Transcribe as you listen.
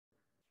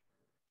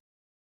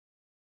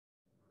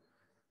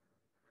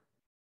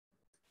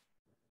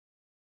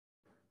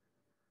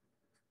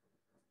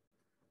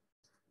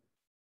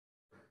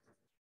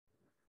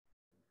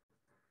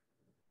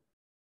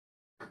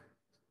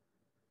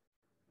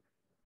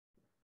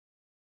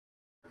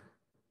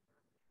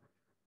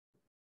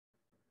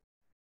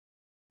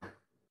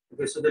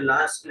Okay, so the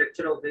last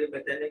lecture of wave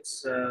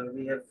mechanics,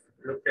 we have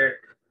looked at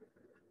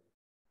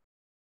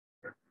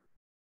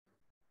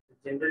the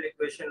general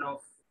equation of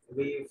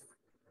wave,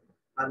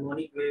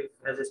 harmonic wave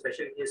as a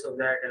special case of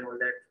that and all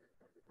that.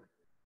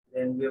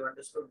 Then we have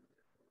understood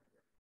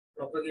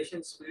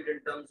propagation speed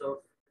in terms of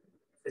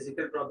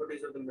physical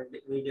properties of the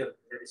medium,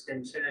 that is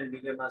tension and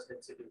medium mass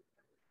density.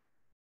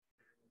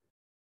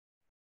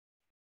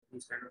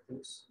 These kind of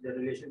things. The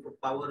relation to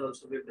power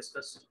also we have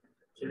discussed.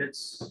 So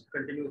let's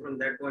continue from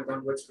that point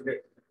onwards today.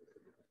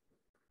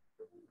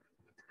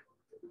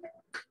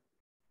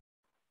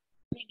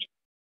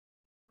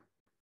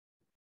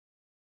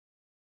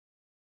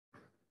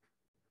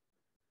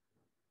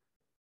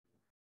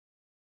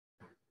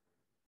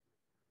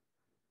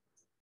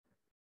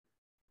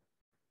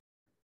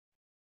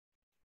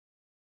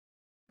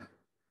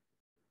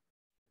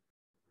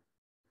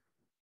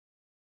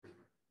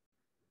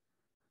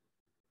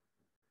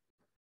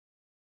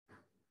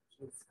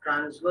 So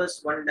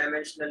transverse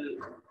one-dimensional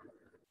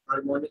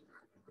harmonic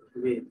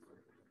wave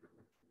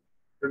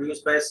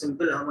produced by a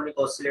simple harmonic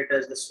oscillator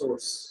as the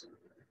source.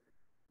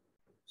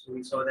 So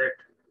we saw that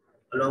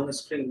along a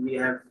string we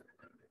have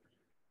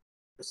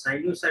the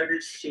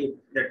sinusoidal shape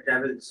that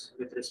travels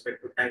with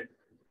respect to time.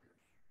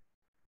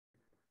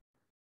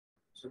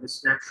 So the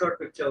snapshot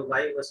picture of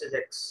y versus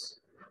x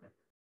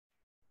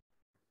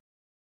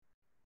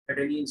at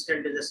any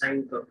instant is a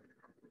sine curve.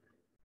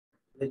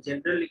 The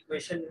general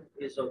equation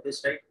is of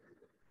this type,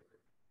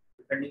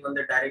 depending on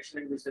the direction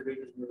in which the wave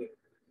is moving.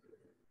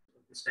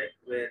 Of this type,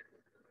 where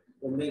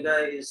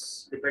omega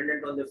is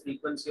dependent on the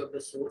frequency of the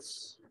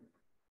source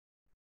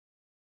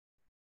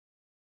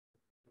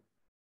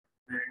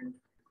and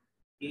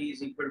A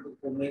is equal to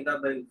omega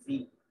by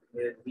V,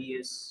 where V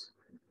is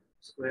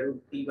square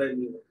root T by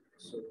mu.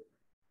 So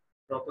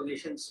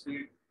propagation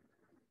speed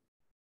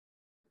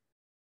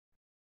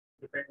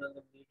depends on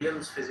the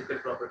medium's physical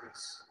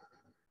properties.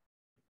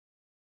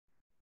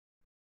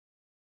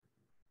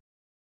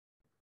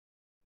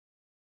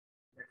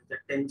 That is the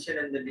tension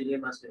and the linear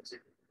mass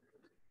density.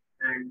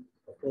 And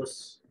of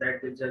course,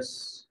 that gives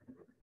us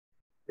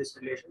this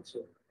relation. So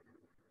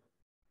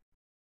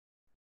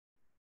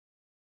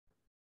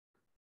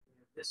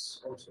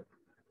this also.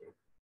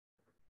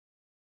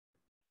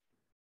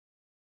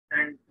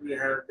 And we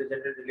have the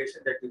general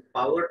relation that the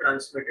power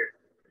transmitted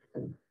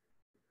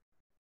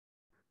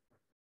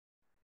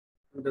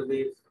to the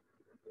wave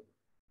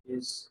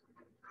is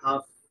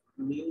half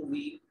mu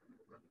v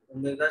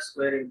omega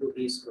square into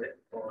a square,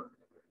 or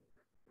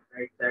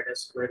write that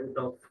as square root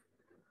of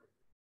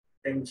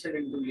tension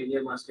into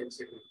linear mass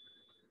density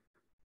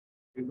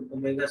into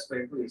omega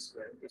square into a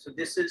square. Okay, so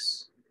this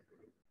is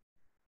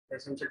the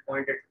essential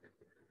point at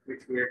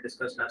which we had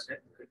discussed last time.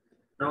 Okay.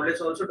 Now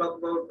let's also talk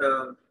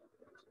about.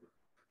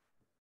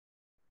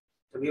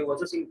 So we have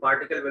also seen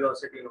particle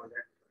velocity and all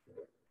that.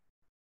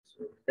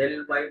 So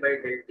del y by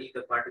del t,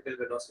 the particle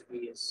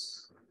velocity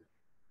is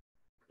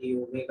the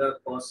omega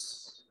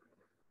cos,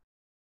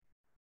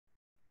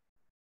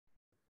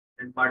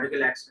 and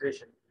particle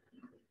acceleration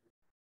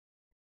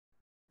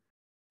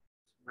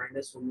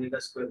minus omega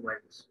square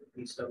minus.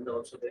 These terms are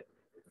also there.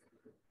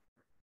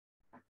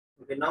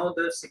 Okay, now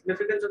the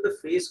significance of the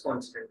phase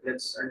constant.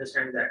 Let's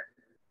understand that.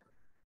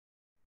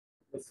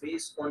 The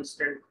phase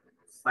constant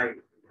phi,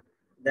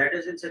 that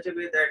is in such a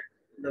way that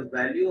the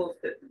value of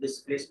the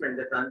displacement,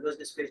 the transverse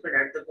displacement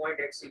at the point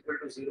x equal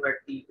to 0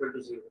 at t equal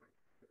to 0,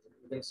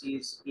 you can see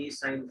is a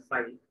sine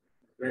phi,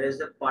 whereas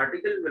the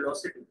particle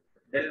velocity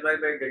del y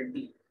by del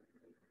t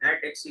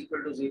at x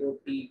equal to 0,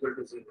 t equal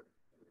to 0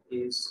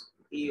 is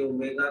a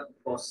omega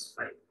cos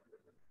phi.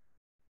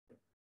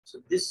 So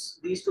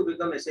these two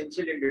become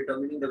essential in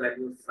determining the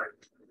value of phi.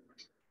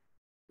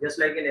 Just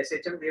like in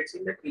SHM, we had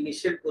seen that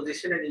initial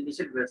position and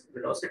initial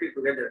velocity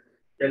together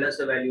tell us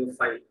the value of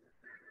phi.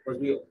 Because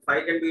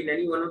phi can be in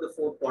any one of the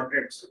four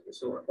quadrants.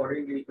 So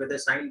accordingly, whether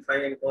sine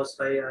phi and cos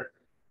phi are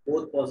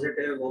both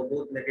positive or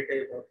both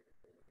negative, or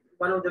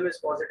one of them is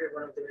positive,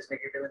 one of them is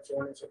negative, and so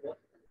on and so forth.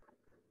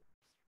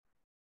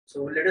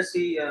 So let us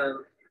see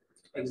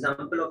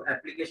example of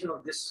application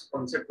of this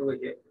concept over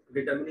here,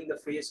 determining the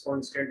phase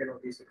constant and all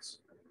these things.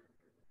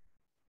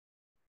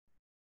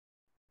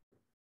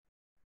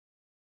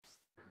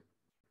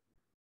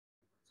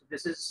 So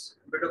this is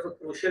a bit of a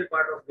crucial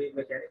part of wave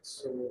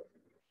mechanics. So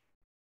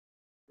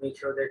make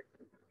sure that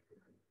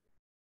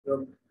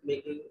you're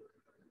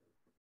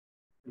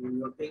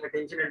paying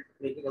attention and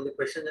making all the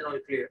questions and all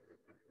clear,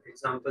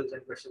 examples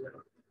and questions and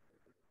all.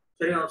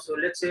 So anyhow, so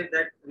let's say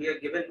that we are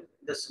given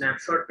the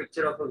snapshot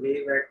picture of a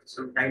wave at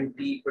some time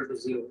t equal to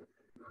 0.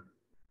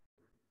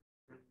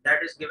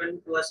 That is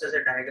given to us as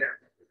a diagram.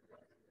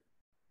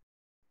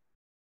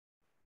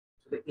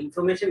 So the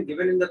information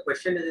given in the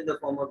question is in the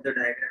form of the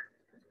diagram.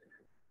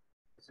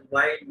 This is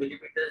y in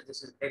millimeters,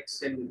 this is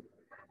x in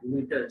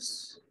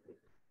meters.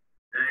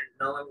 And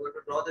now I'm going to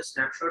draw the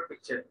snapshot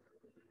picture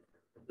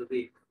of the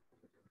wave,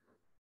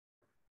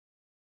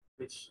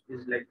 which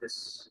is like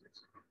this.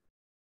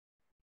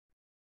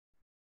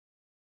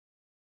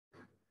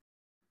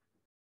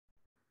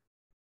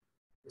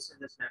 This is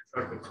the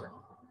snapshot picture.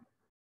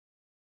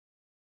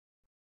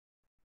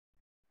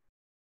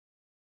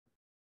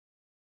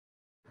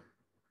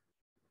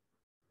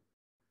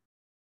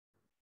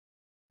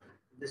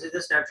 This is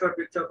the snapshot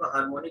picture of a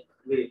harmonic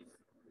wave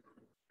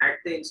at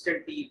the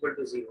instant t equal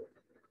to 0.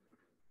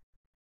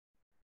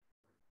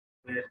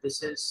 Where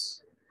this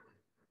is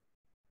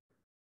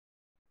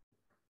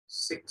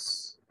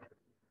 6.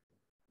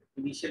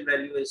 Initial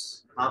value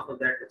is half of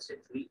that, let's say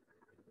 3.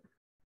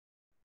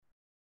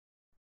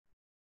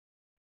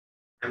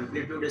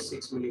 Amplitude is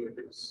 6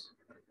 millimeters.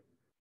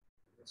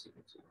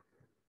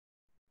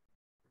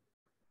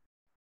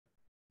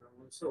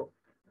 Also,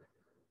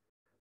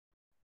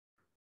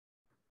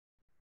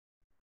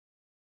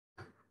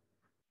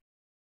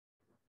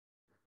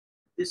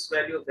 this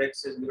value of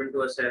x is given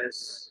to us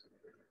as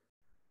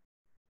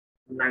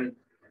 9,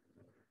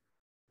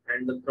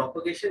 and the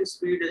propagation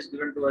speed is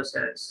given to us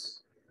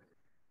as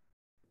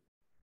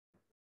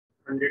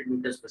 100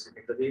 meters per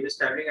second. The wave is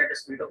traveling at a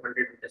speed of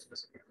 100 meters per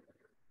second.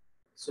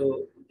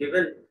 So,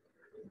 given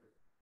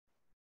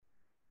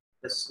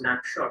the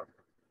snapshot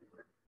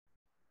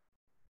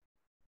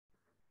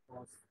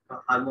of a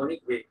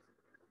harmonic wave,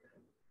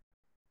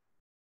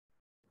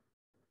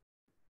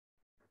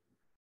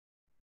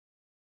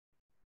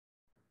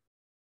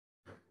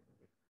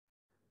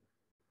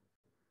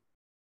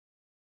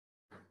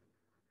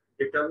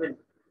 determine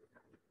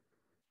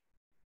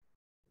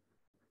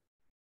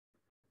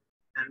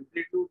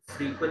amplitude,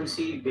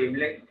 frequency,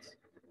 wavelength,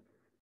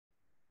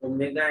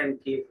 omega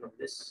and k from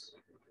this.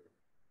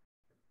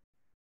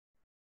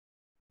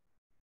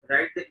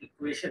 Write the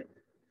equation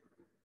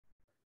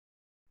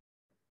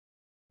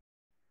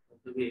of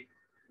the wave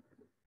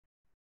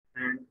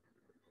and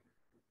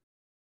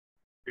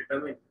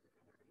determine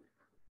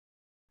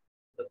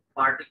the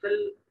particle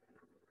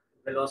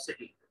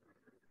velocity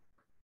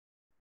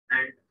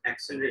and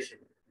acceleration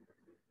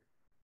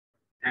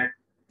at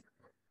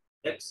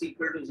x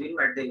equal to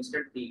 0 at the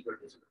instant t equal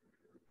to 0.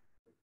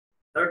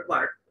 Third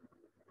part,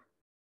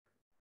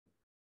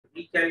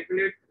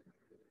 recalculate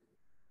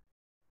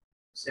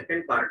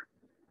second part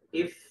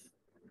if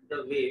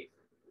the wave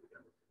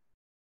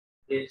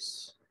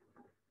is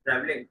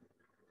traveling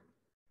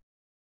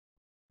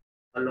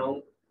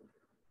along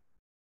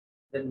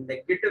the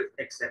negative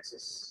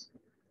x-axis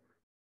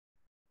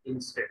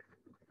instead,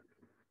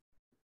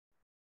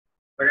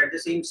 but at the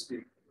same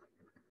speed.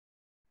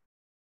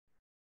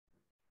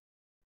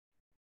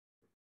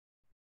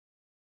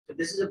 So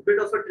this is a bit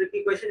of a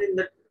tricky question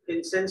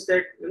in sense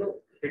that,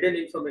 hidden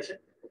information.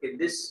 Okay,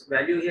 this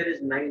value here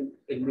is 9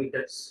 in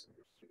meters,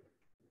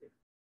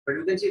 but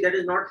you can see that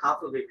is not half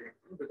a wavelength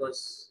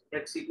because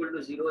x equal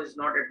to 0 is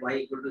not at y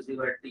equal to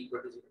 0 at t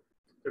equal to 0.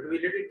 So to be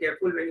a little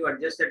careful when you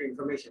adjust that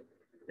information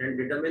and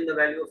determine the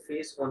value of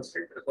phase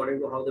constant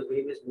according to how the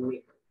wave is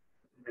moving.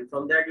 And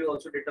from that, you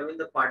also determine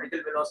the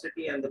particle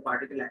velocity and the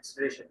particle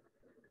acceleration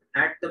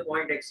at the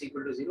point x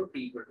equal to 0, t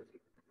equal to 0.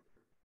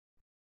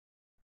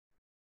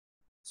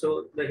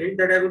 So the hint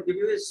that I would give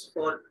you is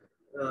for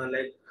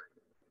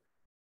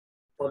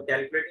for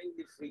calculating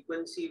the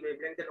frequency,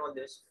 wavelength and all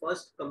this,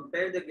 first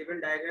compare the given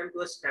diagram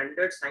to a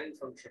standard sine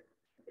function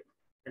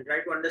and try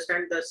to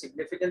understand the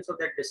significance of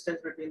that distance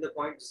between the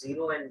points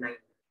 0 and 9.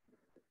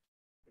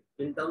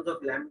 In terms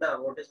of lambda,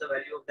 what is the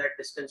value of that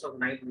distance of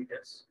 9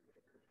 meters?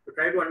 To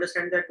try to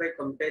understand that by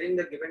comparing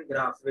the given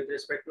graph with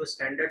respect to a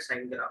standard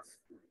sine graph,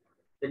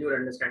 then you will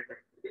understand that.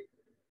 Okay?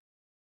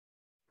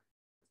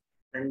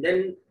 And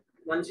then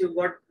once you've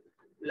got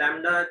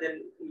lambda,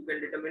 then you can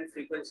determine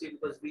frequency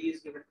because V is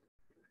given.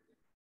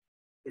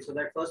 Okay, so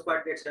that first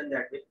part gets done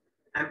that way.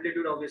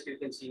 Amplitude, obviously, you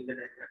can see in the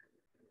diagram.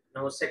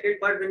 Now, second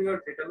part, when you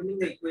are determining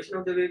the equation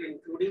of the wave,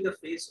 including the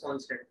phase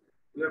constant,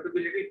 you have to be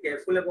a little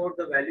careful about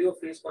the value of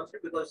phase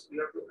constant because you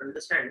have to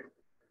understand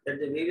that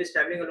the wave is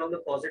traveling along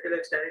the positive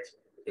x direction.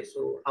 Okay,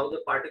 so how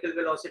the particle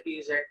velocity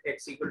is at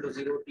x equal to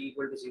 0, t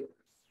equal to 0,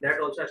 that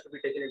also has to be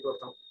taken into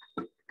account.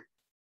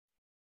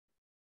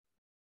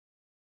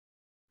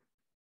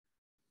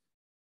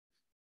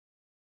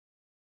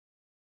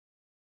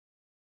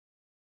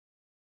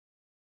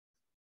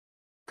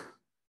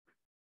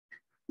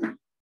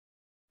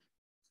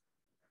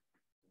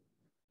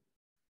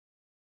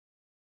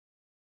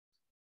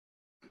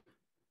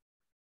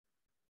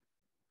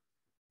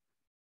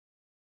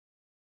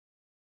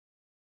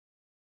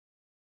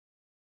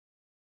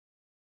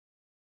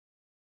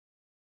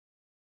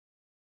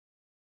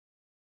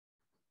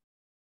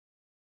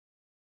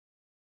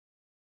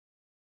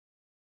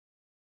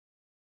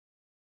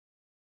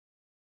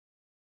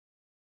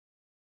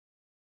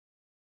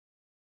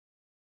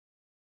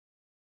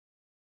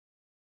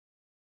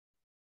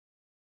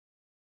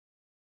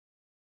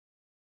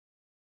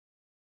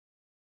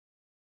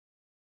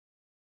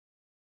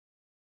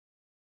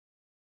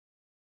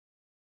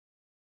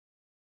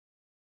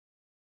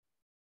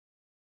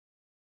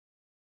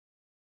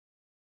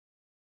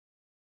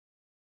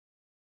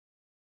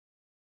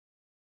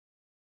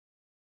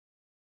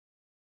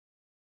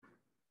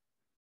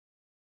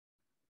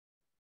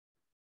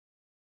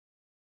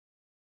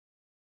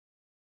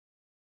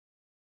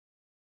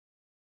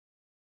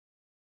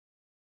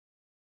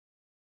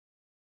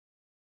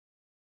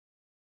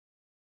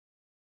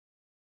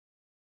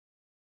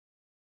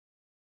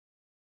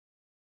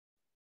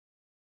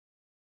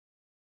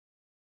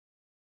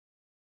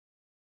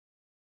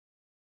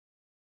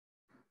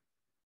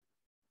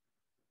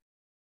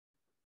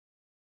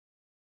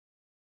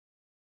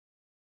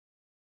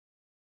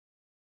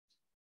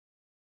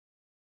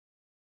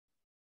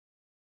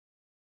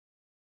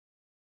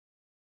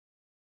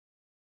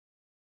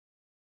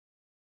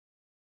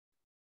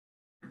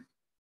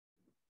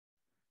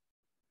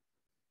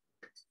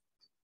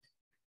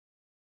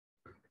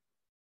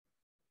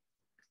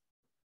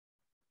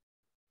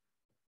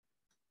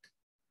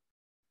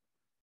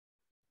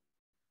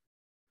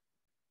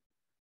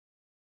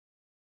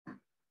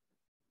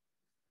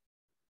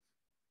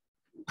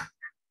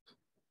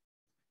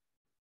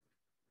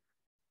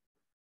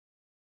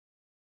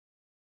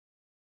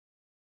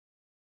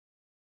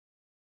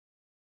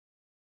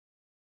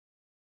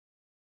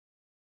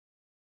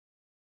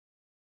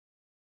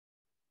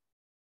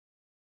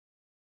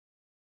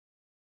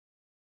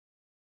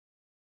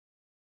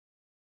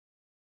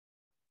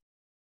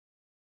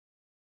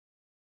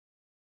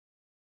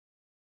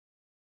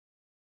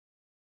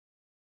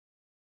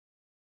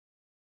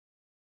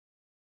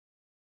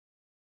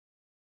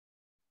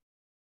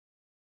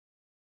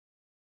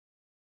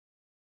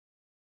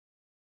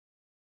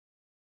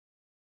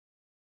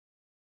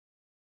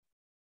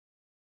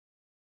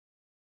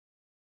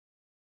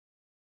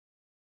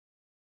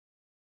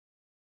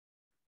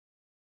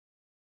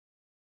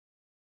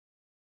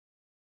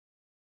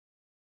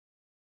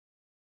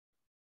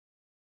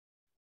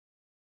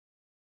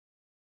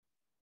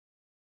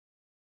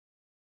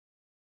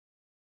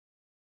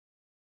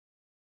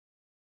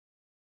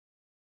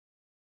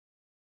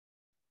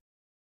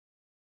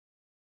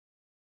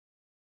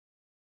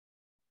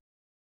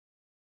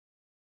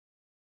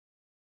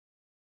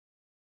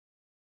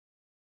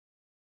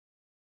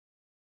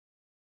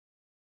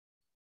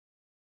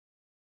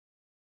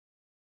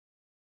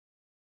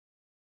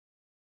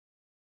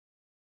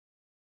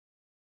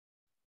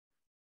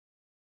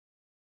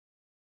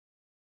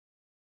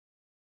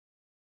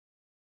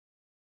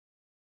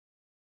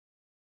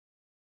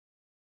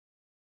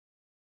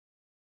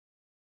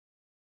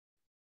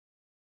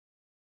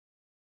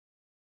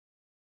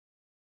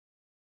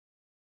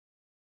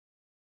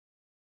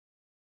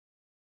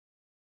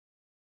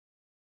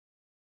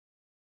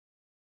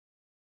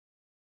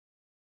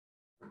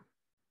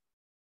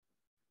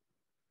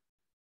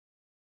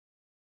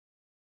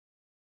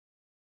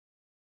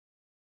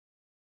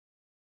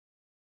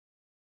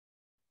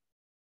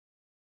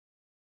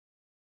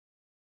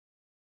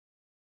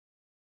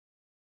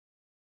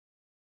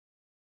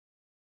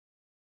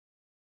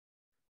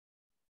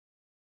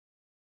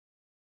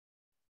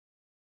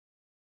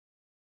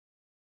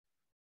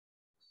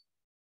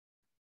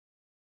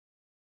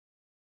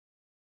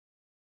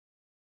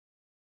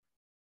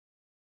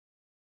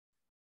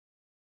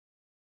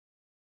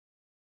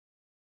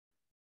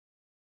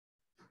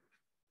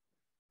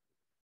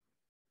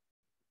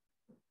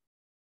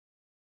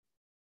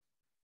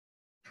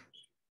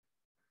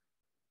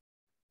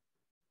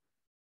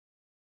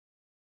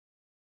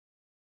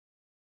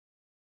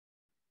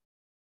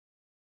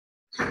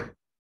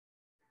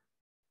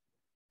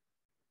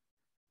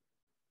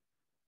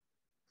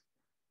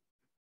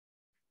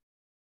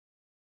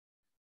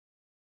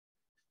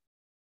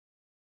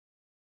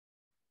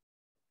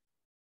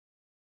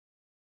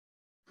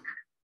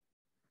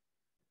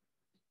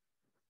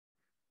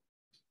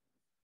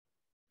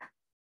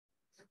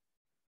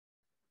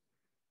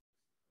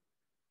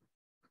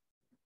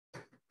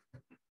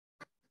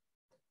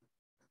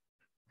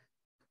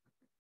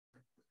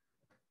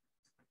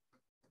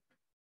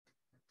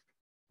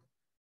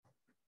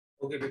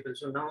 Okay, people.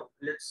 So now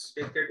let's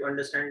take care to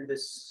understand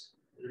this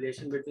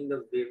relation between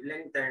the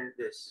wavelength and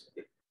this.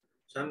 Okay.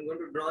 So I'm going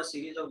to draw a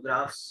series of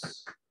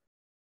graphs.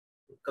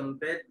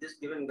 Compare this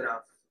given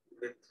graph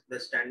with the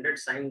standard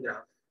sine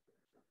graph.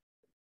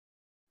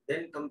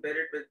 Then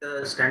compare it with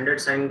the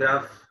standard sine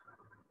graph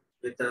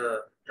with a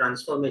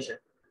transformation.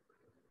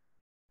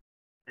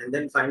 And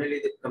then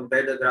finally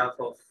compare the graph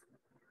of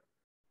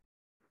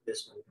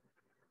this one.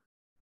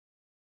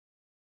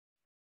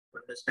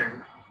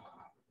 Understand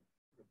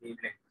the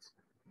wavelength.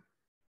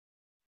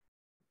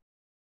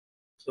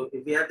 So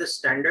if we have the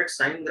standard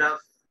sine graph,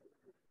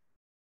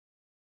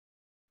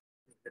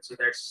 let's say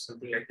that's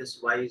something like this: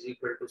 y is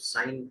equal to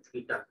sine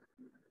theta.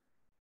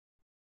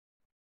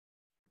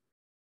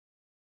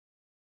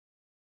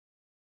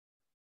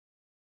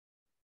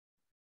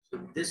 So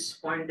this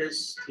point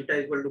is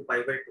theta equal to pi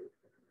by 2.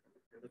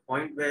 And the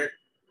point where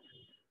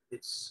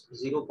it's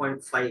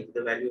 0.5,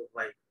 the value of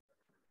y,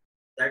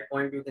 that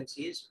point you can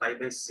see is pi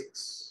by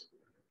 6.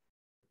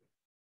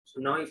 So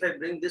now if I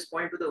bring this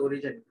point to the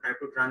origin, I have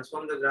to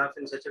transform the graph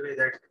in such a way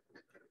that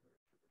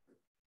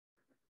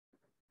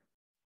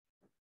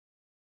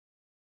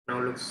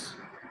now looks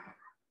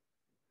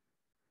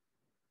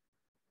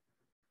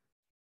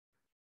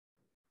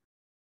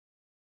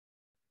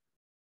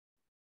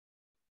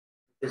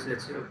this,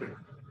 let's say, okay.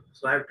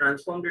 So I have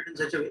transformed it in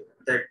such a way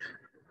that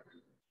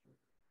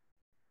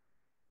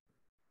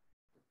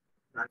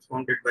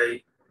transformed it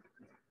by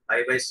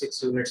pi by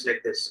 6 units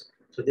like this.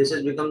 So this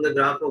has become the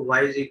graph of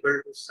y is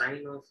equal to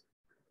sine of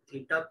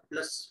theta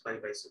plus pi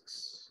by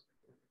 6.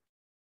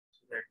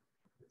 So that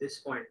this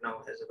point now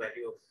has a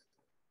value of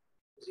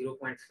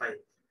 0.5.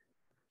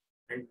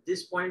 And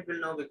this point will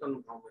now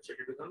become how much? It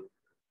will become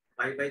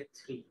pi by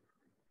 3,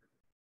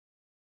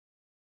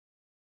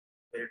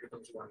 where it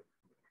becomes 1.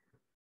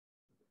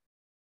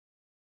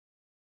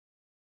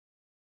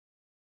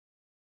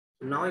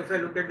 So now if I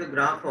look at the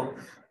graph of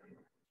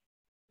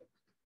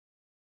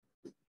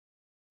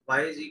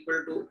y is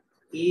equal to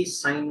e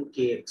sine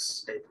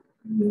kx type.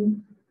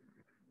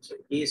 So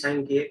e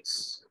sine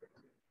kx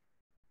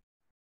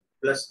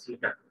plus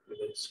theta,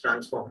 it's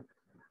transformed,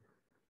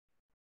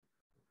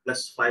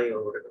 plus phi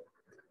or whatever.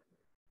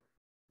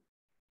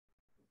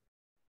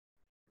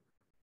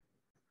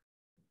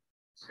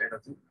 Kind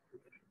of thing.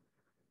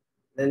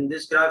 Then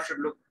this graph should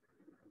look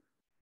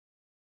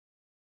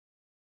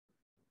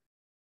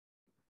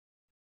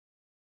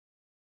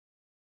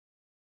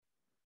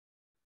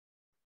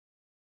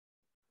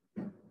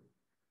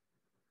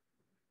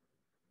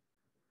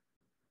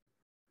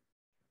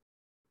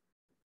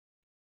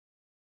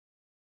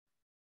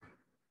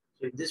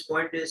so if this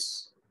point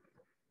is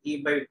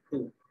e by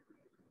 2,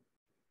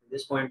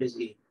 this point is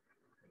e,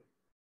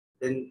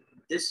 then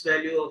this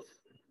value of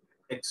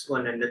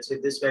x1 and let's say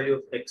this value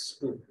of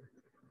x2.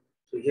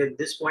 So here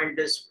this point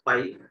is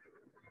pi.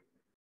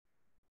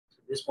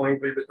 This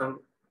point will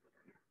become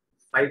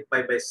 5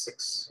 pi by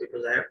 6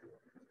 because I have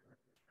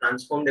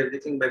transformed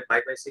everything by pi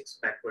by 6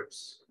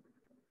 backwards.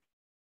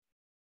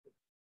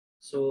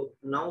 So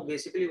now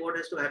basically what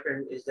has to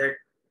happen is that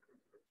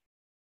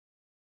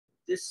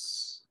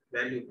this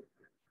value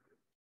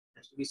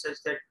has to be such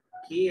that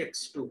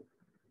kx2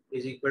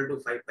 is equal to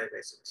 5 pi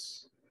by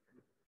 6.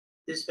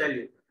 This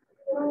value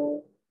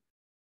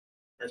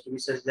has to be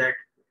such that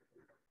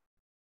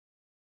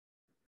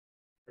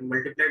when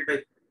multiplied by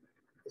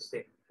this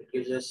thing, it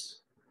gives us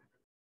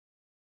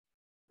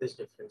this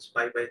difference,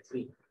 pi by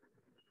 3.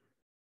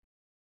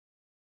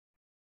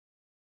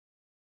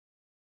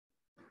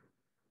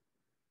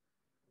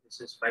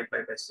 This is 5 pi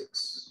by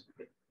 6.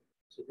 Okay.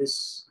 So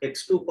this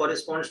x2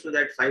 corresponds to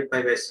that 5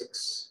 pi by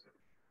 6.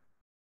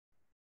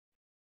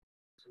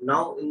 So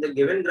now in the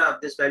given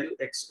graph, this value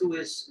x2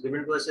 is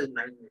given to us as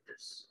 9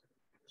 meters.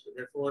 So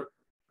therefore,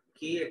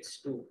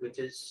 kx2, which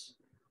is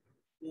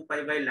 2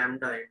 pi by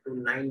lambda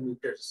into 9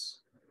 meters,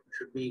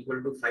 should be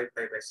equal to 5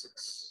 pi by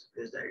 6.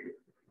 This is the idea.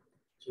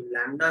 So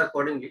lambda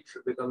accordingly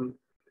should become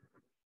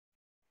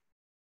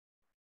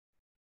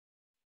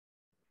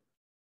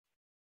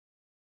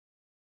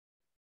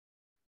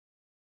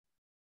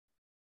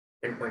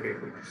 10.8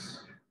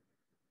 meters.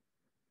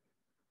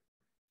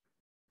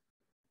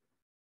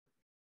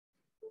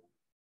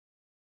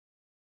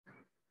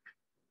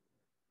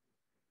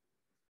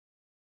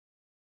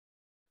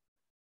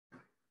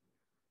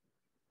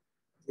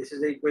 This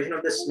is the equation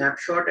of the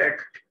snapshot at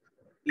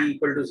p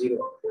equal to 0.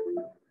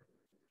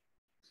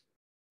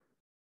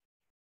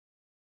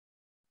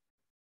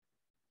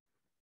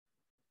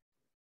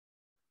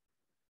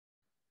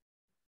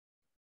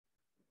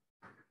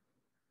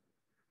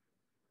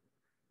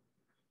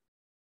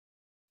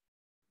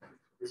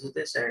 This is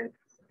this, and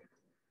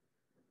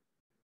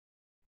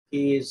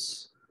p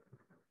is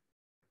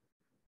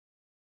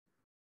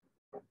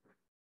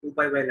 2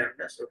 pi by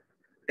lambda, so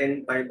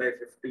 10 pi by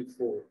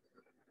 54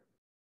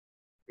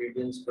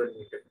 radians per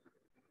meter.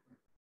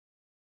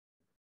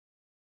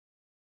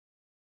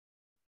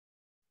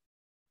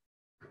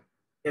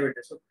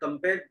 Okay, so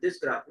compare this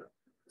graph now,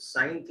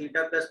 sine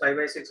theta plus pi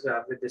by 6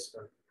 graph with this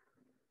one.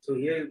 So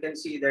here you can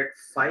see that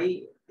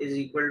phi is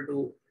equal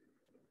to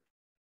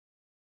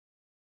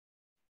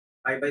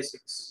pi by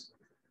 6.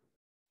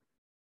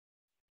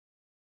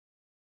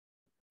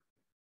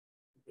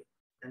 Okay.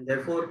 And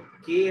therefore,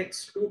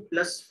 kx2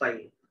 plus 5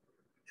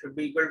 should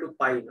be equal to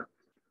pi now,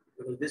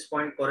 because this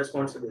point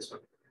corresponds to this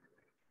one.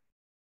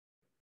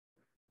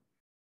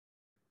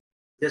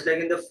 Just like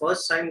in the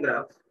first sine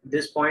graph,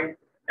 this point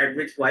at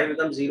which y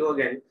becomes 0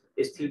 again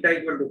is theta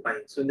equal to pi.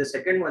 So in the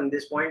second one,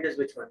 this point is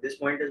which one? This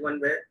point is one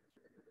where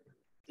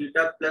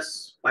theta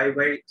plus pi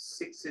by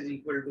 6 is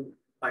equal to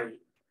pi.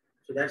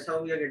 So that's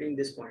how we are getting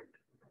this point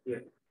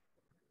here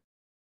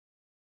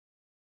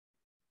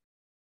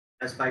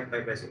as 5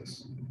 pi by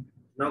 6.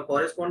 Now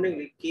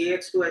correspondingly,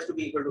 kx2 has to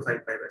be equal to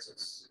 5 pi by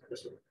 6.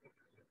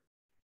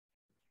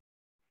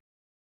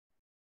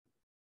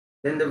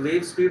 Then the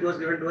wave speed was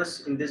given to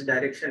us in this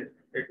direction.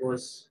 It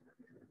was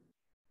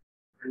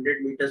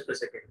 100 meters per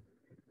second.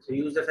 So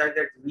use the fact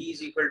that v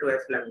is equal to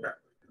f lambda.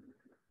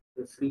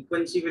 The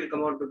frequency will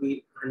come out to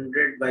be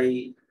 100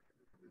 by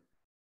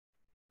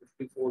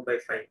 54 by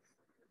 5.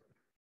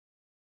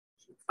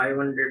 So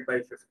 500 by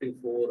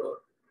 54 or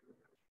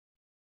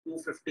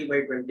 250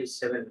 by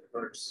 27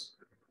 hertz.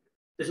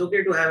 It's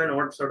okay to have an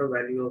odd sort of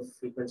value of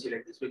frequency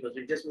like this, because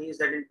it just means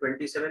that in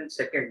 27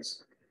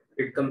 seconds,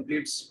 it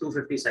completes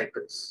 250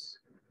 cycles.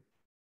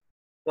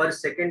 Per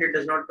second, it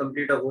does not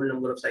complete a whole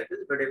number of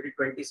cycles, but every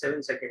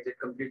 27 seconds, it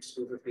completes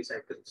 250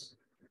 cycles.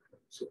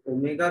 So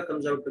omega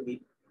comes out to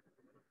be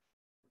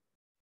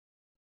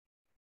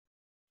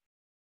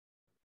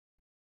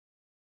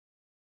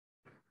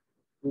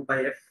 2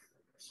 pi f.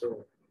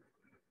 So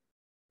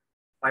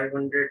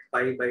 500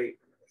 pi by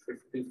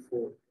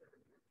 54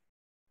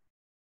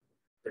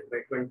 by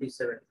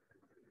 27.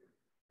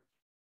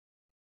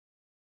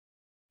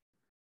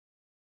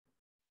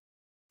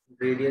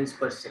 Radians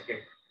per second.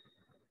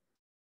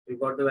 We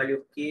got the value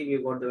of k,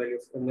 we got the value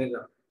of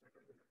omega.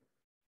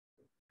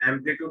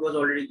 Amplitude was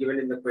already given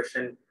in the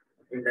question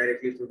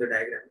indirectly through the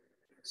diagram.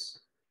 It's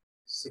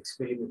 6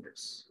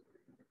 millimeters.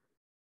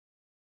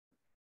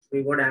 So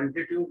we got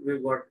amplitude,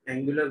 we've got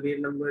angular wave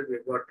number,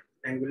 we've got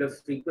angular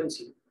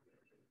frequency.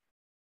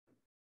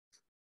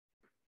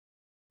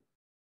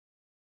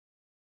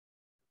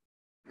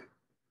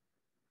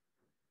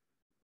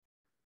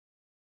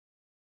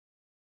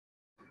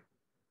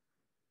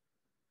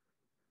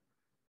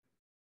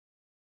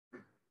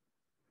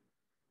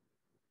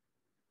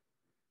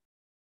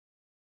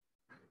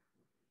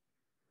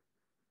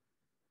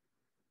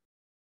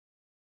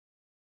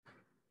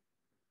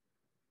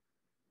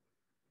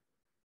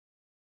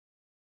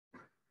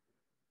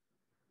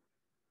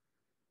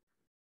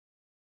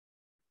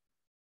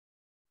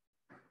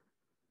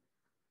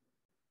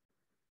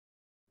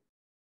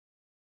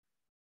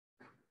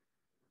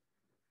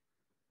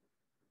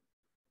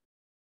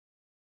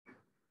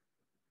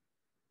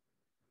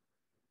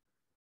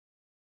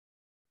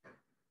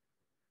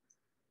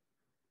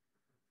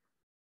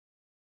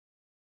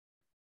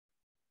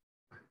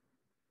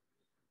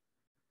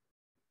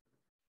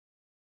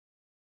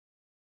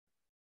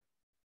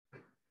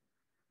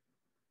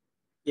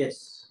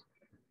 Yes.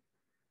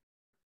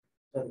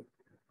 Sorry.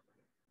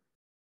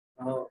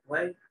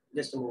 Why?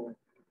 Just a moment.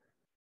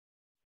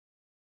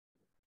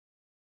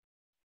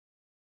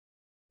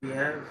 We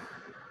have.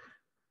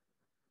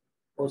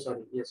 Oh,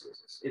 sorry. Yes, yes,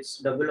 yes. It's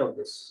double of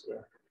this.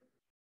 Yeah.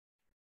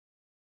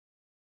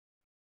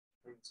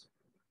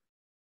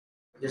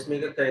 Just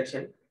make a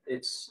correction.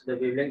 It's the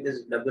wavelength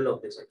is double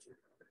of this actually.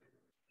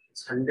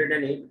 It's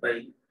 108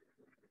 by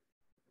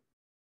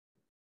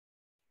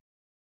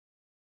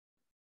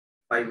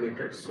 5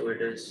 meters. So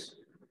it is.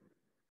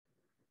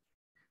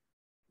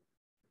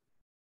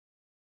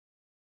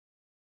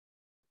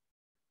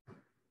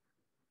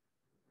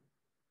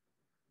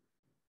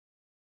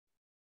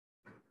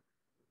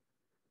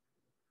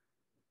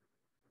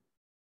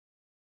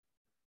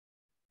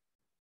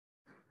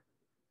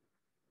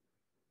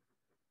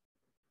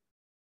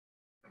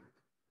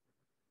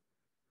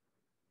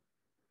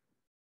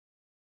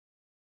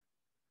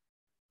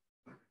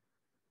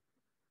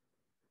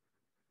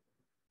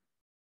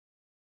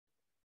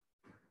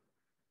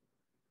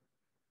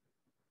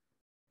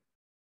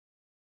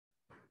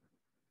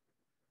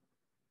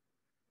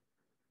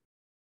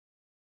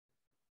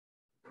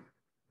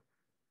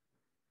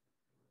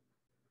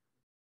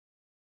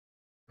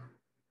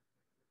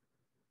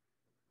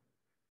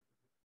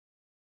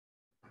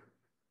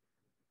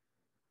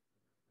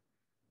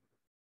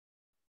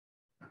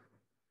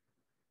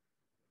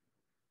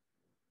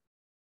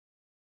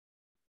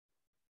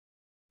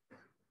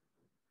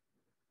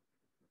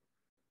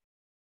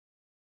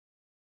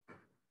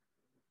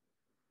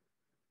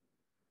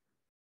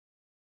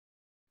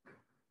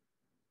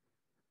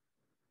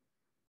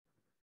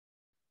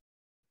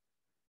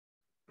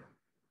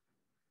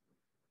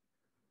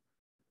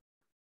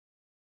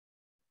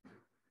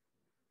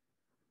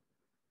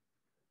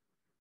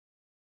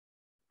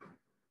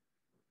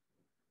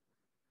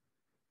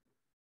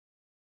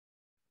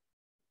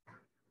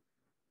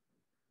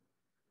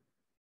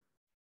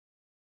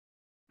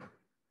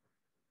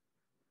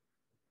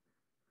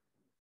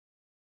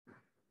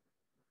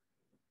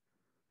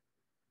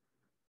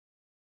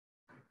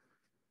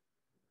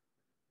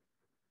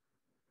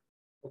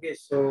 Okay,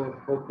 so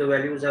hope the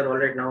values are all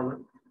right now.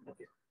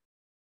 Okay.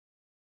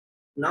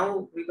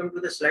 Now we come to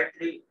the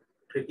slightly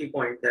tricky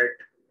point that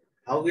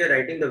how we are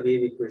writing the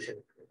wave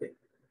equation. Okay.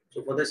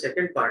 So for the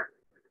second part,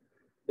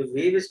 the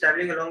wave is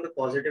traveling along the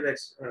positive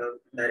x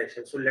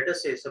direction. So let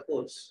us say,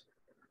 suppose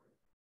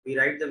we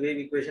write the wave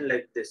equation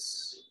like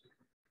this: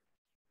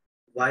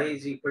 y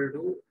is equal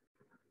to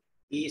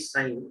e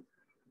sine.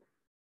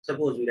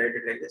 Suppose we write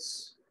it like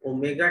this: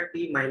 omega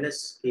t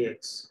minus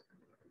kx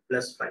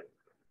plus phi.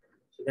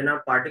 So then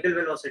our particle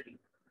velocity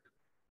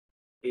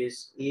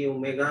is e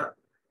omega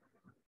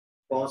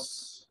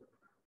cos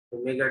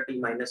omega t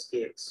minus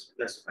kx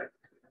plus phi.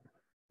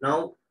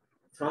 Now,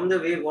 from the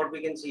wave, what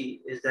we can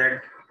see is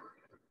that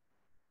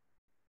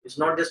it's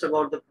not just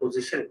about the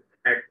position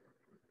at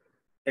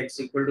x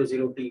equal to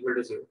 0, t equal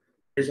to 0.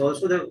 It's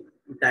also the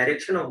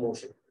direction of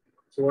motion.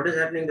 So what is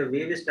happening? The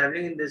wave is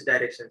traveling in this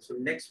direction. So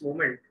next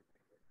moment,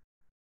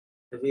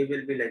 the wave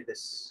will be like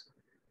this.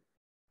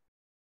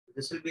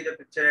 This will be the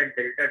picture at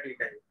delta t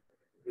time,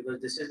 because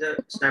this is the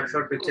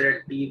snapshot picture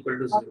at t equal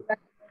to 0. The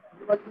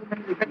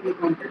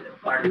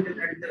particle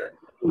at the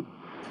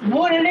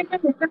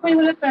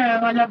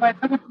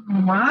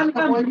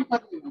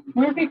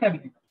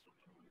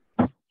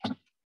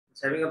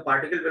it's having a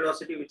particle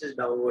velocity which is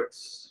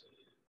downwards.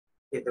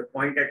 Okay, the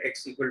point at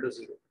x equal to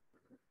 0.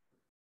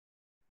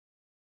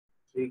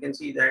 So you can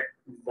see that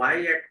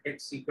y at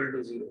x equal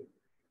to 0,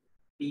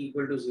 t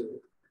equal to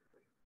 0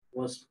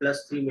 was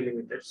plus 3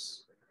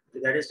 millimeters. So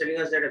that is telling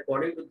us that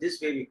according to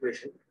this wave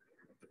equation,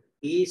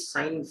 e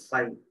sine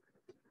phi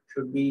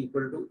should be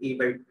equal to e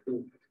by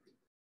 2.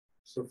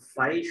 So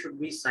phi should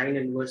be sine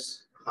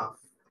inverse half.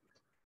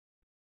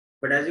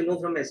 But as you know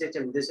from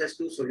SHM, this has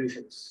two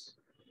solutions.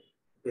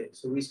 Okay,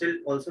 so we still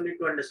also need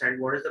to understand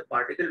what is the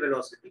particle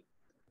velocity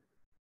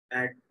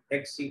at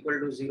x equal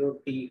to 0,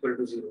 t equal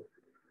to 0.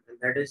 And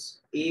that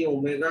is a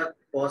omega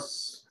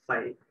cos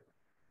phi.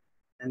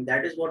 And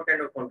that is what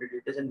kind of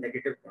quantity? It is a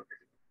negative quantity.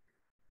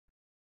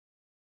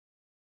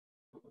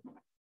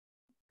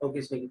 Okay,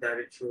 Snikita, I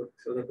will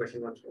show the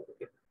question once more.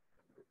 Okay.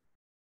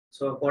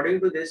 So according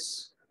to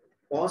this,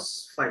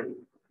 cos phi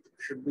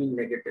should be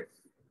negative.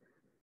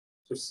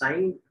 So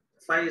sine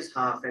phi is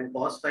half and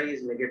cos phi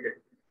is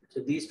negative. So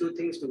these two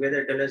things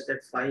together tell us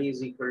that phi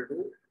is equal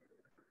to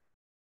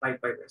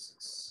 5 pi by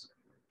 6.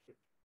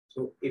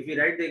 So if we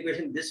write the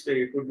equation this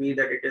way, it would be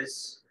that it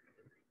is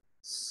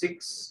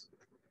 6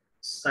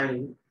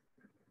 sine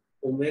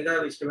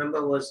omega, which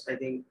remember was, I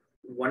think,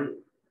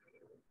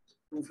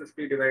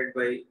 250 divided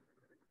by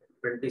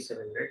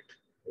 27, right?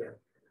 Yeah,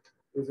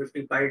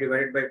 250 pi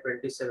divided by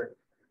 27.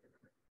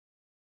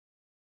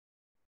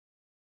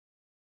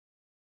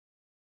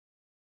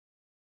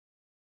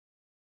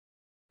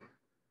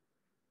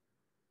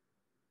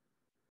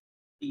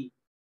 T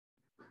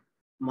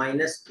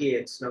minus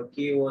kx. Now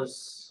k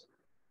was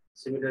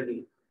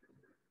similarly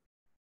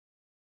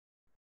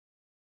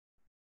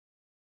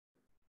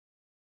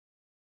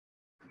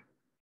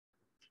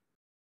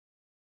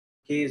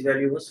k's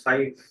value was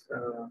 5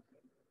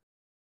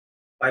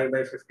 pi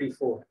by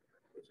 54.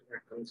 So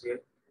that comes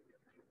here.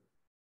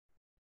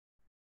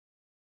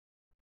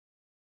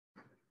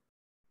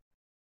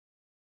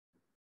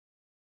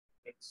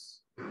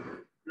 X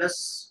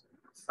plus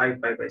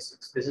 5 pi by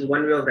 6. This is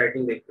one way of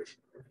writing the equation.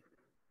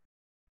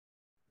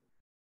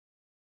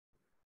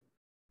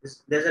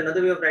 There's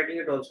another way of writing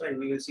it also, and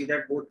we will see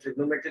that both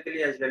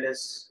trigonometrically as well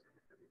as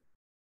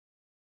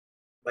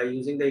by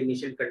using the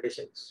initial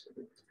conditions.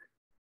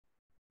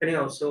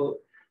 Anyhow, so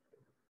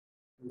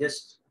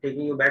just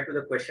taking you back to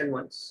the question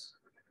once.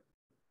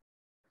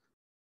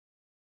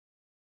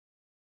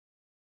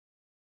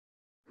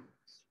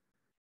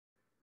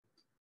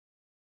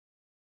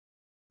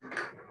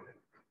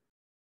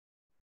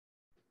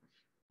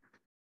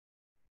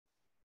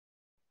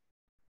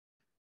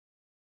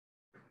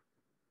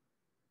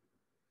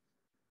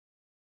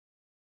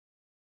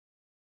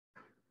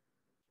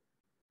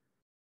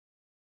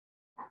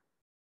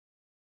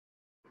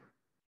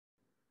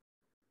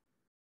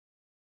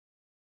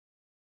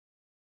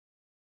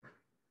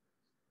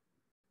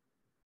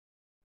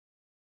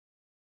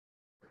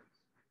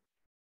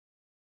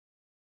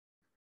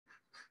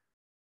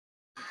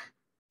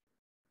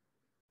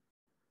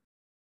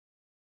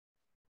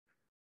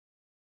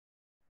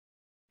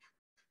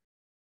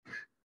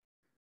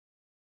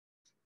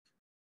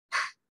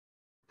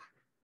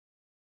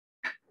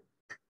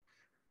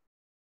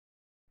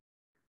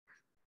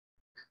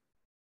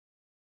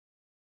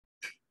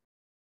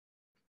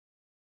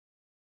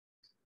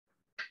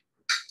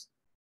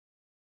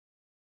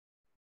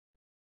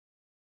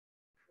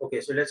 Okay,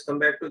 so let's come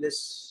back to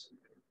this.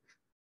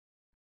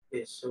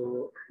 Okay,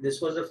 so this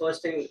was the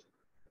first thing,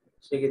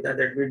 Snikita,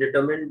 that we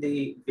determined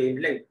the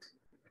wavelength.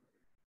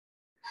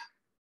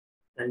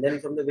 And then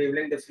from the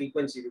wavelength, the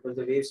frequency, because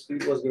the wave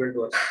speed was given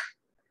to us.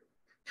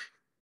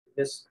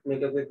 Just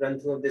make a quick run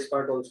through of this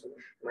part also.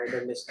 Might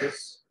have missed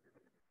this.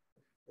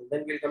 And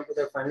then we'll come to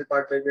the final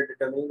part where we're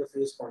determining the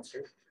phase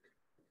constant.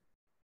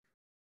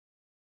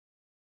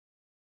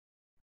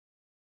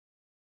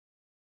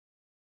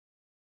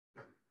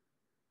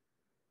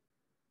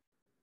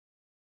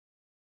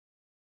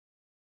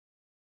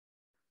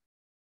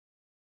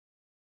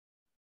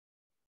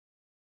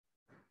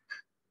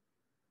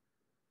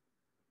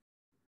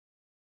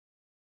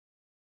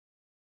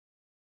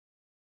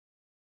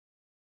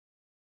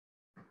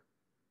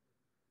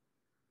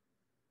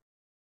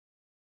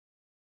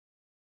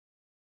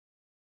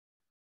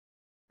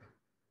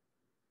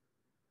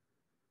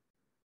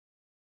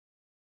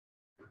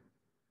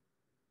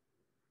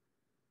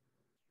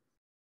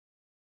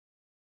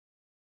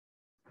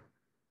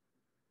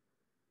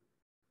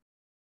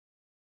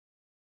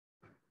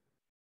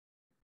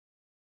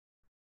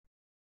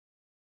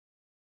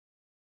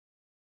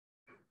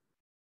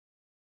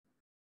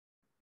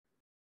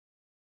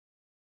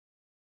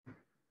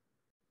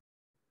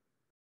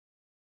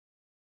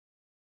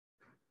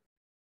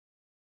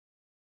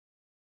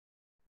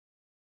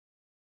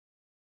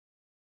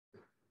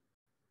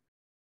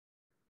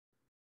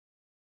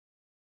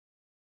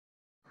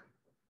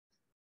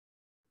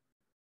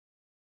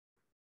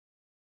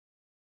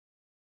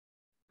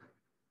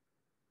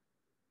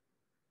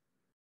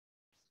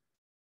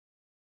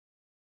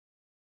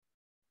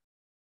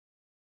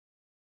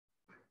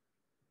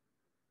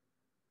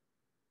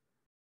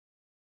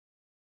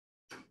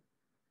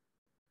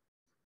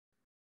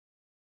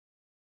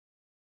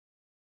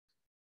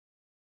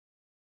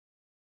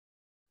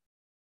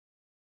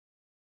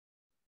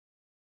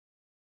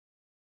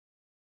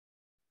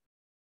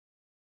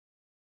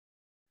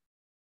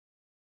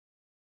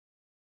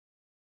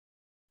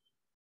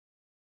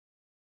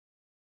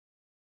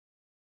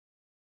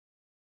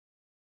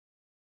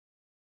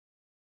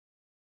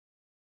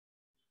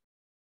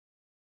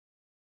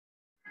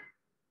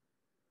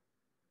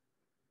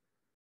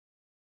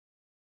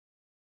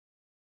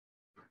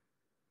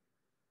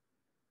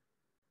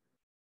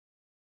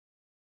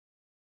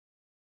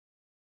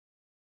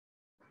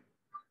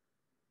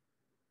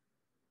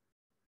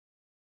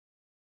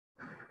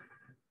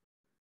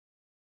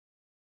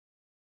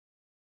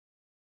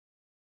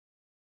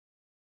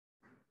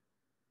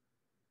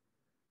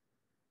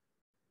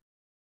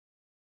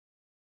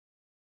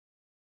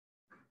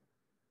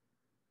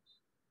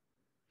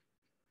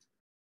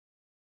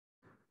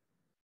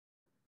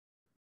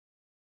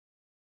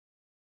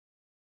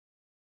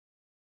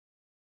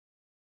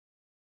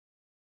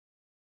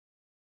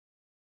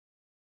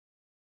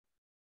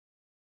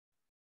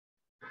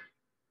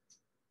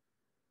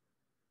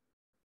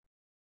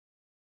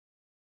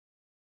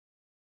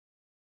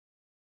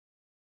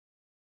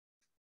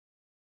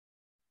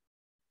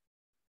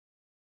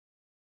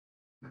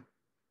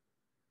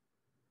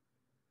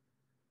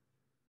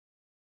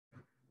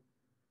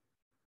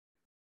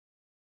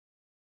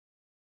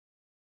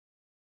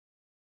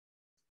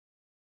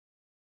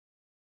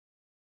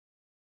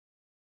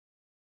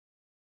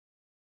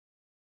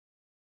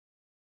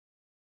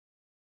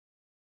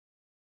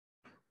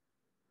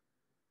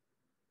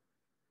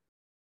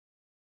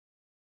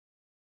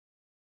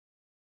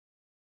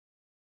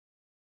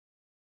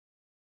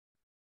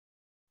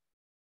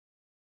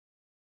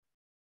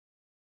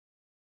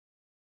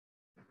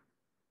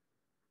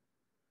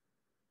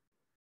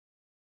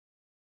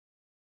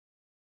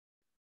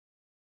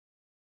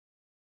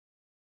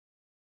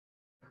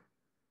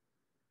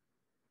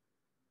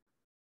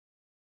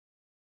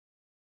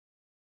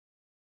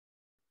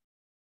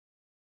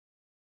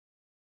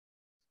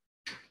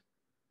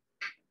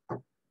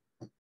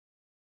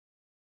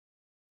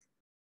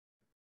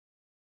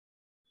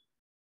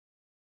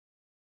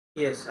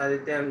 Yes,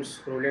 Aditya, I'm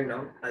scrolling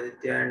down.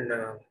 Aditya and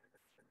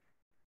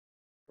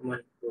Aman,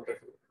 okay.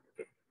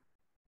 Okay,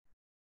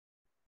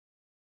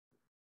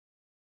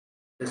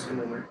 just a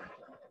moment.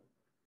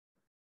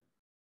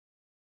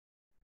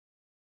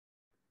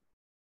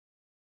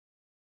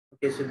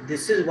 Okay, so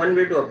this is one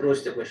way to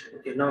approach the question.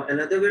 Okay, now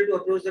another way to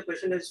approach the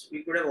question is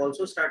we could have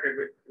also started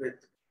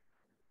with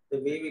the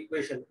wave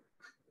equation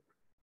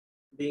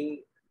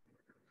being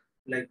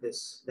like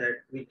this, that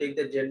we take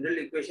the general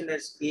equation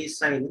as A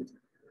sine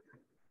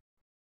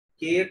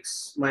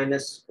kx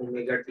minus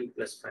omega t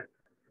plus phi.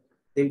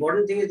 The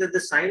important thing is that the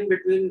sign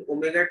between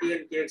omega t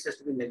and kx has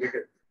to be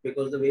negative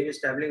because the wave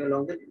is traveling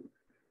along the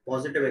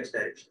positive x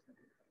direction.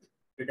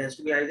 It has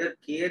to be either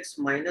kx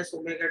minus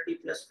omega t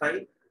plus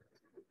phi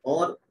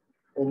or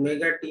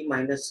omega t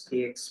minus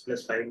kx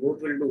plus phi.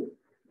 Both will do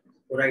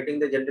for writing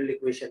the general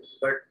equation,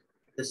 but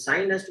the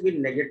sign has to be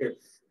negative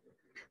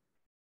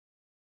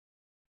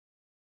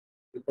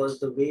because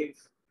the wave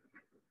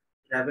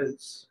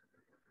travels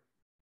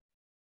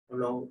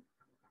along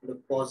the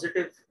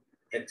positive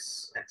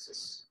x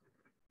axis.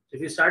 So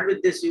if you start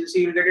with this, you'll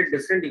see you'll get a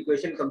different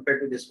equation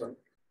compared to this one.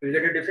 You'll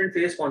get a different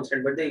phase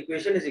constant, but the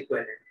equation is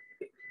equivalent.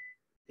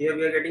 Here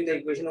we are getting the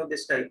equation of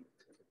this type.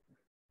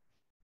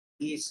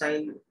 E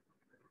sine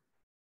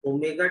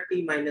omega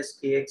t minus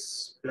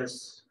kx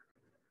plus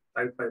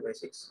 5 pi by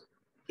 6.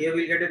 Here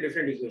we'll get a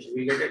different equation.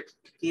 We'll get it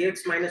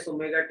kx minus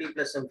omega t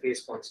plus some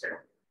phase constant.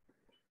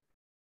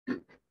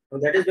 Now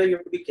that is where you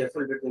have to be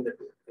careful between the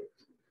two.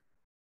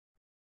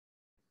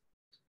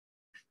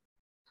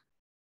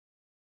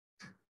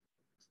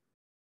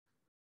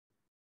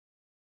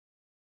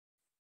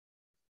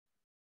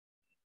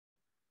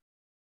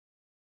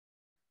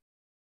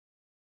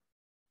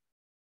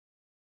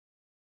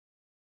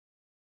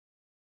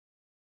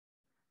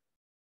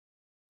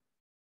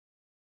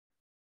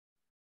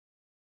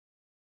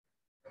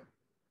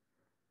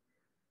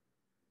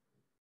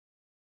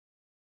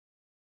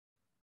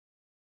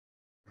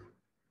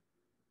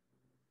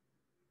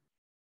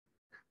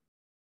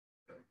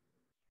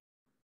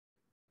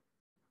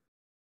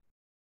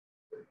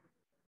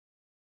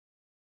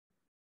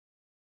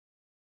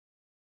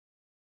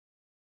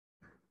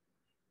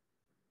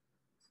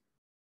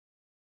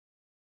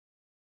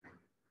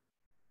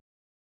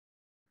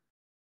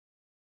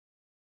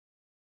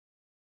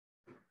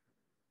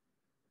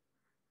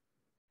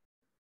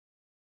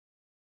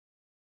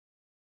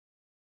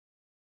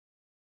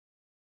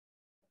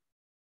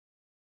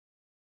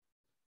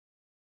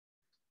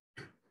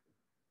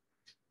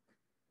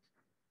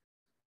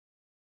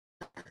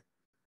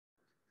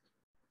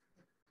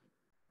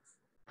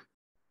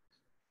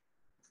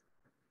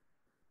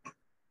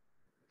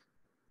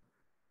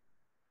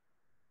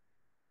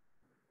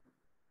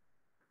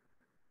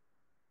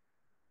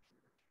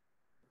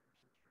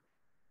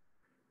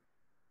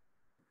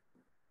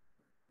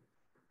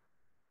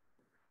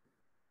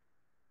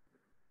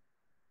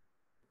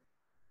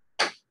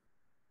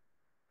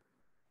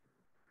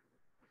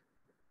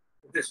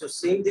 Okay, so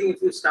same thing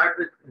if you start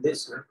with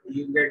this,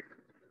 you get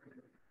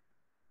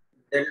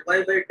del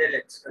y by del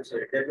x,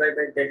 sorry, del y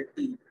by del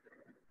t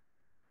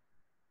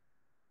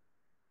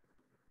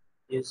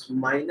is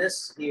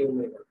minus a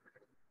omega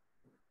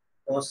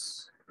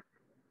cos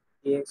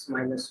kx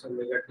minus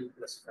omega t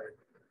plus 5.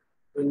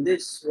 In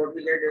this, what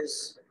we get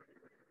is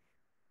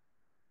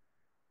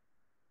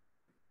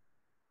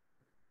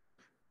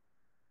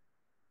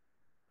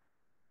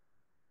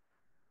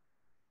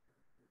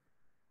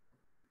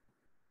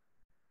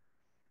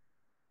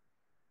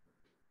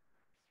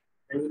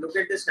and you look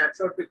at the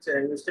snapshot picture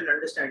and you still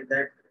understand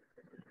that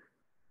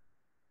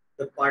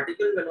the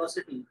particle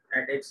velocity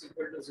at x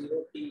equal to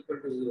 0, t equal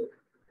to 0,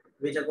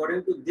 which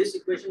according to this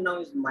equation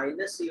now is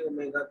minus a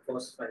omega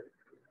cos phi.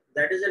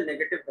 That is a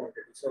negative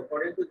quantity. So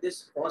according to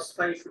this, cos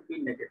phi should be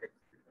negative.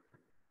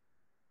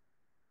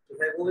 If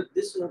I go with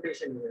this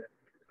notation here,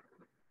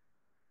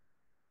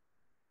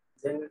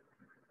 then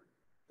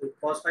the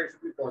cos phi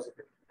should be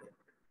positive.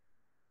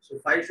 So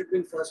phi should be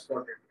in first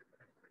quadrant.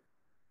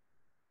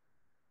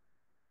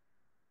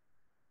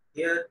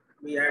 Here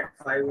we had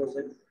phi was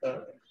in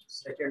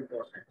second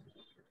quadrant.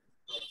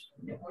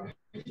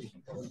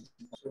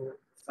 So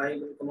phi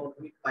will come out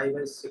to be pi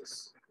by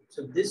 6.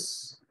 So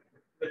this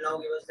will now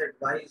give us that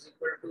y is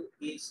equal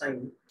to a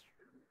sine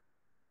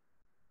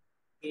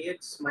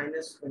kx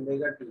minus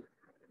omega t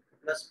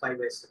plus pi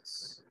by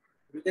 6.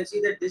 You can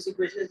see that this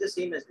equation is the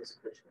same as this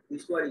equation.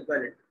 These two are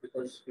equivalent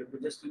because you have to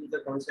just use the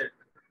concept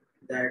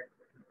that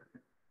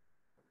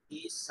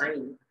e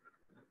sine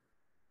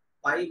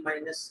pi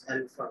minus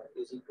alpha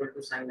is equal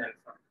to sine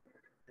alpha.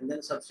 And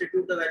then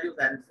substitute the value of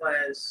alpha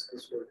as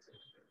this whole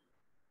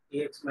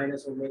thing. Ax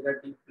minus omega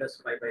t plus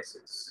pi by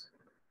 6.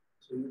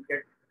 So you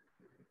get,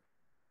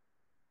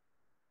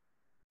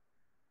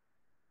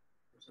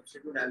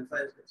 substitute alpha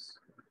as this.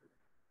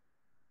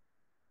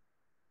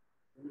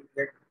 You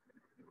get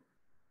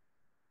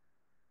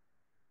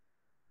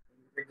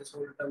this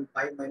whole term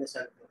pi minus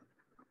alpha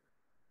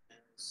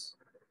as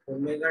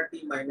omega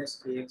t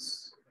minus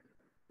kx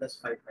plus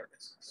 5 pi by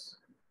 6.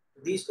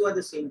 these two are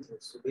the same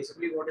things. So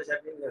basically what is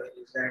happening here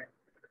is that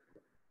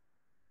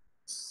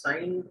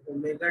sine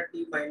omega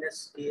t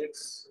minus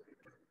kx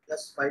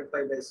plus 5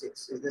 pi by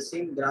 6 is the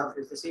same graph,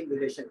 is the same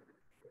relation,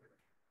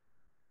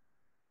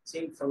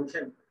 same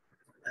function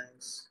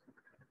as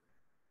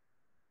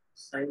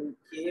sine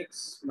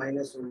kx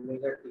minus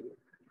omega t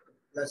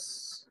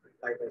plus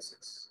pi by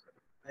 6.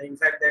 And in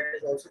fact, that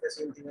is also the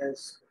same thing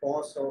as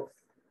cos of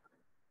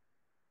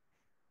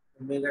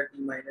omega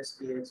t minus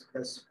kx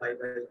plus pi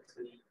by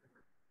 3.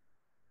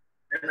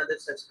 And other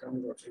such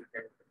terms also you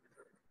can.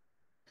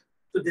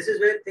 So this is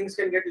where things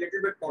can get a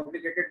little bit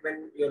complicated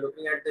when you're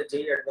looking at the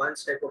JEE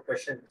Advanced type of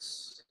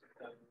questions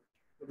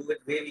to do with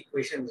wave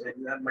equations, and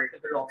you have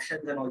multiple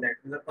options and all that.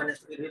 One has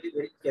to be really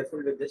very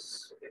careful with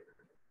this. Okay.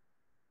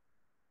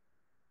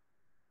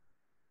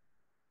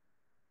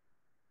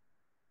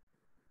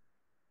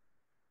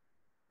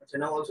 So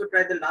now also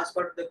try the last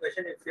part of the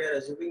question. If we are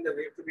assuming the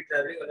wave to be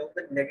traveling along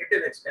the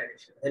negative x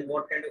direction, then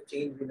what kind of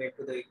change we make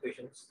to the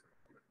equations?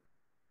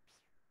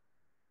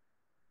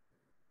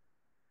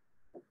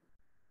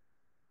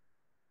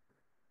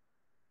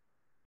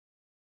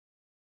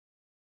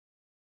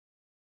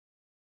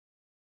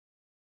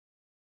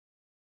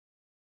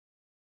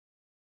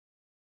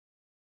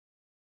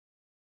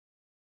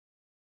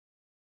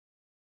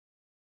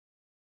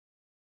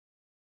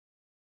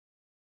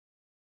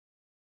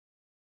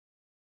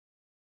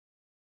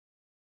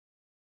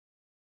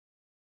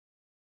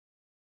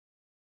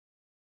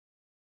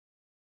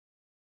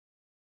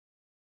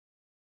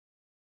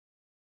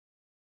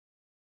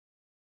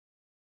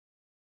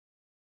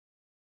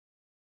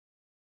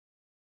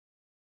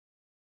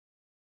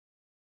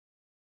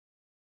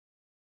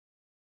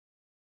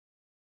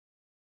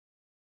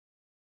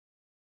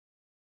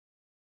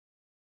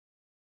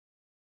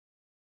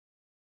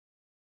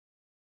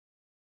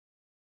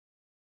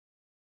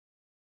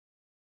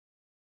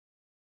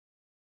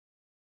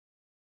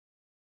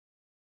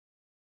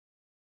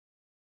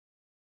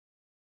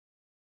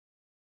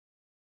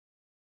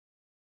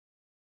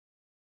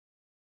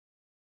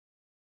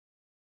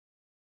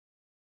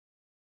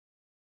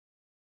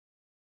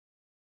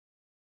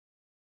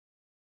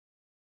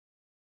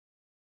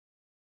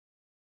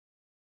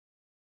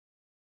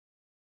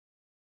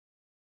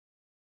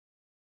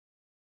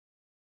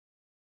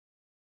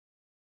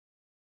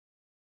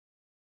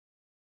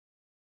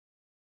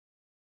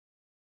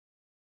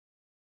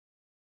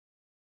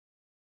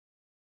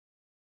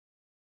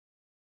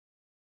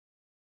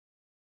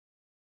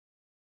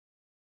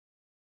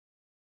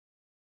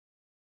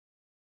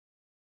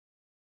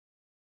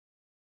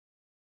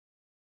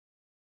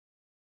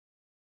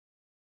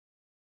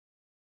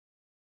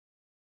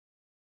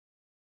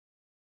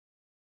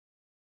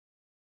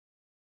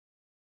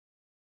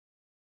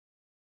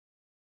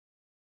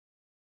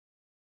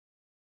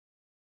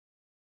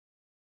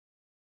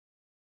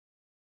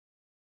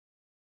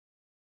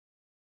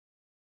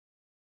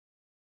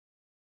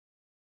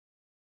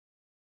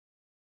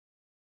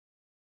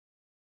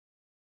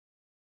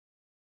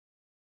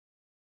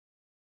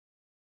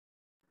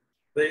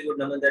 Very good,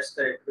 Naman. That's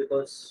correct,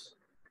 because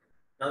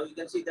now you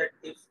can see that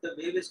if the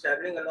wave is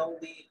traveling along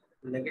the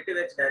negative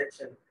x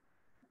direction,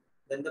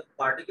 then the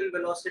particle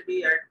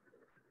velocity at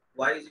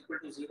y is equal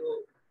to 0,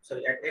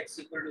 sorry, at x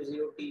equal to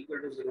 0, t equal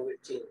to 0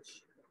 will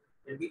change.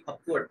 It will be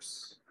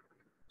upwards.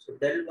 So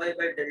del y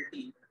by del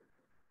t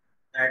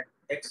at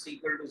x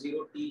equal to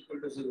 0, t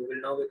equal to 0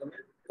 will now become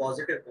a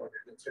positive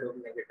quantity instead of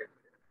negative,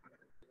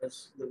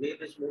 because the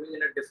wave is moving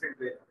in a different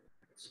way.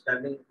 It's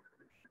traveling.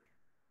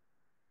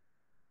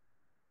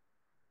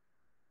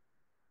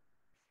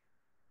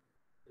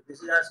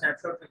 This is our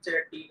snapshot picture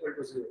at t equal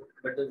to 0,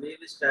 but the wave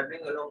is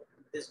traveling along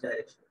this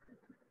direction.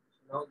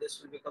 So now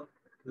this will become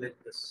like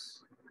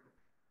this.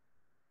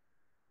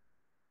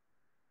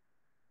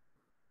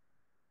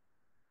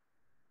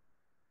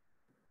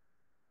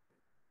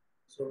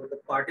 So the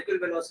particle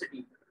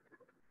velocity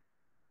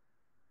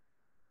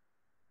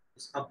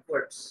is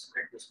upwards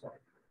at this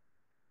point.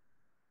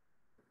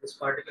 This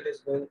particle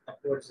is going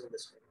upwards in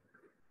this way.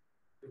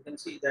 You can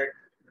see that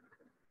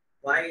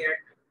y at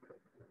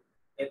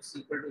x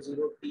equal to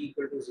 0, t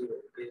equal to 0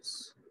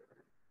 is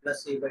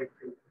plus a by 2,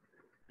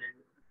 and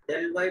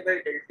del y by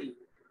del t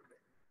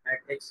at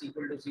x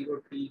equal to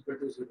 0, t equal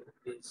to 0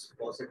 is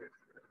positive.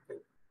 Okay.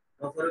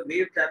 Now for a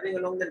wave traveling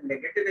along the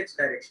negative x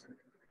direction,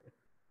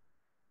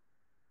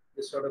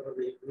 this sort of a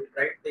wave, we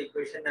write the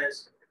equation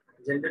as,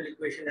 general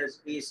equation as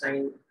a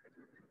sine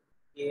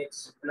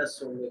kx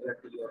plus omega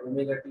t, or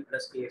omega t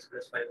plus kx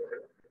plus 5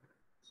 over.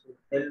 So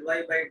del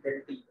y by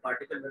del t,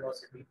 particle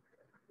velocity,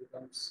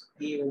 becomes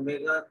a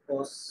omega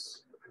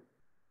cos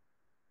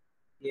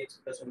kx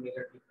plus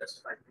omega t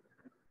plus 5.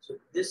 So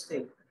this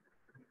thing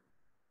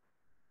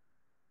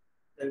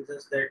tells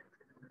us that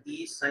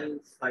e sine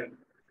phi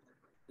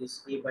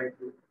is a by 2,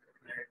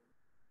 and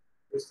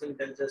this thing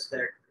tells us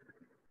that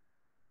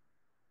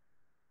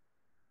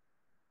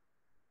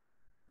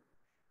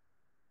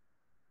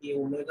a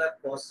omega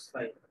cos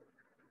phi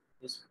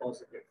is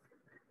positive.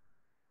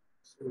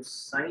 So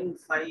sine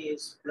phi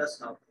is plus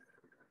half,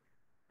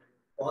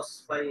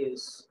 cos phi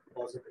is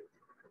positive.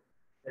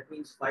 That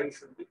means phi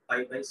should be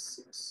pi by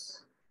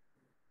 6.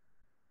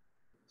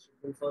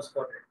 In first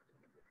quadrant.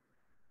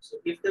 So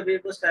if the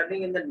wave was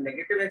traveling in the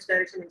negative x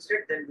direction instead,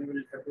 then we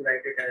will have to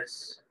write it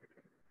as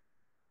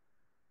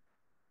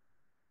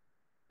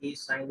a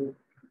sine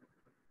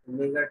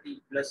omega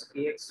t plus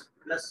kx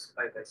plus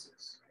pi by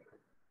 6.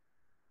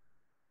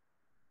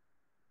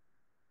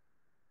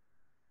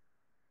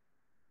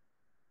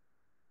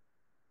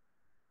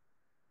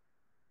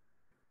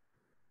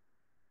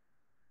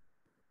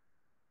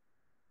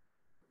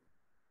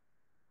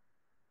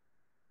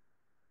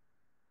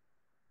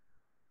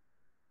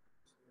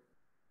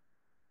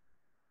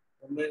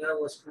 Omega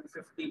was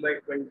 250 by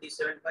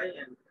 27 pi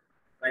and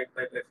pi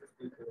by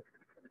 54.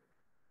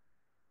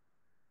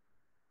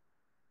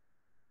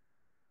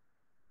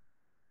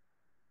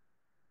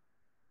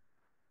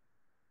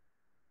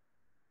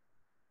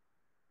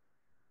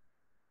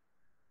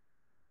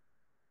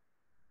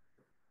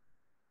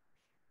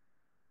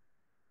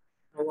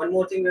 Now, one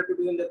more thing we have to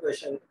do in the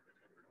question.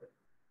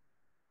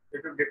 We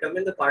have to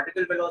determine the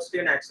particle velocity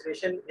and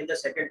acceleration in the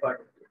second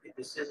part. Okay,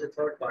 this is the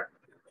third part.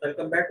 So I'll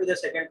come back to the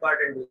second part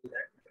and do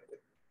that.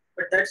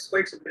 But that's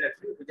quite simple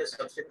actually. We just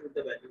substitute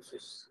the values.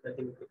 It's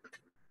nothing.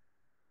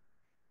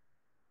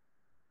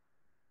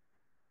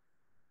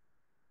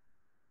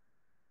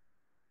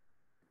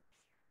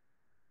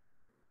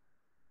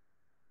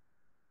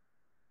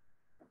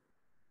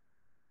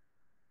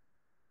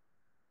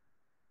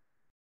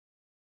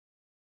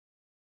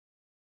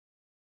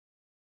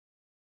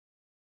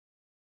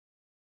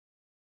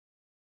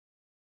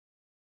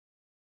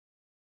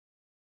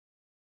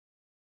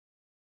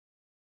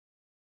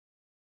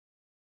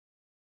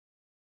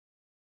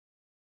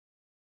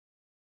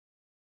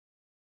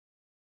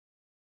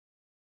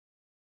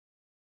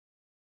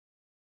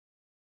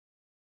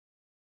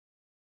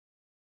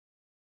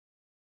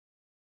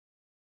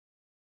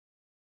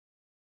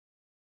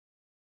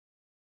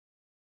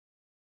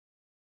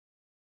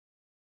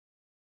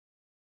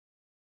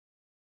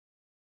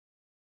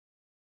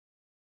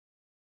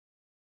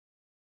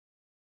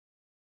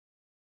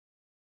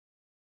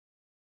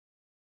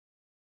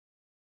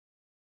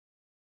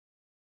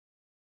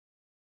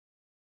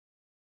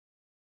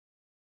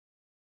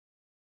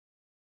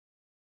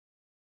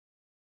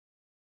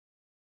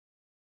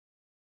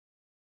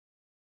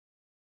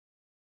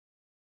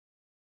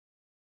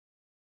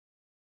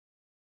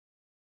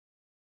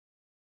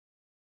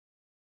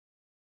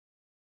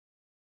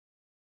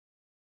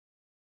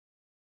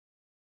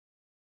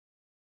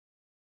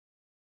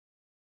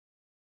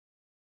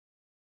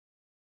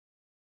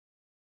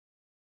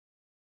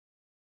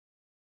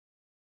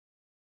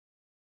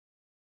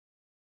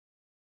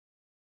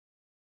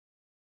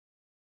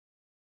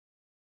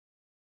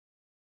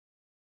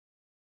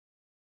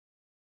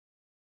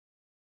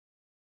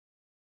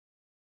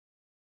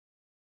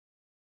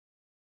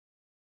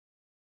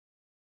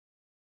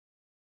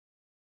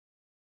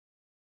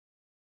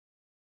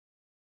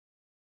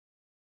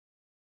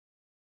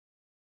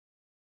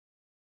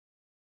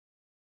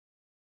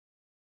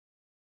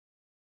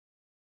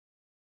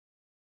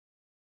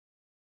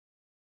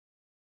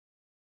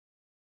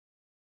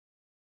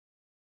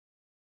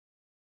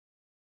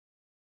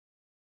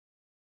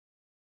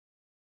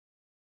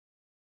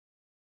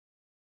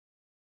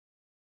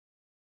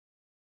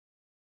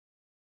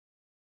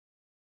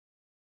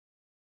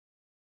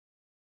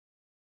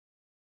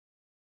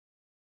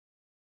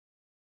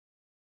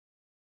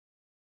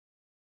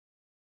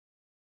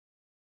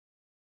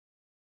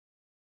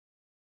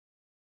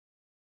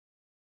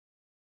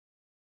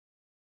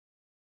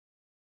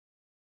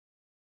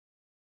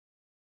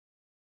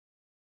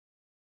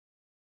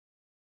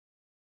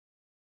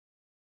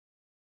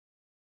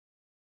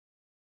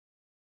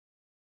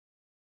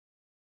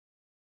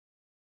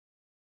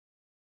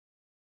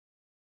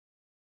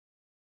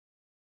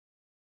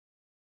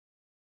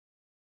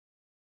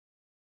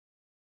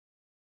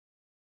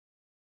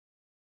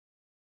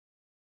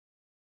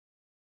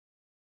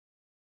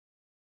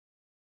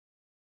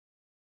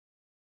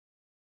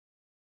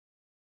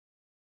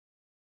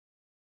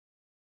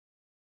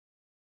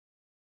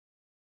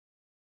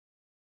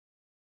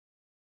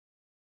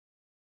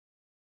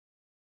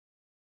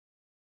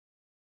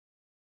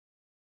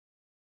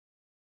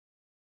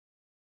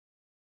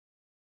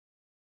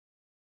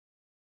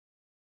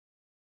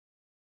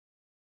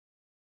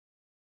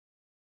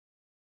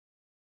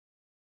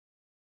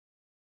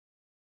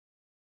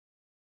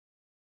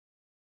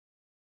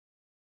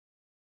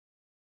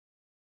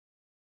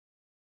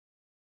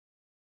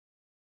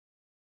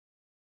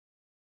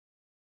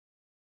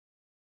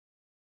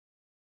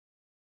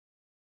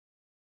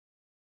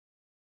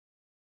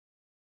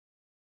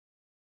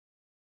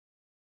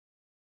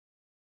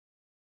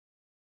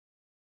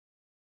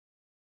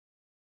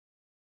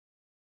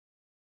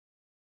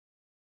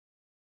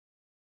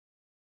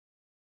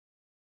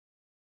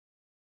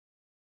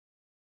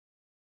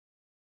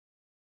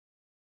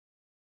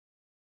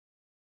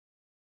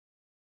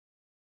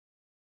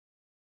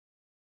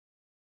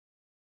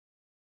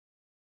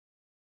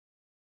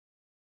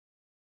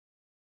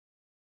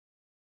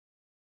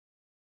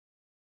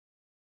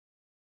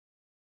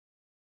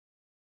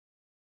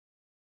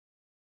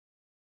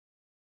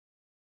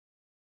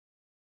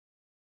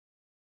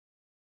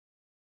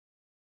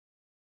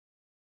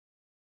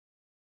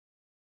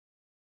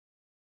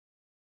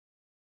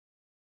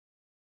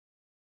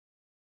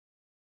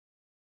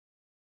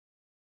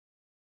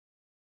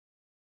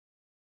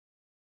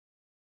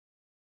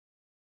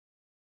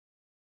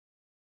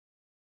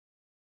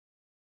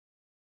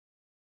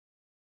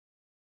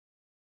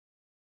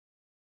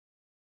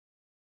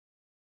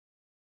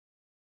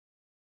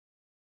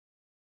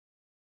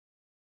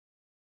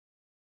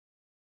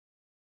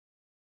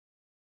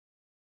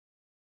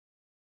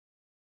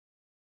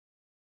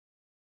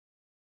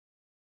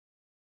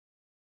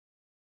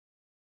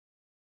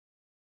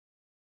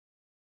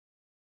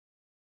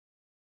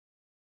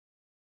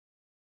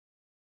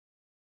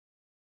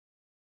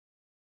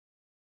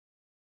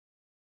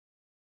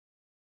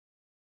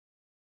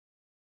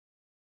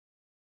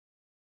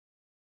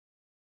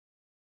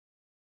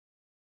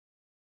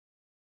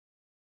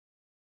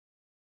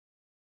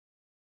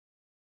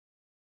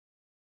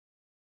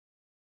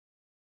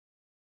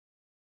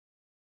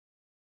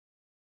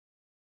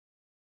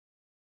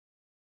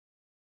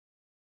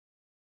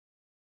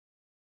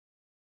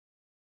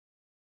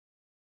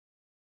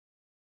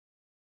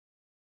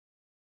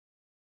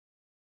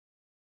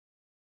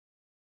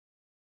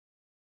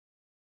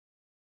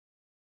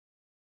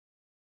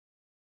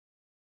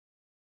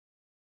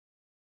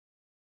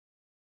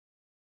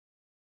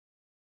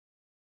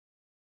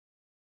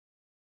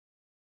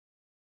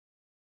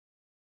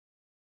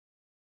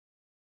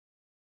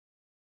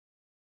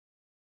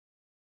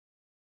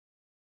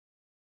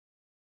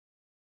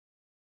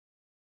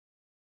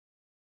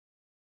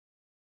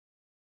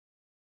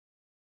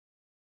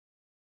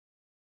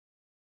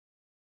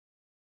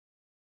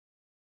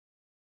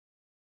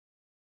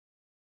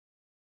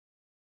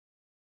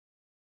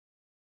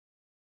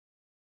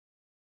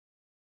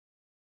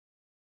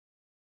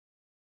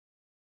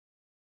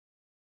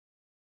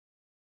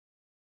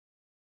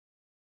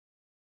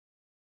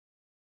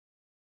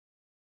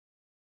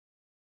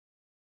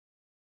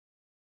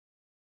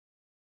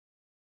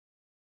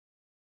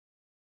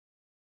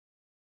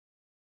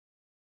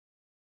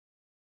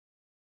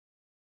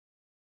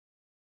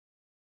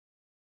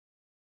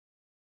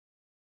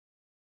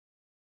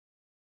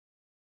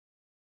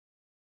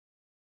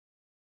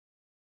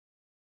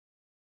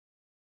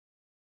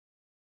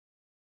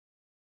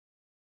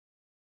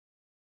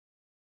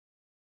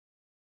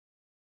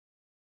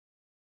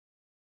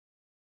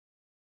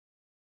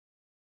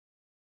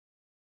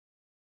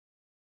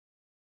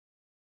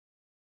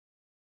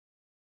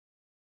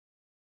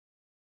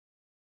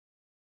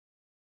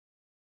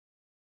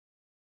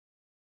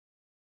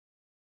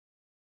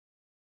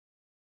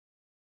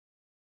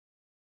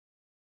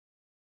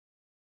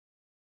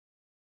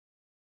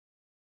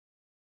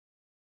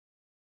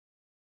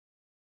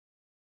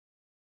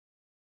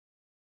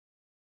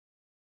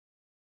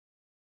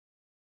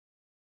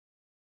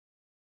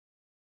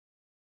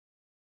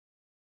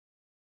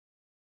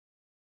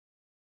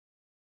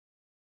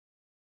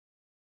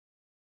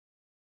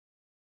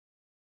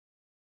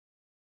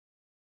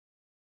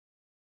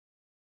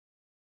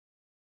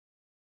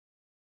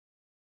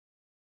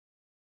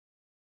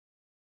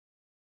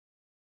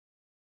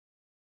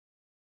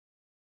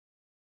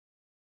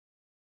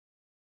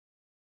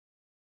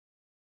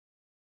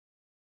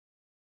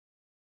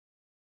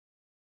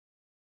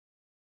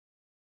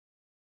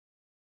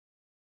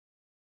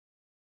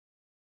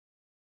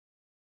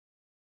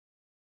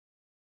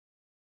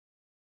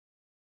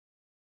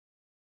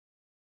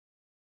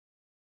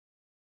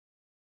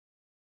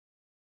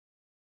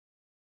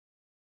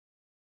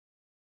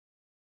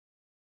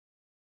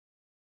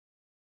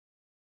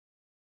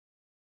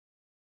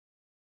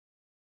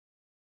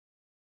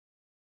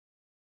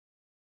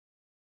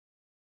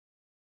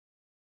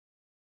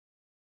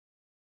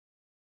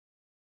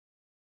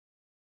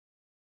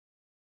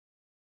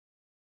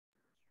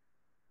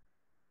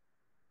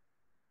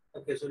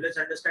 Okay, so let's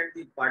understand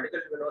the particle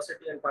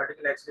velocity and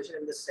particle acceleration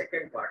in the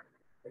second part.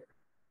 Okay.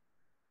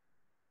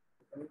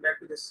 Coming back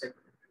to this second,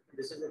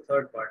 this is the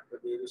third part. The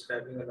wave is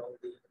traveling along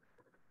the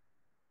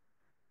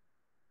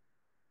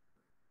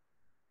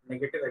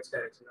negative x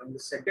direction. On the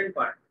second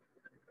part,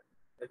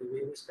 the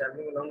wave is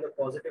traveling along the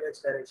positive x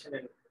direction,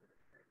 and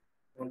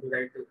I want to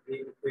write the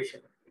wave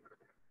equation.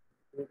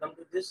 We come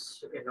to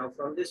this. Okay, now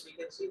from this we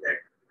can see that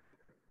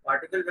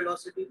particle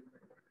velocity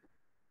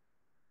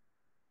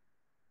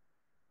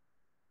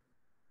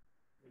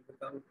will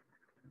become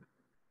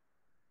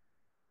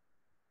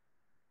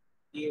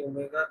k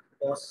omega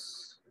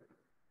cos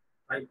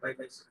 5 pi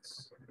by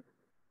 6.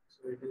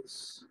 So it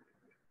is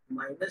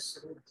minus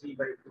root 3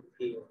 by 2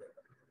 k omega.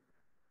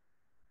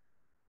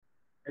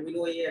 And we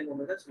know a and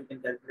omega, so we can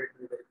calculate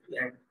it directly.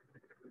 And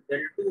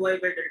del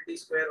 2y by del t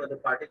square, or the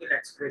particle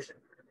acceleration,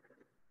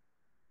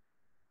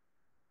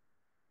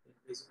 is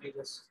basically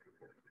just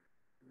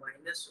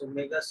minus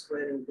omega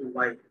square into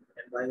y,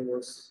 and y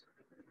was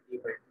a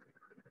by 2.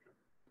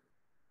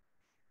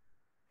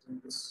 So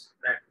this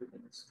fact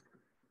means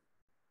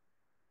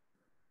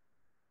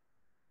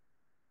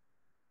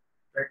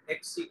that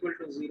x equal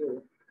to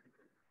 0,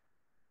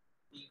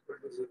 t equal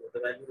to 0, the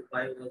value of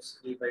y was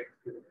a by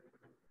 2.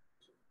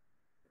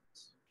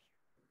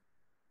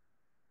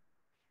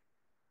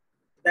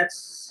 That's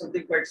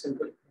something quite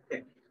simple.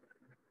 Okay,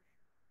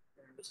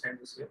 understand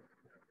this here.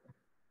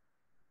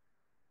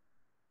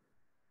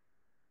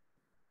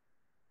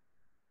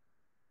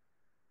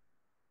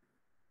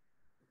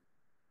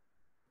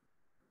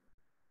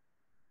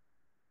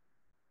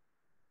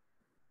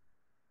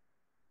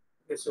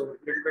 Okay, so a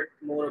little bit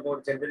more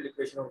about general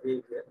equation of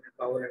wave here,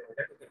 power and all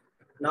that. Okay.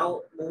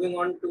 Now moving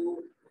on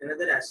to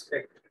another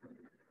aspect.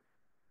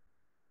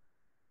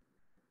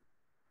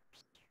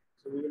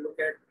 So we will look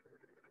at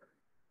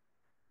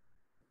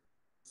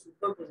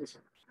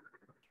superposition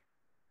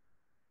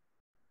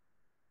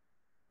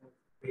of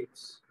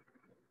waves.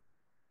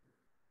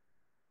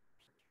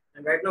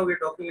 And right now we're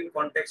talking in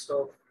context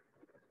of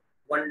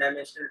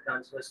one-dimensional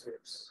transverse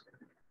waves.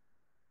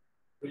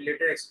 We'll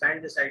later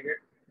expand this idea.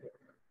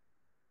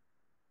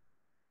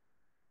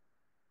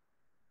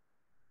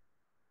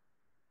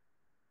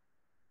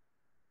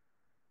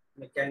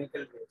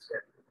 Mechanical waves.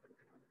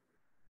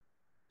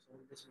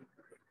 So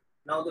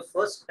now the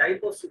first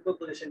type of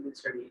superposition we'll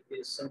study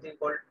is something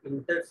called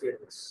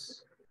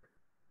interference.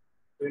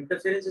 So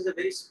interference is a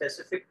very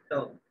specific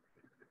term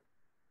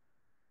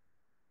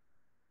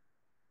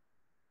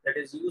that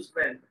is used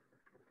when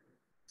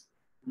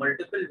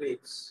multiple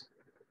waves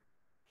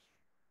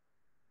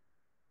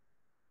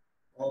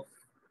of,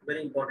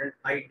 very important,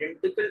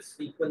 identical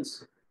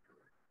frequency.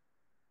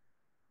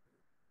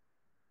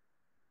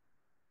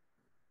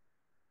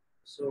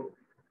 So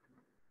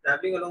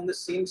traveling along the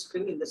same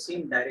string in the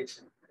same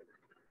direction.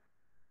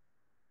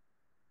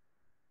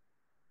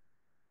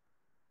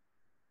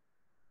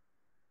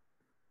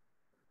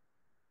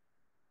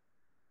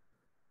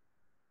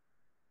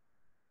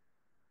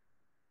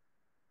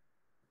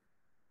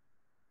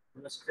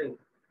 On a string,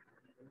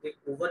 they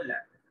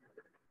overlap,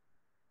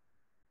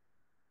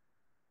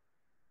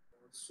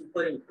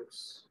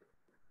 superimpose.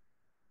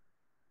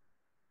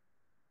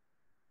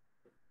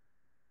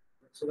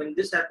 So when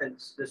this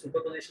happens, the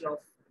superposition of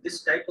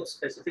this type of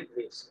specific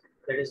waves,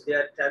 that is, they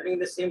are traveling in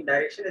the same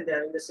direction and they are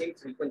having the same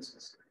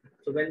frequencies.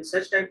 So when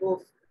such type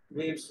of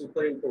waves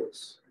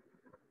superimpose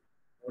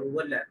or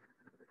overlap,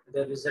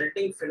 the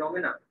resulting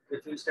phenomena,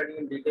 which we'll study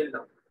in detail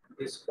now,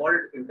 is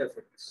called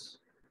interference.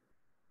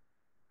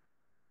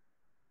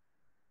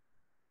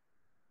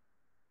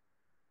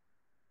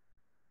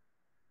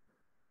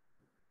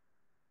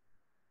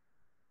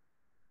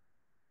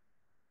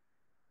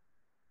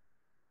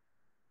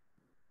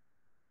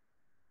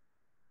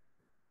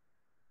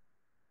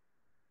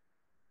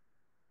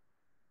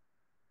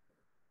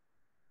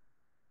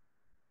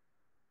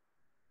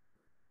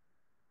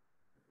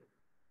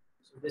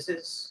 So this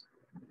is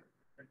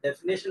a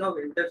definition of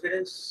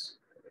interference,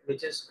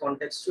 which is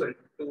contextual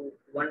to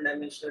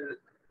one-dimensional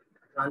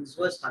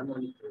transverse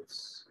harmonic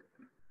waves.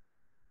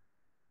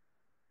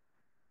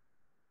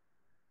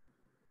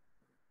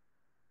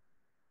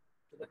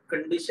 So the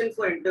condition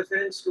for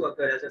interference to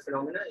occur as a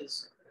phenomena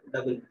is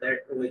double,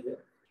 that over here.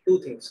 Two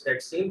things,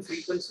 that same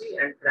frequency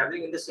and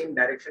traveling in the same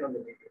direction on the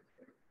medium.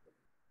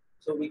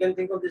 So we can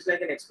think of this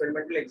like an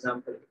experimental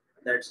example,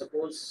 that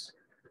suppose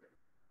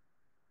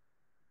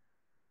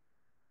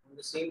on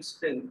the same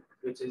string,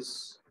 which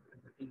is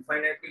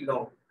infinitely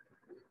long,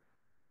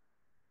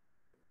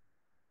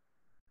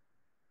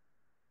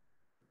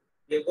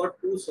 we've got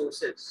two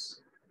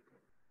sources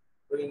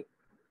doing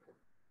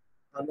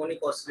harmonic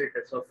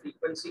oscillators of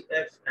frequency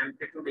f,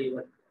 amplitude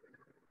a1,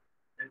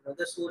 and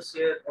another source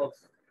here of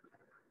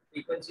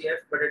frequency f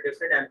but a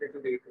different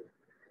amplitude a2,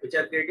 which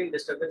are creating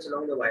disturbance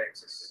along the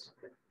y-axis.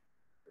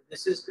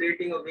 This is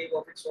creating a wave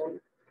of its own.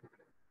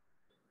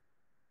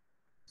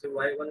 So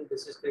y1,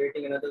 this is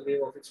creating another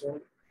wave of its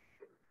own.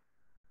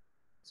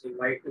 So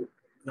y2.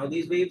 Now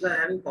these waves are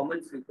having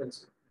common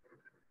frequency.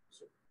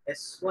 So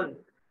S1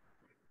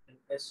 and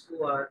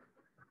S2 are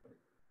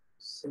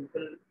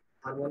simple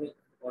harmonic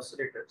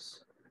oscillators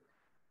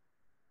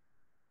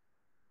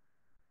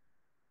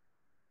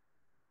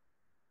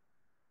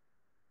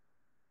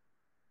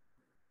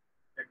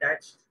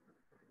attached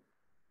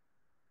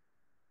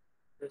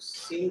to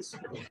same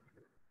spring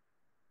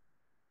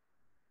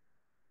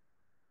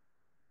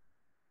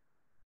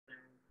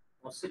and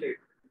oscillate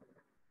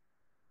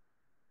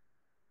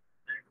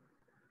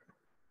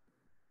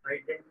at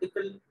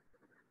identical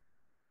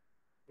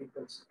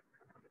frequency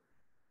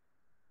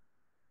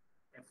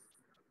f.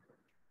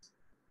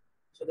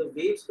 So the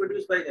waves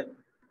produced by them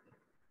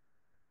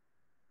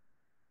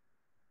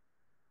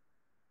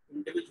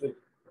individually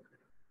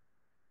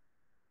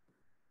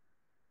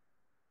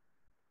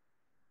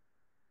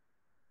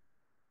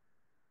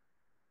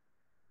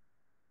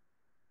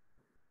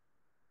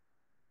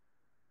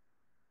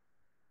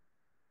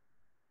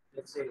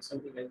let's say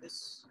something like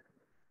this.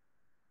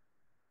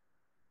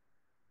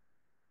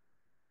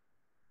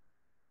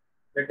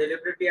 But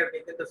deliberately I've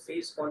taken the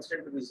phase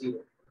constant to be zero.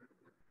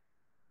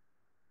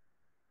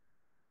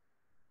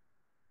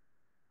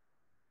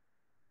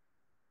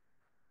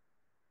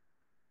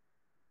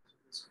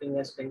 Spring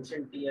has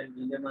tension T and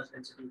medium mass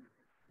density.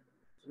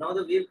 So now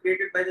the wave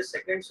created by the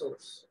second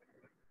source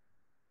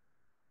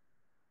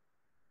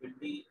will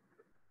be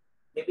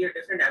maybe a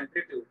different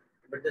amplitude,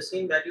 but the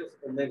same value of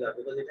omega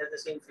because it has the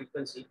same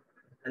frequency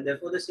and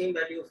therefore the same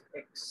value of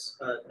x,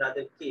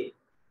 rather k,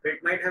 but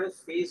it might have a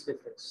phase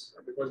difference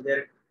because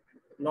they're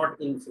not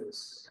in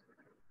phase.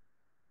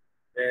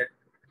 Where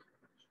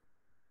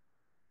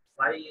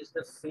phi is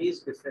the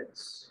phase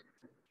difference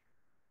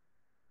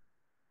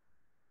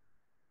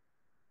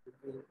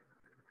between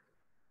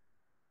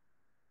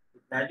the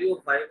value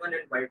of y1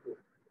 and y2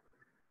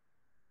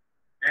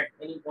 at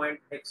any point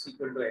x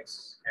equal to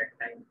x at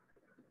time.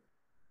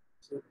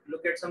 So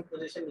look at some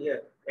position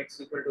here, x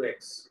equal to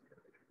x.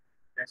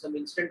 At some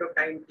instant of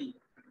time t,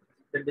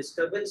 the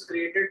disturbance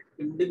created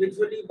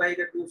individually by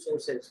the two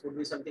sources would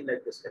be something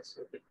like this.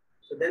 Okay.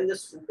 So then the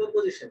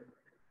superposition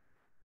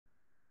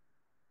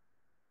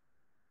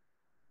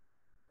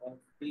of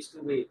these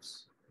two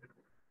waves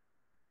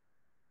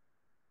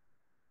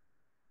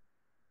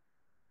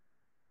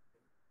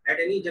at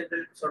any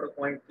general sort of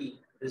point t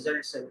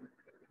results in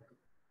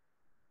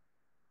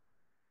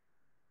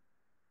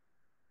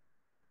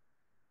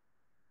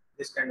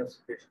this kind of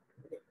situation.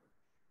 Okay.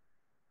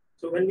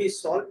 So when we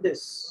solve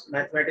this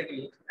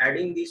mathematically,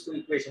 adding these two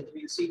equations,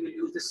 we'll see we'll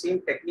use the same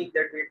technique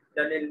that we've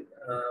done in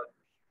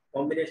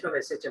combination of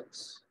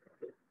SHMs.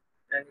 Okay.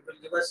 And it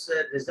will give us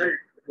a result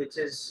which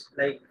is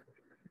like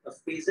a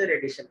phasor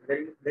addition,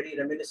 very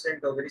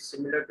reminiscent or very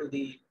similar to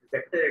the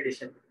vector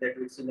addition that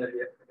we've seen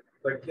earlier.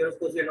 But here, of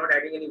course, we are not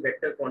adding any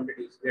vector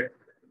quantities.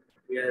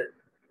 We are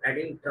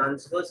adding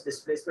transverse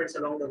displacements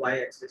along the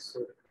y-axis.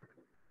 So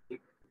the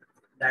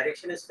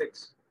direction is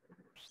fixed.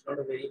 It's not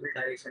a variable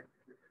direction.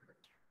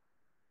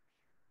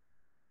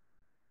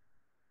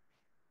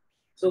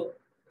 So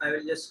I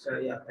will just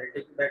I'll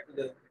take you back to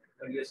the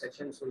earlier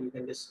section so you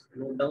can just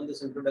note down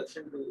this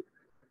introduction to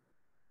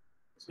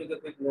just make a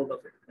quick note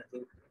of it. I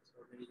think it's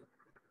already.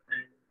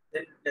 And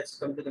then let's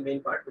come to the main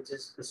part, which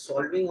is the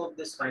solving of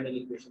this final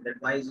equation that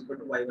y is equal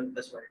to y1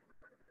 plus y2.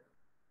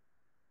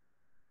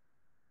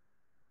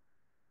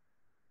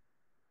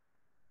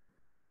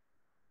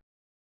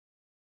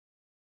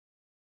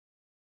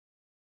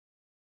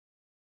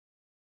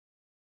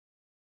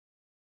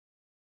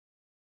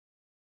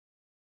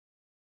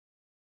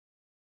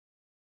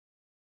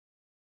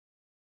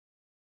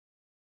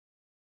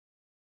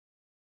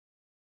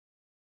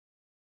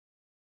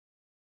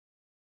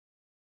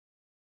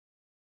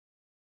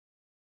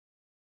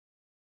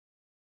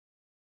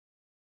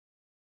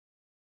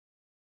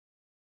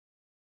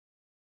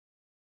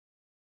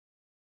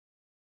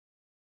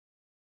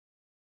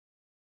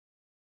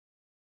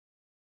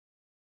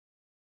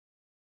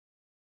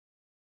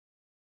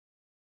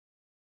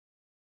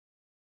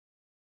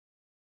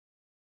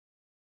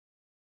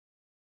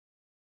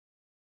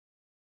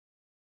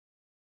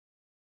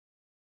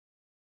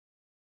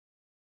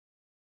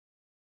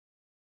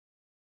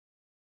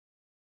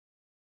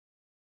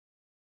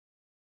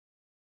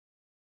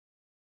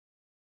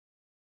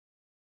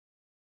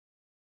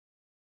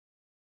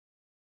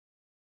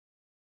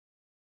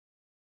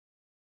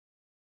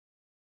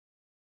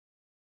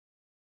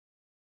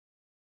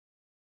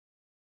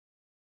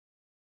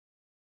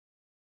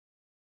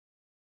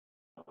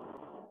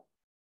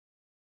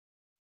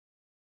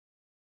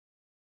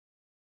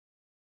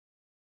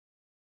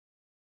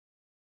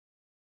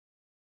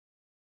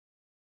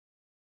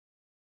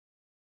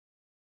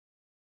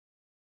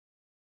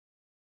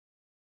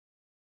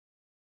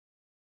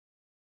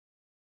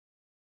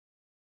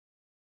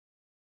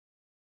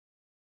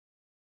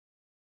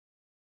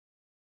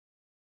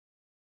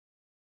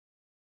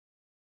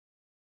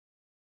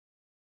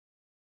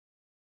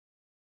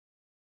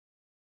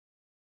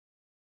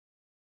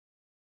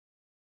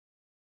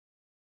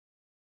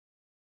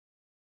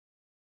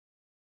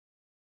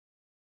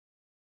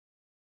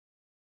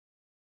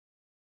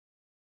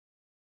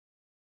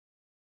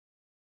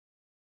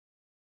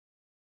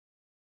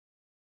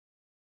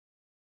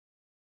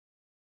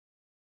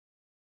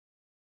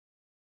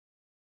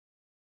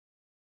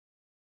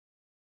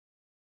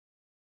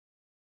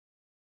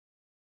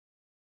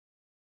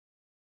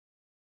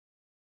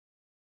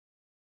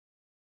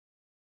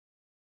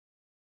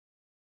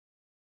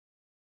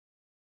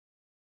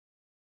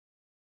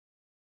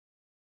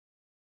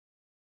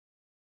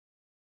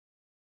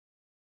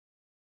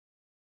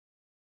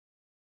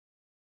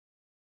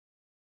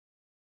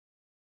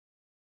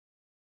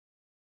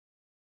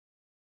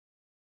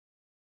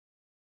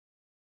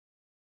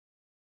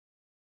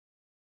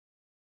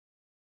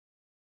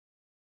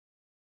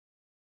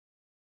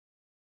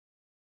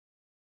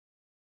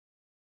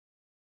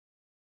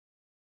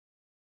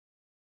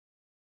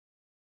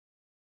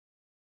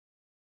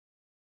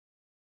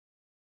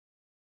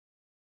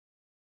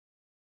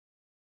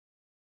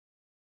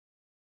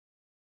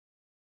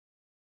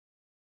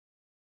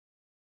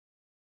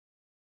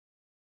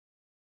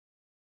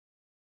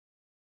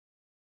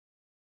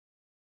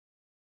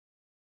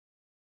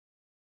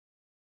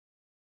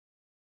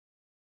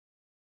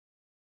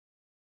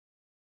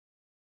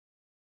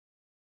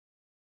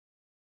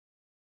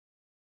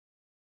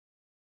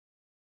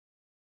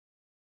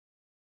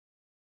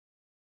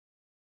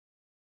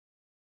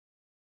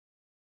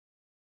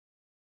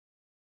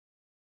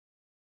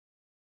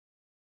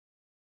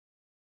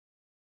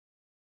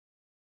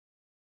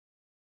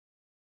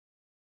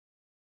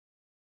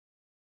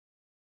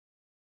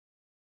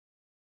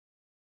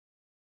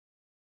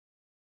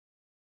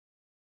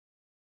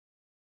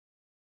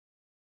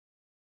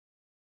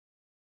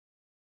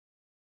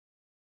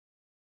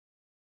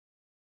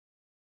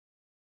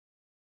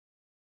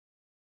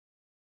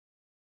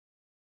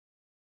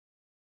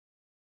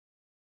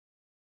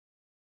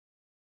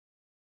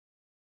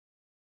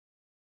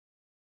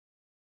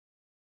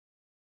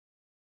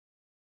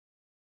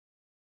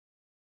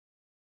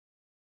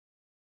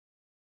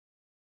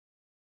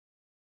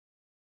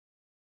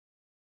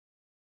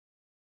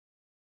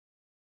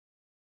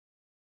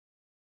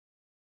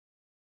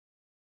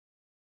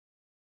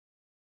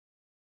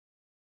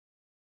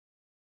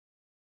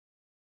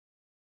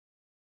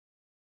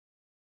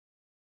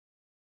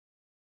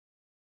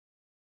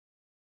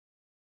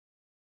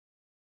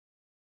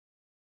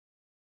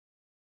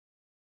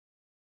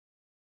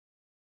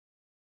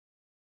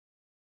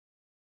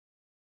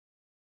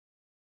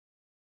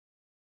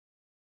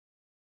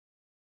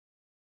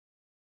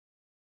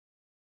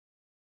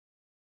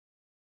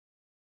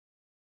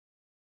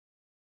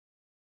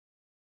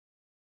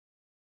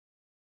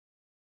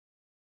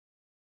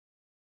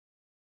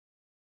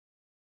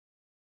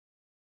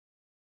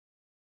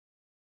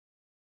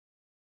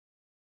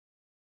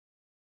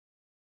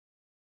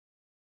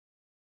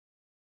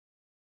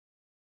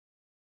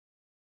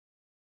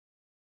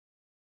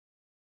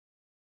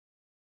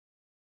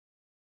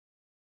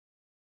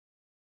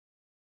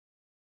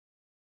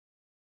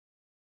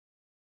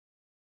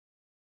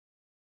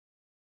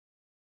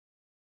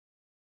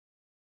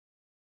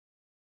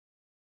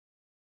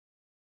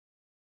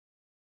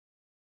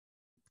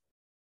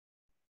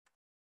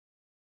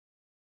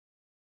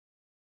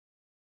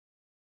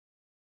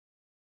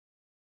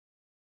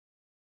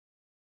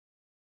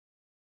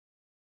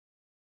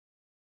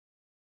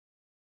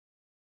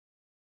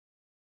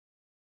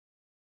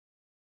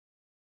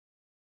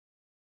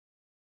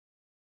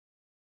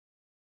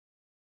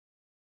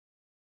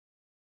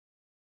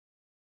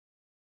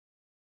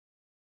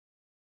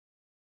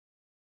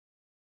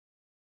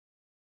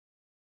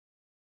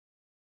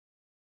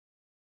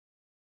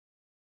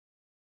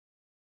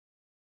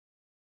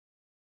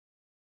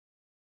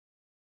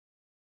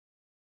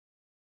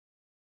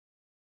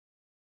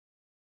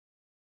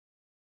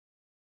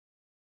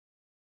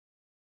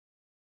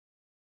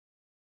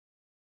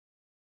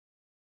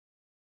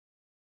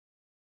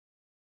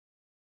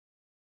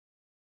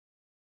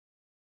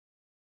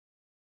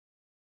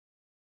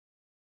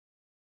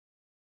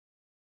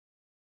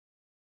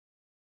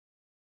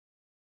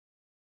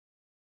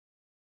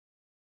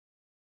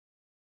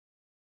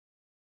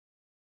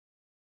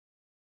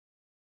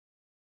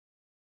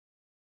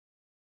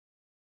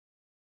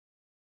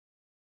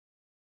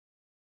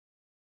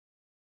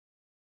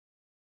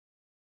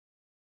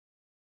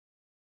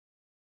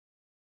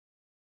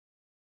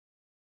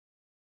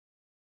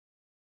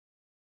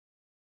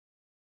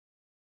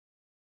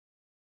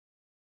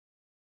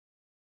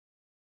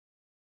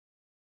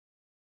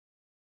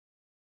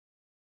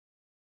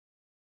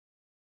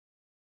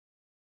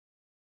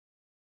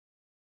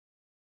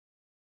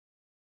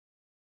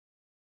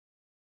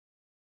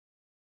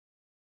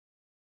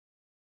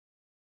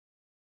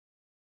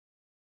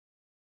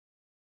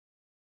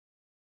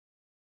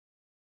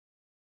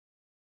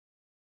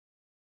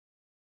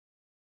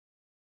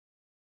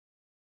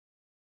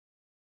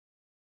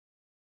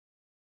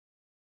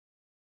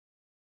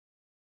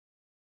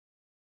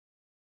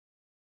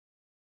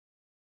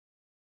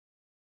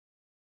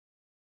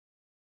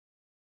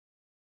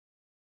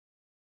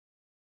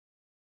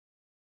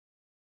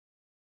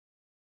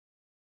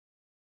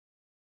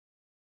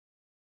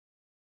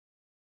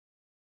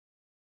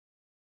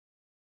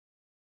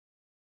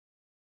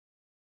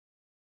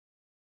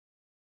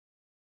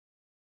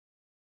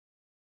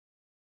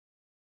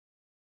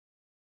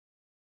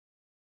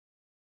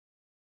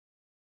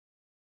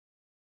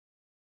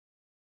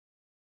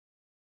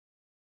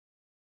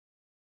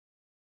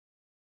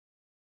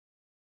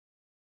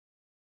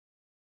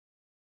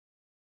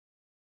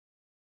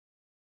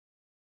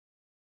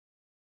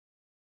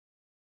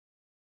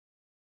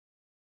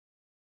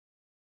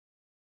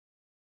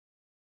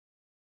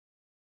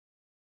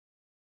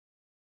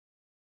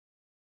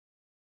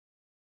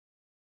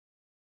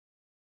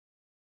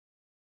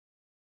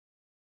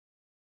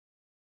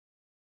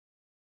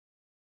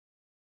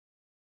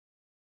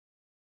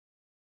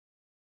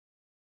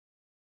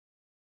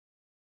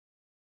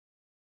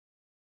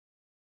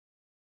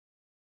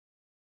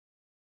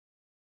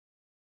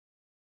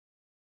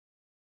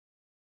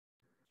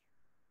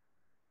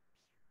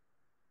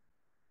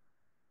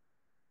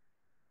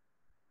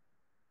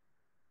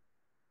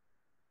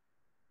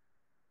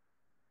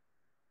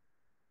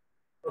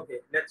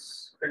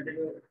 let's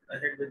continue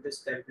ahead with this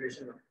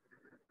calculation now.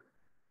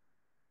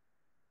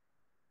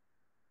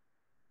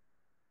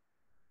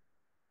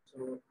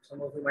 So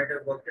some of you might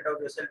have worked it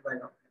out yourself by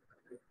now.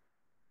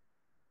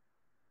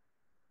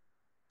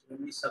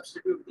 When we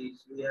substitute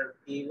these, we have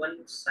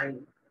a1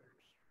 sine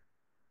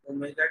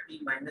omega t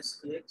minus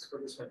kx for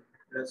this one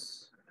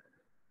plus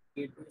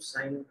a2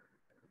 sine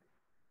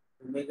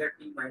omega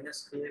t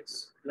minus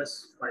kx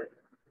plus 5.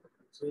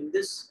 So in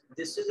this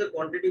is a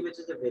quantity which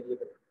is a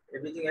variable.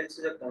 Everything else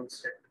is a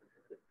constant.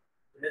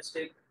 Let's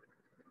take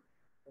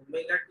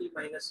omega t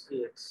minus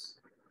kx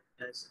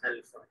as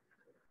alpha.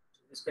 So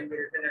this can be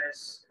written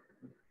as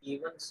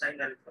a1 sine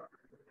alpha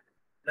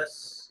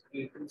plus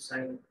a2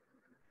 sine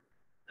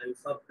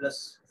alpha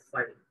plus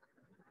 5,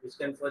 which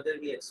can further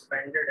be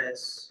expanded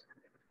as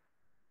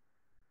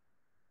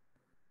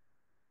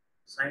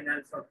sine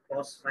alpha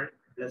cos 5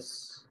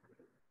 plus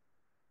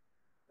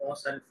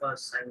cos alpha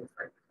sine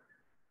 5.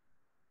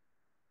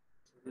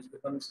 So this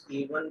becomes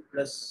a1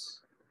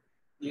 plus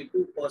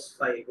a2 cos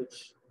 5,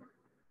 which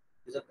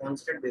is a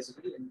constant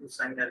basically, into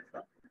sine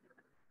alpha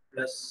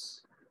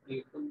plus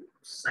a2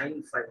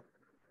 sine 5,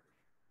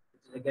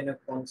 which is again a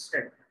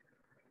constant,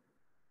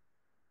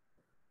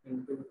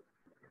 into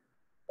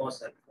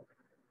cos alpha.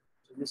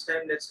 So this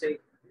time let's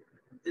take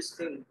this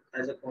thing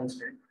as a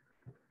constant.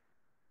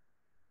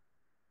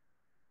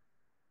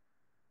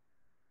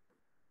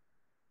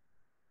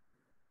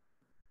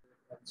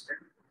 Constant.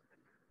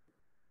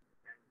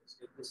 And let's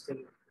take this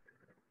thing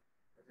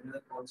as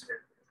another constant.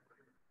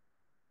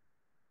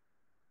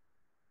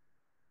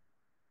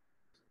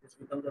 Which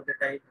becomes of the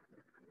type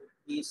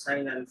e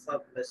sine alpha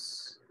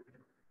plus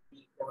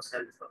e cos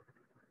alpha.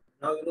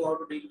 Now you know how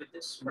to deal with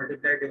this.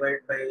 Multiply,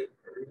 divide by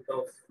root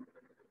of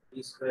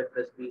b square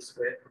plus b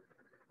square.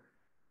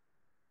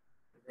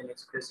 And then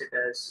express it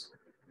as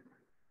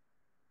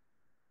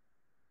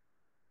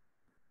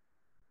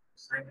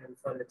sine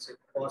alpha, let's say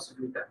cos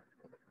beta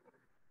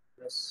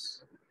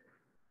plus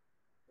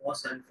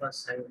cos alpha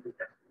sine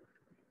beta.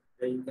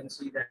 Where you can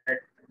see that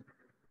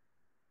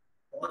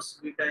cos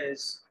beta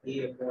is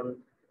a upon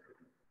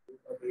root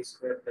of a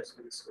square plus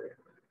b square.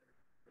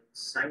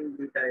 Sine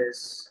beta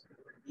is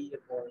b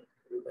upon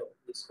root of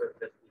a square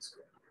plus b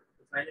square.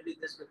 So finally,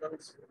 this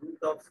becomes root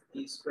of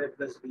a square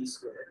plus b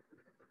square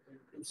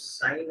into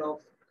sine of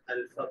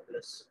alpha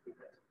plus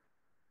beta.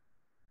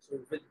 So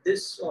with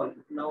this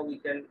one, now we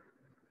can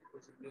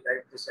basically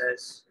write this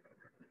as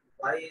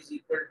y is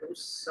equal to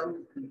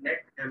some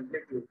net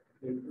amplitude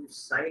into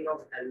sine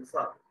of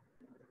alpha,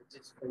 which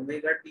is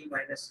omega t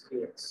minus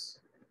kx,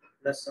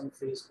 plus some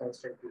phase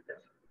constant beta.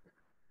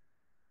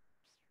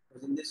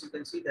 Because in this you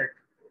can see that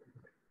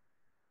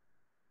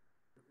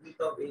root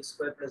of a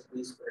square plus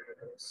b square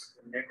becomes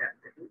the net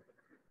amplitude.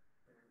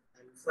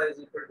 Alpha is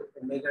equal to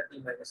omega t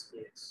minus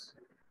kx.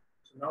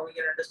 So now we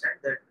can understand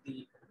that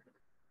the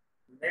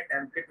net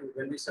amplitude,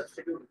 when we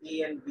substitute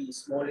a and b,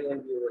 small a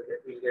and b over here,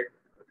 we get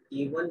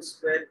a1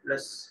 square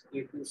plus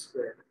a2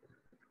 square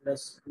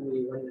plus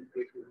 2a1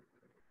 a2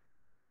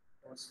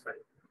 cos 5.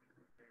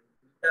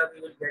 And beta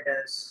we will get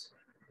as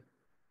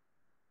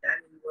tan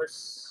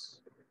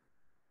inverse.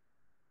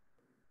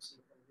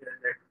 See from here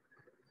that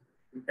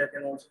beta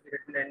can also be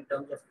written in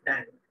terms of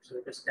tan. So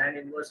it is tan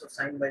inverse of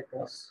sine by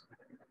cos,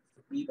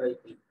 b by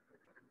b.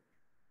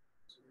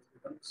 So this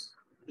becomes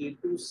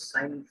a2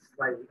 sine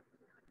 5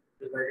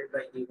 divided by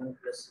a1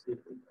 plus a2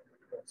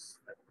 cos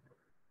 5.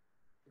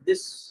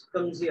 This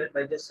comes here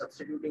by just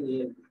substituting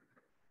a and b.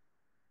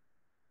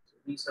 So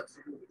we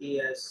substitute a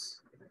as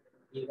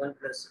a1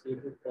 plus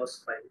a2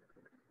 cos 5,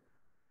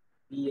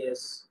 b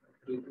as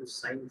a2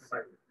 sine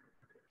 5.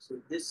 So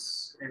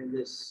this and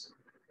this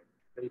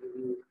will give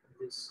you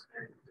this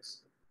and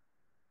this.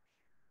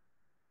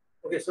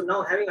 Okay, so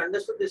now having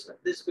understood this,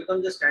 this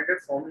becomes the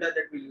standard formula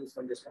that we use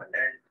from this one.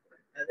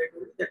 And as I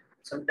told you that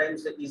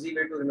sometimes the easy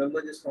way to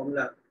remember this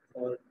formula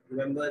or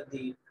remember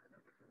the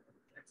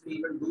actually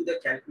even do the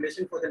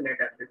calculation for the net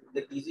amplitude,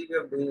 the easy way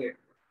of doing it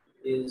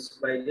is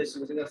by just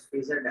using a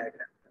phasor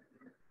diagram.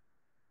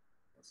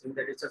 Saying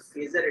that it's a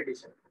phasor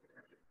addition.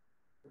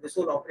 This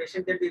whole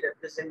operation can be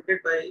represented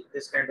by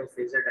this kind of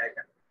phasor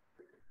diagram.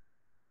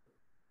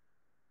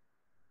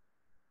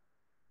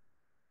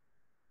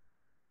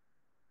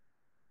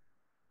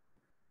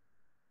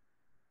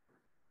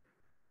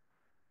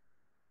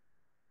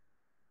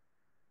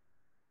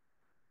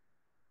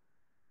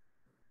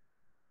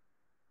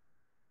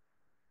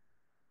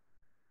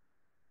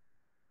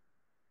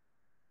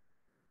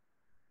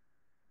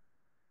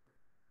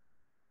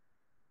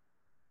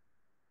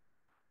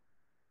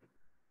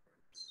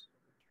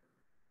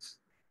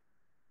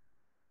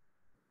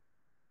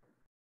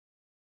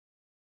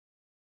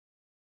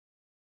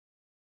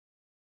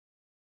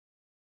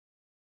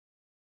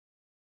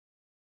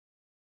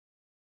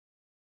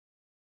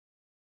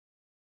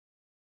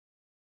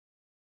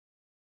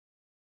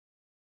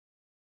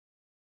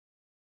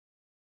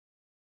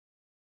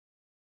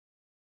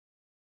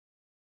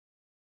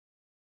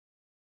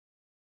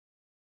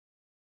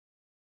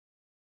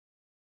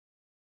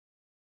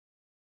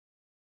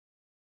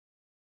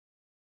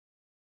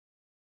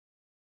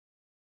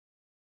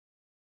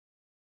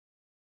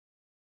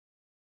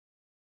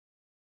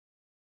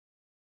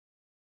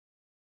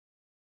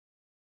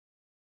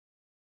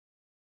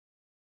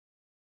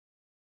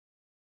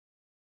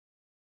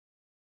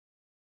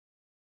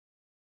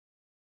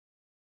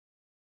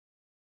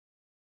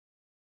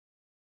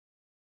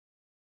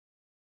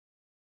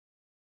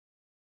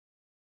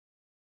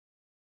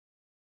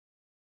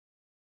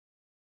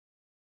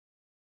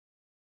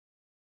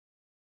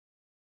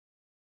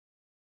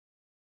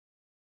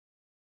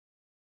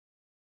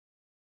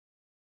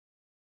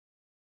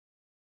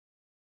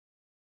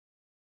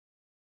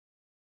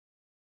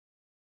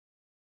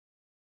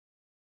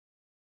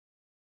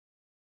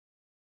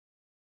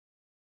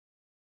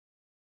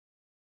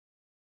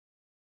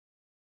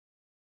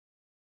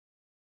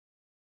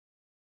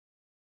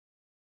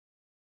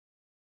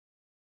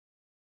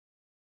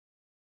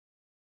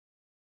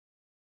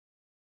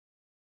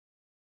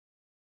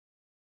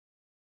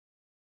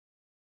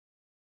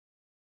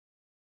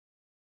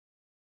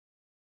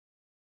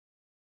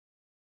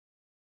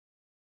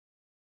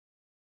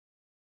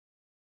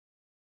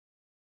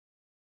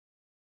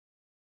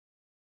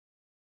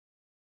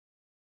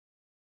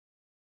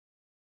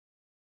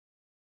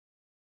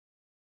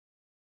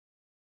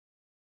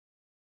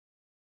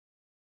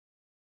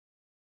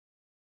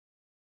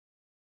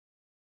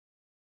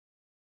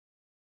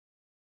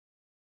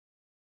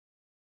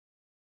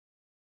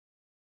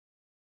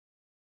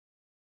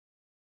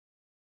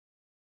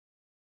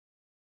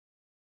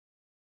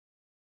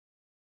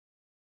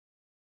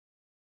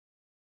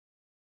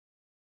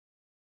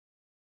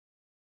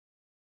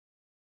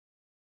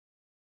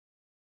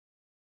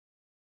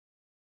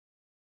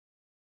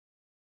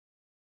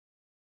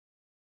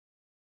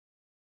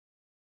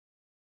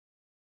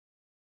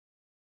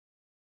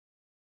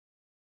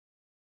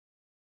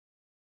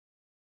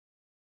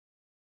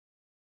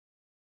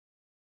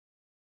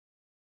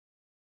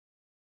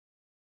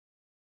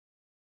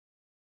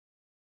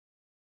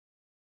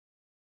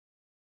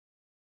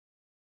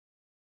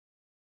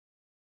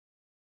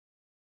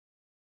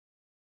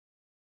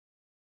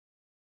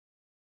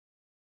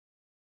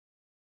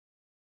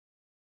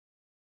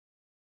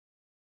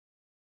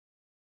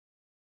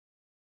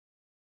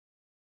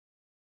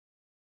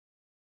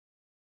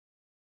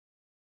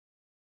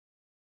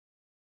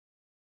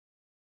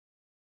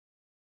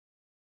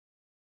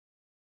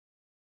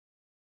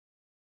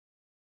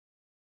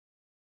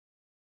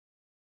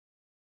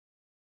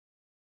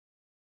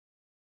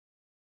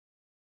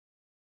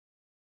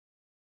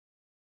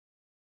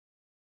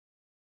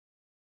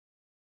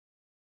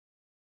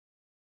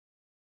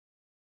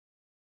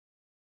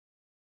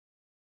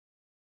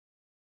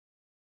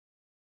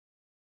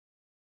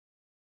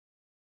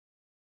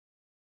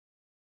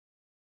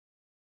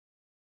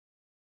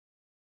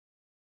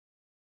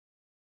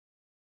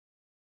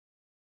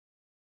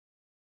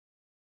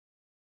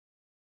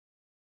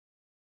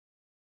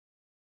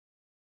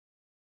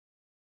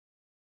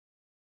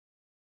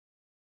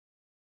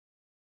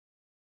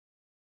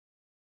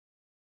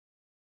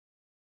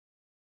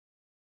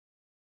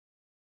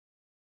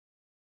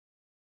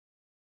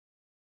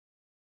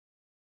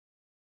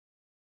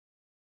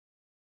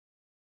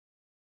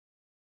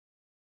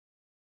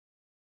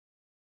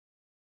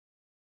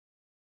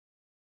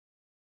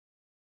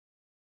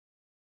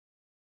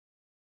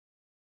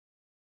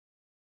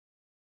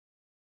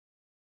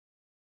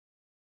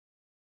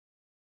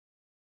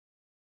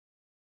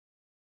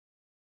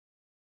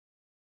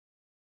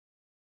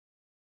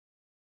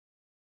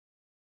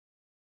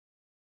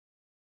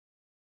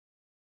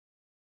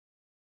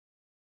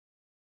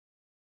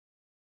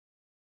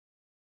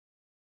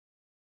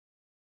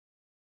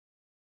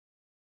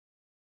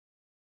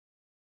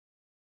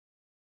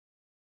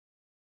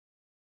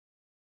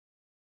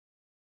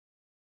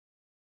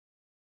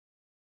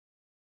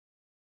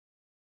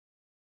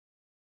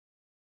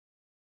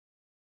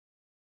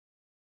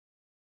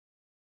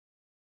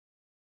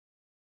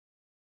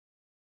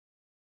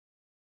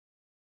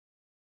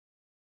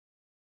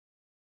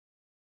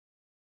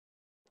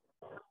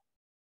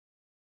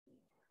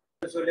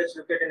 So let's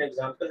look at an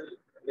example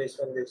based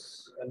on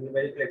this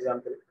numerical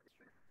example.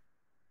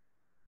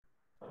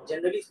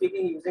 Generally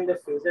speaking, using the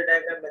phasor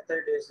diagram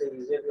method is the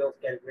easier way of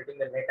calculating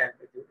the net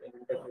amplitude in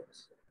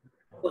interference.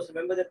 Of course,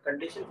 remember the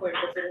condition for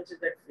interference is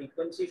that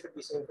frequency should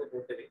be same for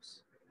both the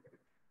waves.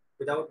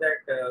 Without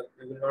that,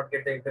 you will not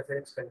get the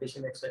interference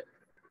condition itself.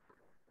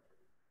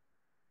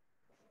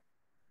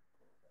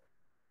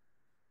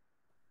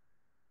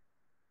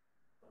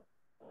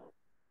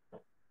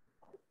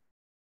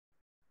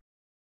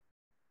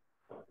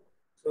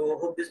 So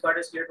hope this part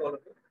is clear to all of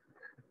you.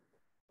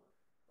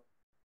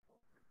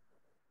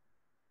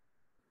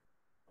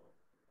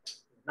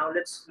 Now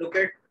let's look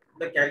at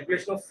the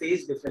calculation of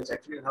phase difference,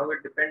 actually how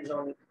it depends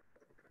on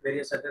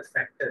various other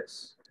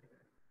factors.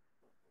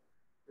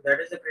 That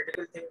is the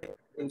critical thing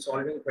in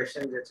solving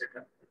questions,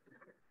 etc.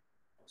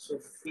 So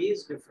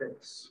phase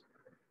difference,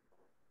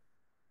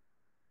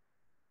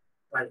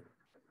 why?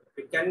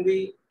 It can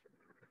be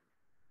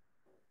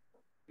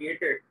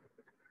created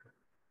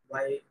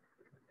by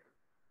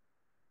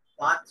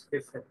path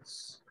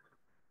difference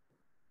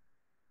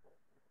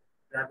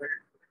traveled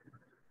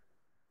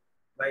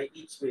by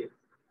each wave.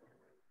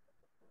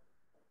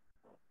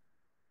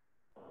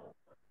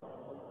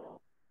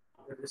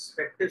 The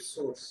respective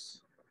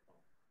source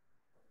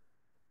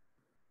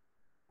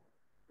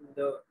to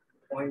the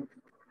point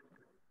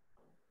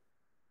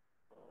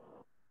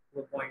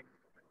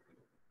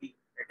P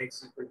at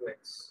x equal to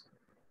x.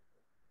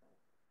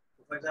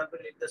 So for example,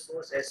 if the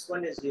source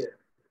S1 is here,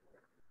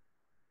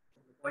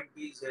 the point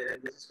P is here,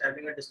 and this is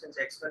traveling a distance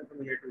x1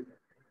 from here to here,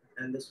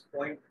 and this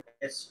point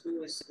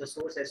S2 is the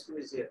source S2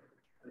 is here,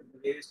 and the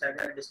wave is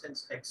traveling a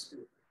distance x2.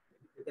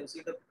 You can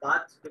see the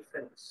path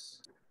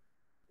difference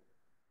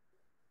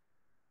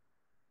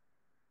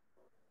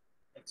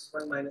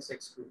x1 minus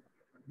x2.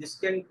 This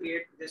can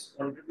create, this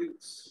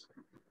contributes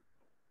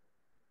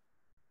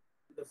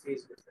to the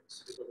phase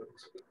difference.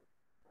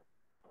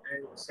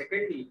 And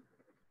secondly,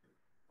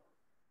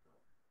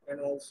 can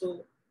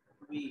also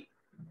be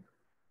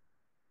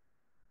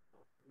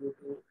due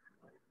to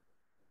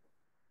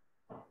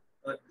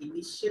an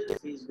initial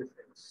phase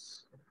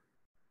difference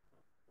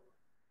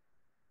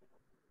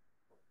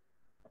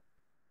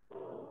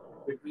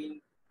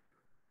between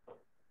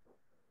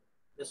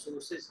the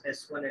sources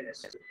S1 and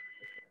S2.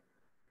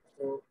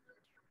 So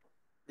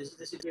this is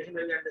the situation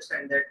where we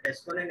understand that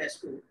S1 and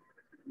S2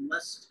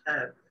 must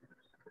have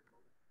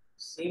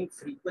same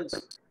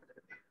frequency,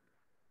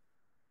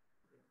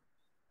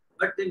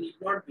 but they need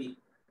not be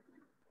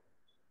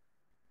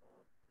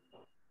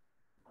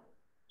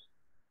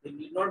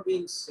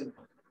in sync.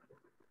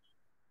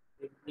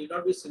 They need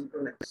not be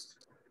synchronized.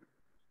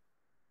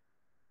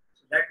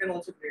 So that can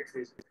also create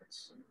phase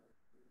difference.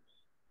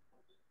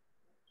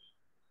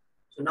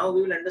 So now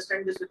we will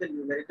understand this with a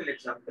numerical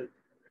example.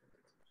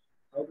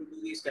 How to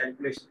do these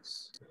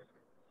calculations.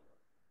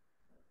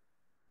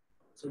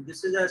 So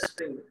this is a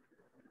string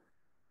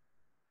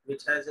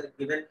which has a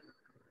given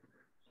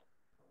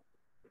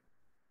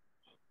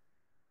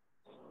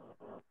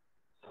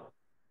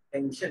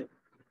tension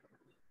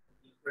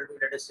equal to,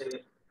 let us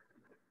say,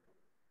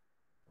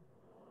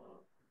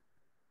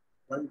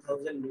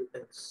 1000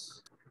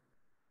 newtons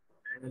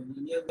and a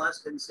linear mass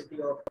density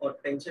of or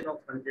tension of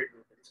 100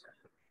 newtons.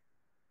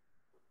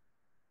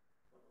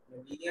 A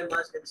linear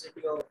mass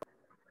density of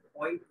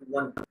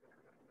 0.1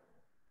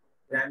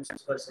 grams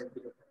per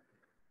centimeter.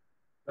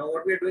 Now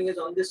what we are doing is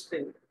on this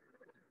string,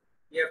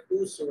 we have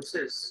two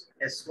sources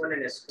S1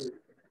 and S2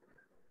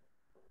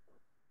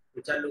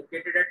 which are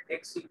located at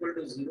x equal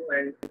to 0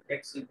 and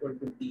x equal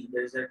to d.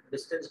 There is a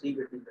distance d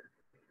between them.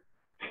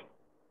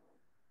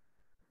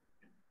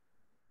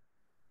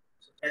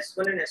 So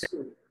S1 and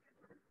S2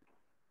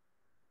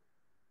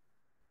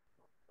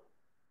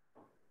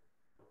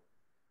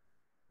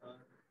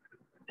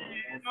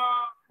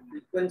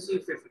 frequency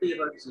 50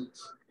 hertz each.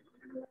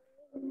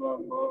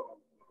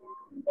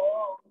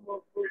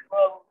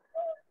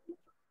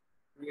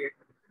 Create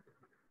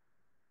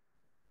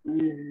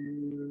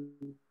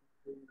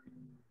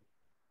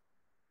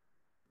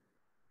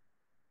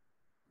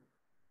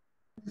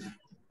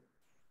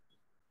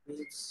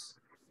means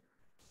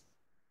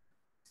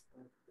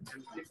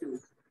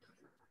amplitude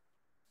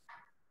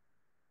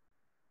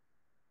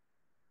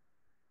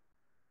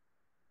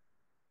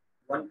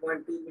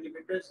 1.2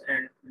 millimeters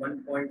and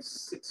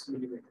 1.6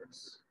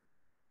 millimeters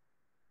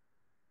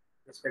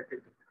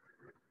respectively.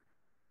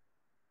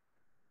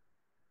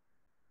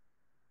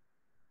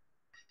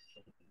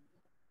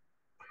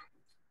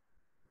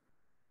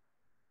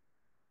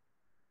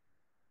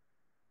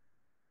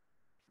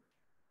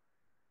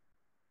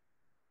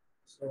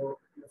 So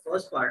the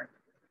first part,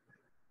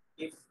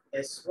 if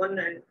S1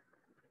 and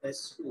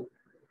S2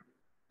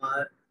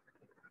 are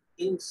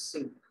in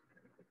sync,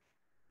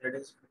 that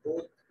is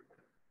both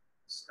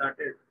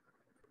started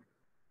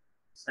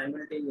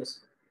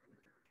simultaneously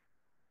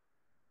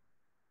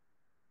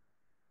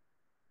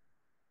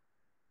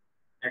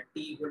at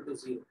t equal to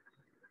 0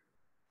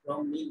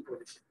 from mean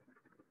position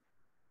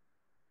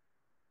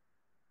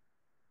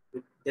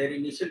with their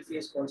initial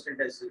phase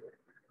constant as 0.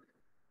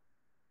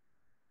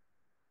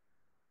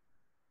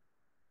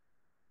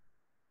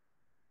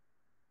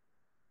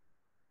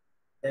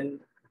 Then,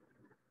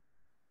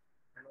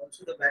 and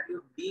also the value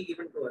of D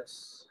given to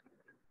us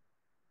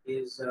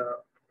is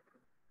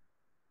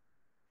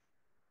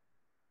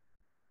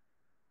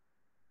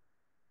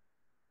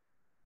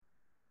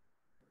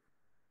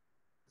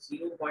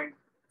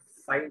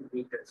 0.5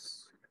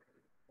 meters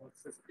or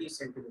 50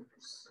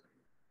 centimeters.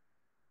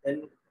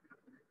 Then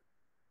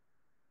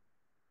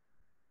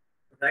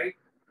write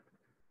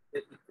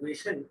the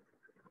equation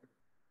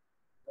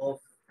of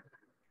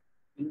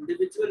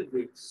individual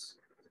weights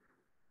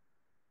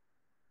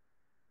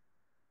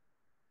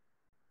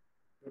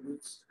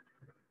produced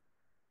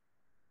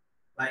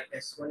by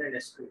S1 and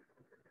S2 and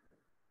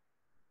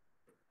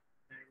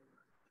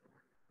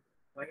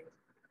find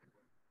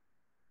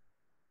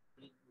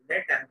the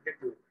net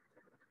amplitude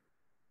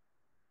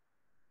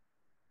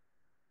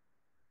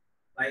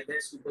by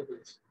their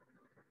superposition.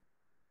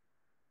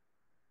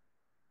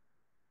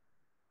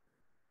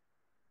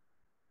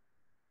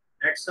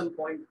 At some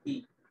point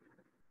P,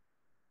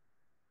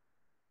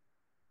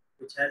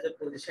 which has a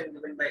position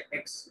given by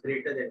X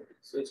greater than T.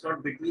 So it's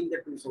not between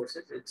the two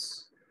sources,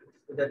 it's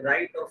to the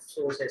right of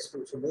source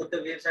S2. So both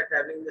the waves are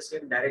traveling in the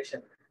same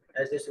direction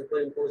as they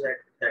superimpose at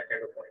that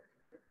kind of point.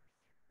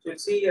 So you'll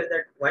see here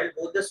that while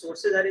both the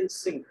sources are in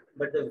sync,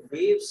 but the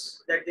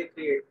waves that they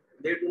create,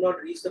 they do not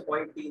reach the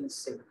point P in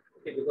sync,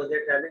 okay, because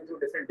they're traveling through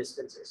different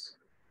distances.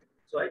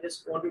 So I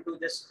just wanted to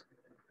just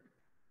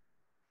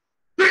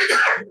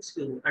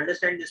excuse me,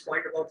 understand this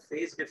point about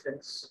phase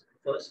difference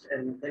first,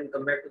 and then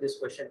come back to this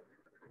question.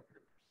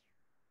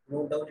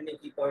 Note down any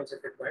key points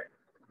if required.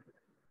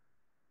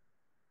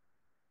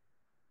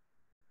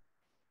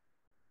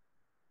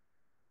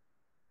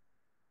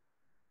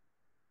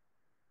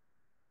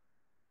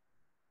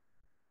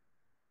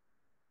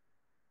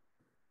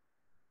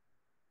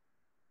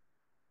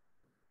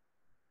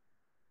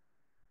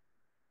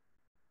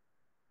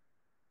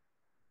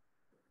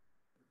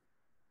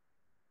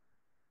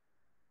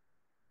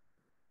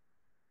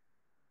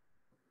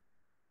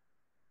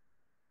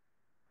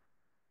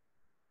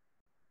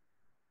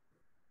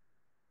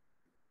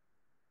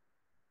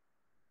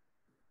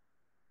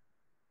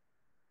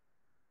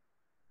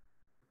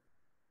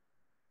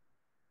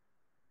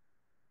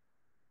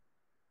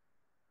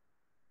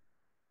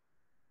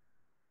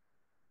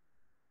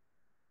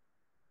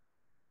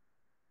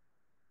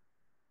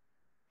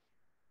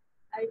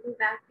 I'll be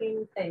back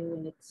in 10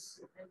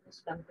 minutes. I'm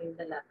just dumping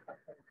the laptop.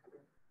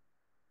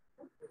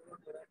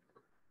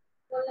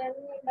 Well, I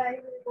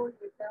will go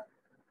later.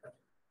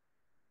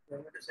 You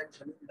want me to send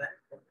Shamim back?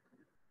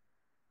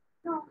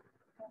 No,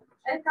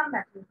 I'll come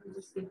back. You can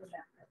just give me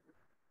laptop.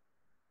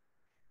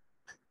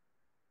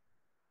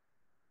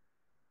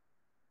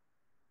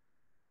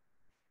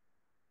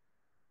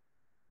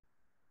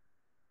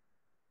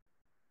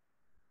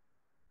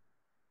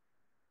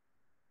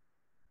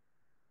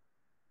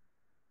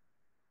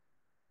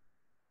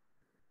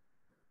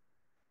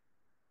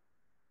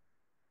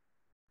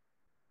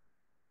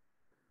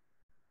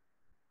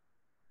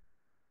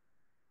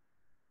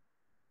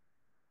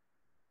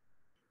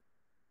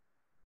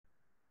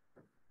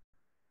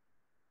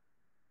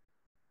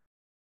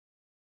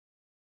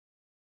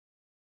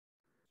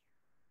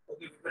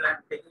 Okay, people, I'm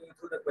taking you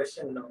through the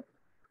question now.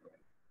 So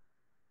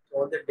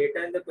all the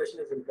data in the question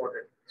is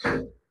important.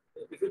 So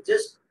if you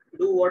just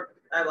do what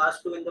I've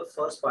asked you in the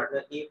first part,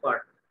 the A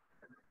part,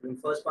 in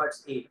first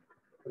part's A,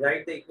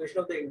 write the equation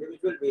of the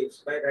individual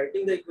waves. By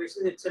writing the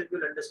equation itself,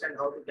 you'll understand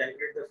how to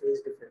calculate the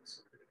phase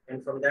difference.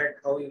 And from that,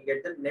 how you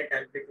get the net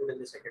amplitude in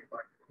the second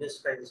part.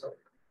 Just try this out.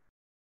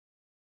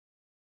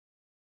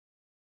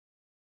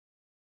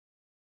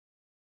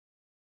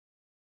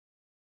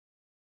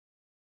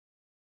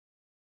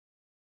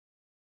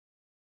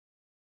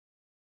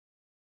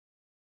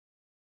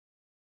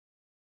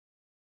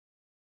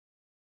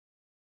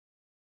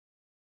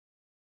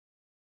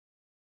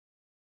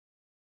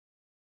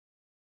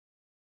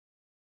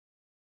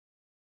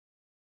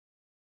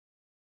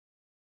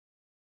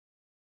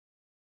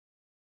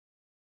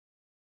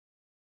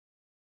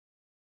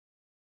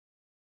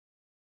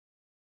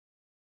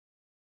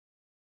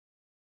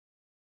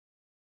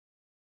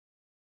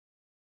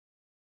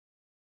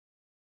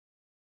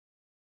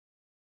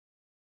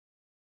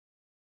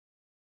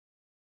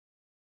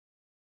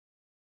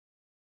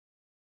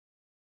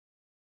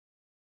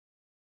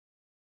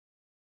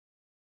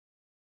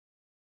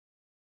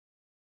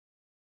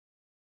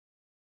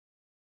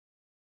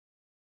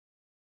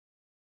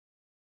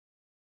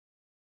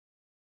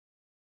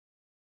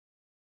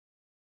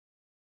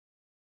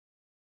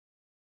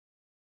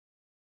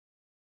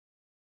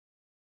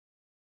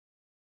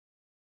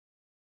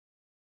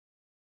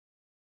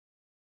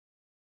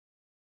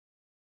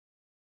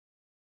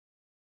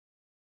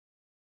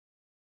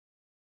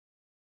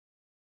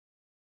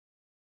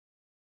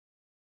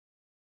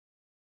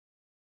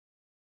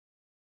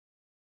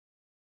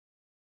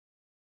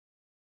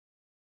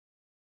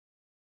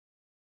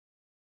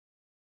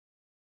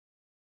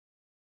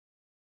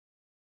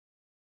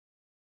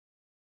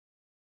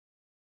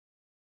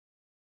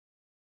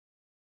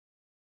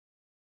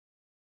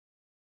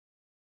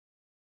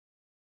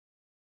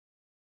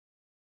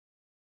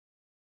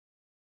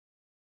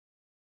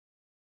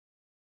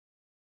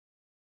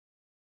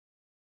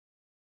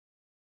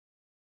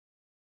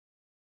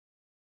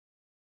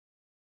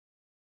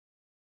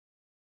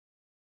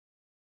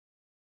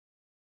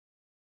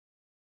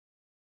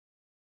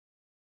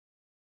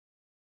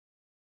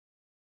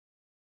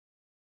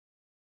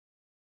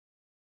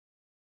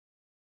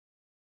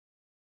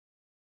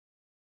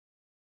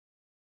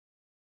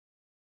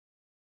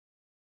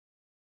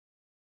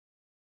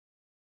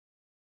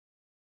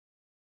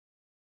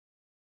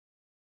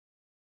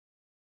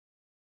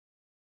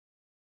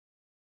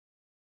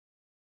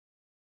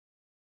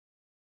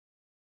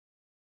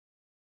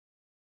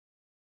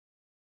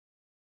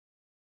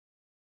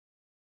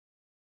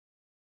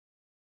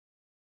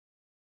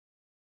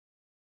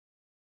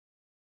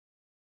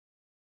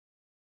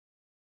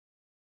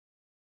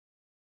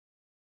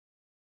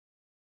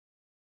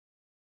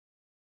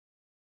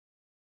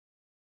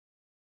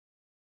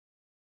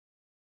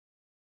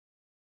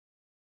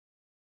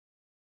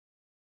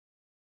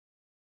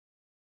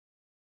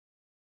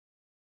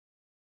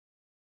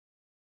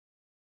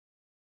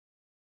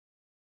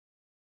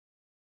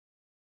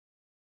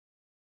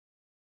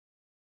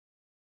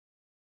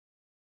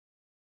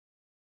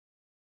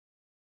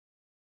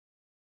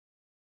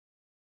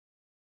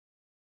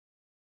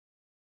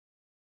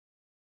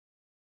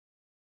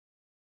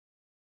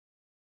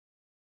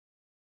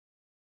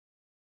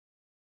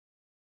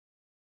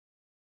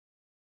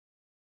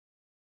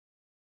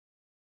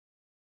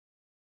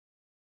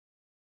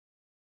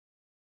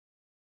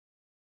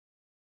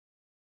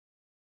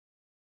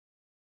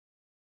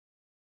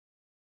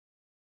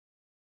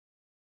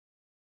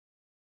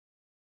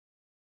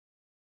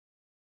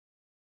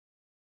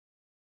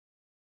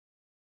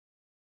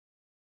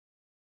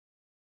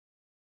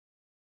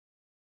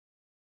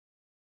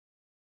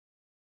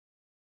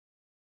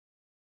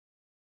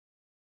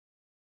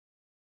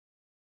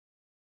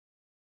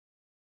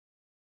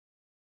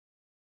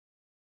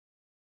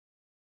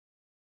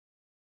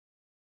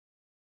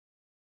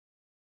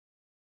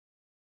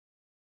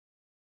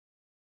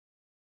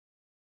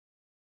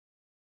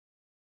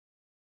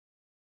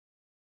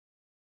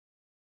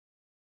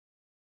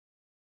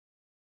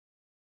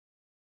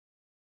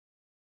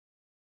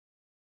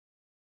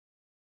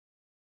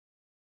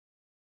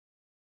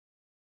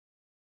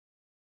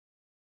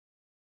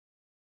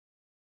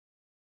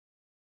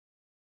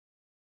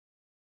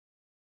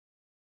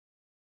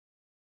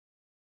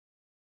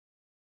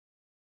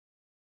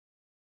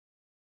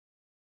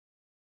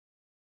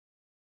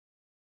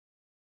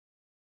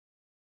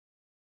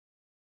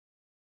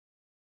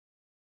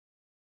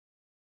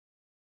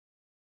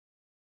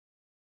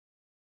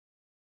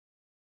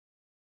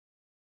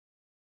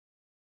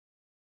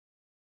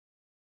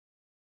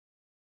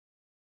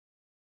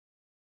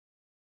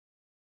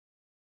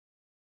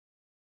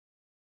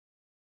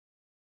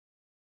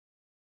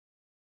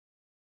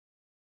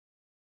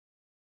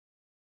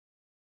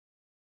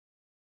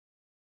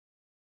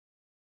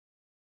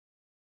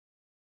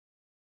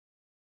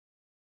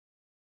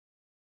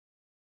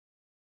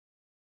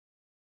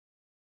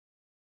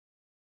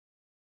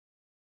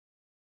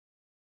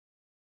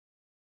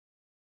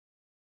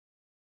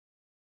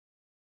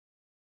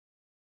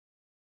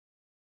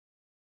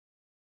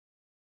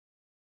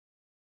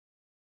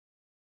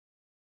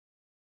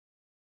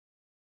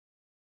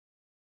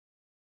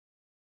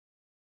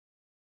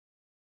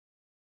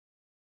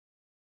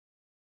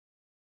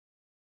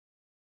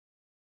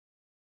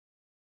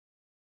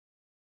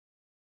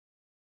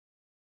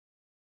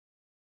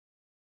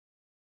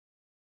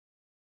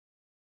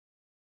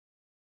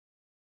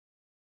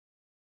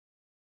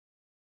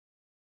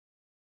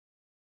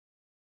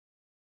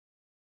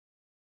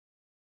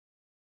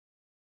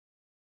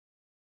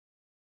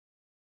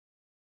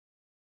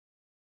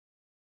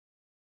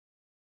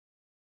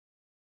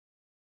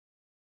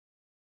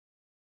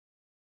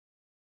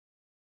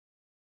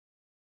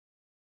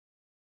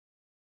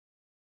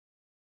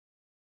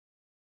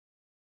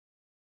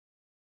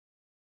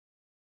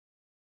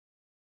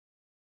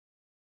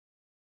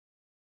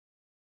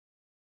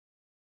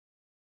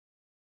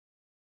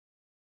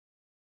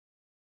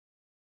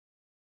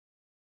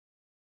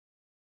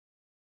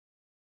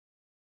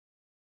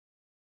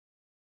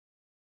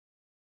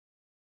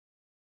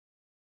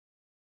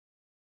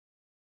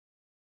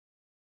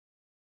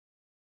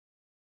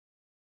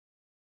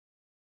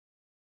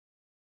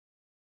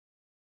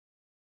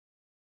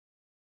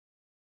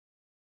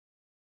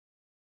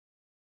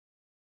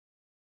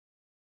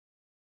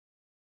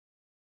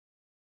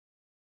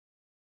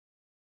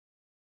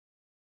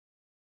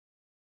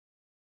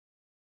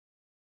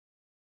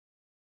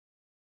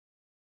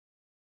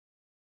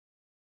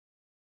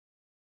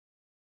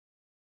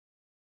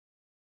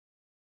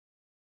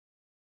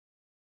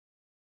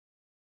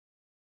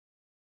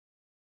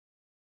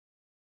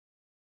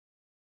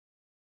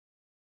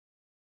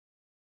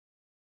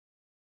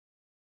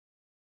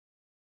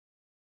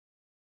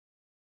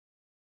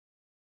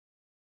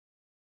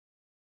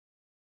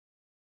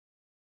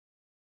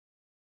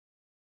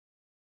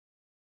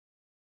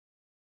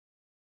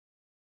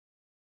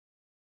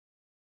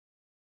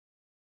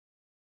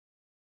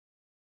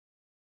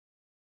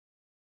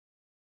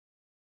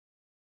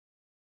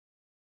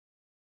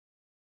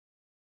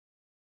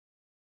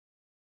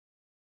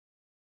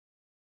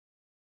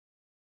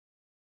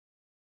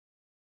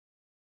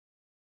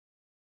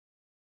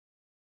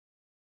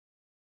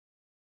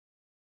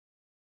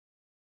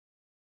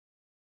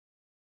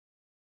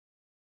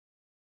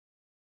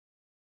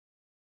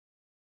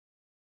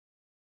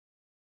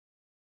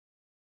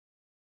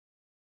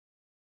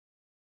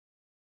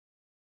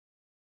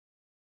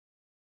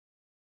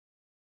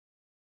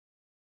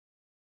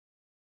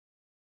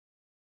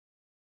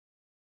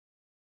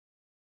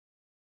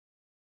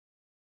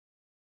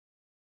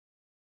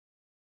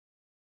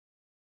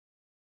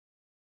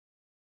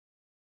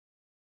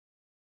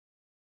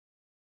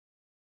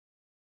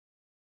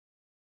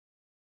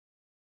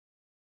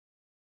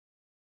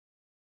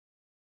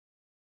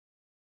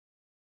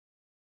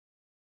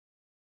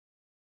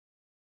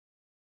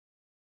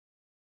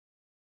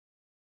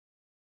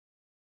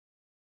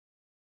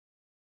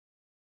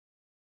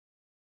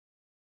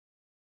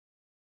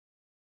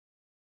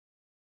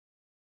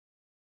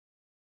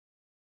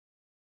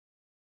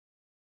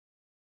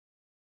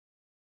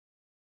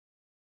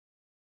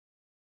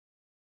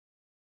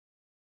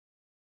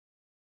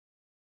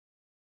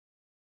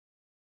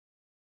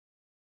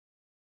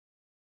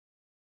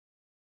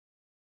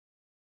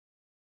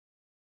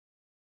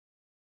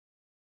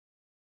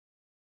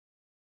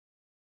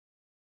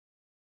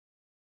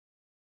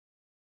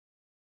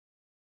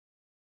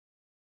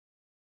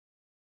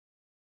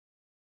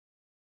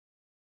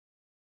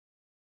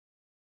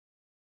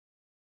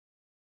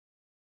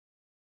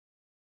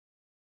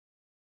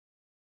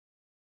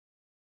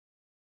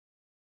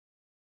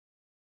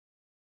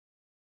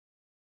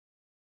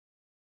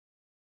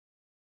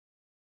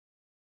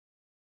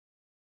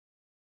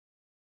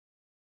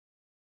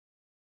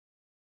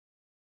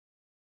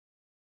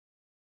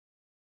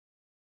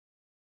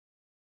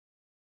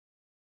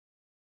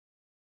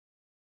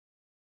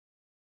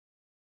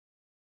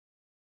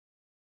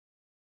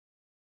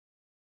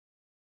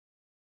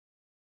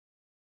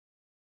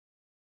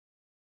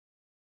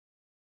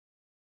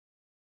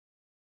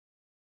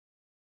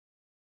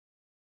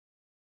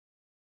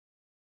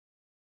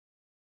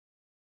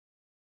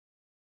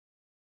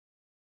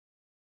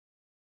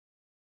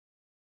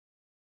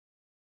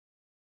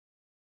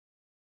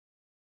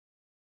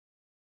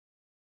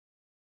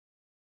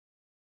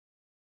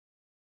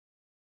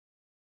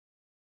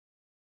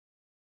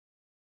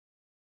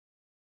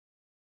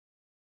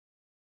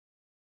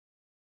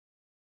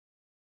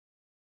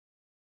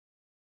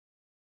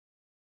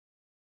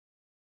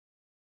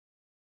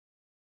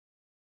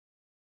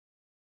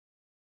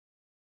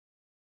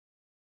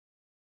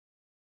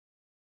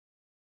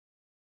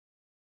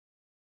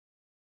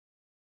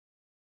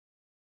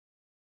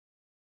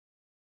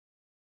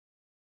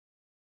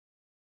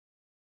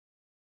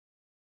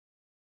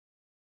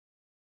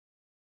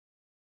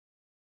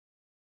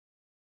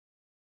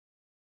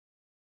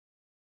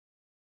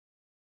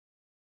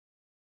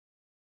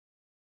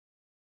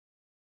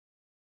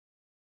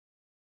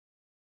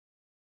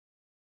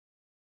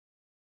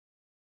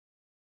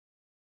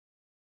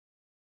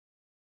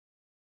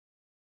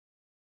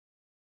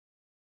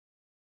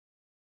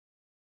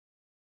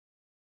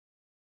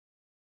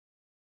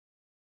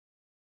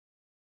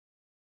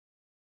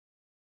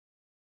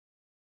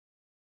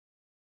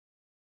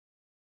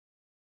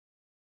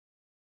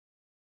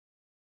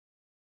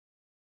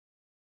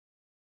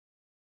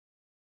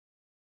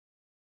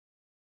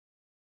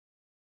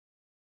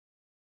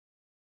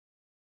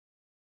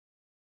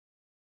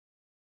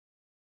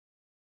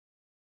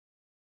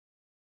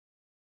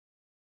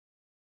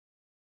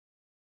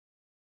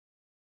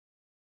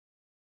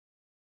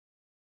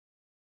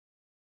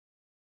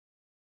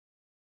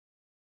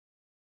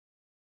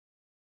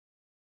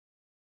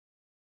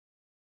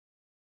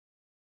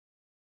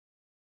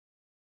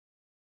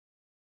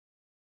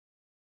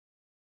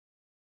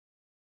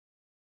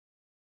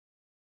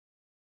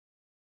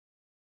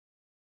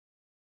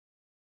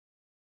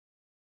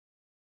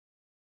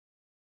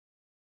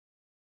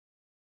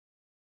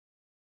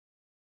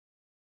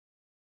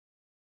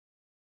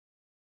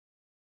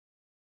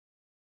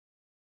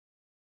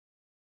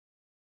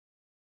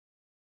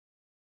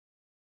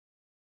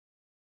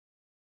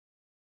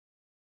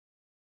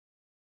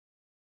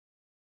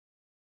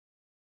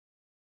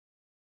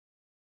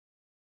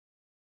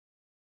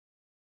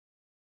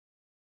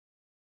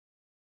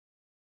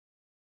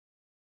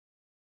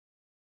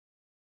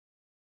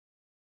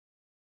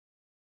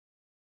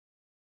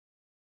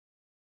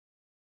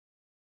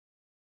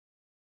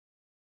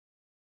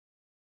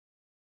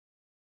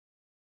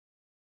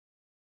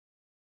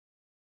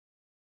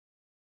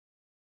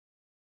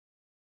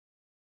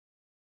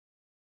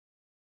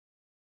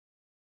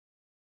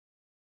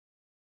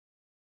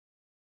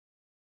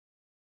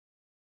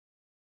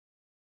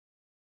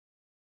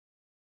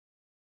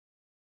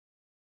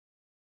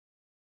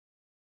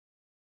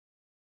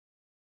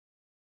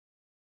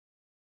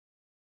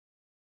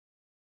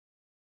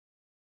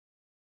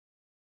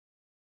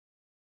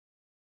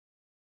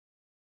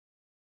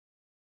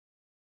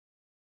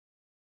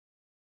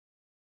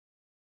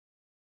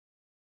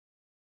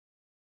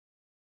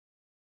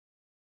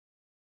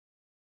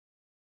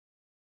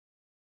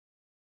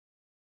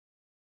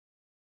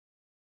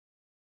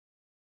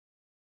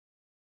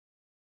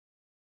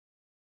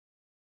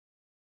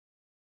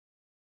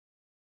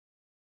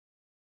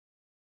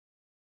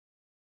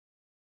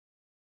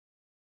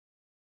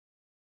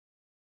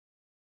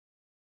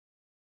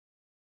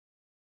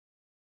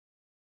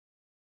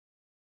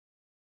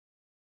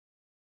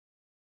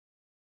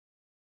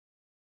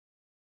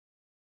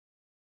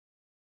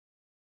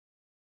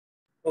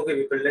 Okay,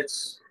 people,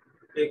 let's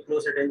pay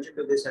close attention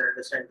to this and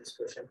understand this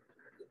question.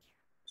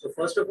 So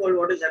first of all,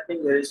 what is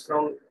happening here is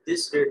from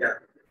this data,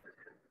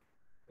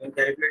 you can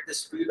calculate the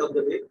speed of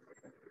the wave,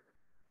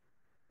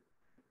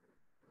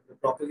 the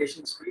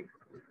propagation speed,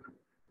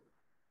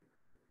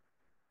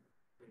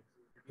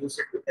 reduce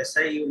it to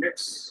SI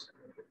units,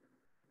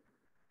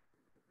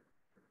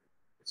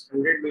 it's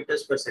 100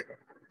 meters per second.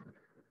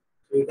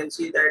 So you can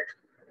see that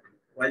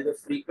while the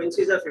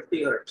frequencies are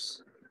 50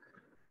 hertz,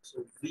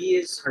 so V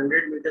is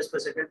 100 meters per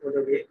second for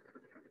the wave,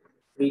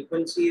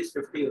 frequency is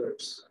 50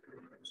 hertz.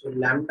 So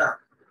lambda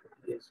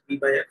is V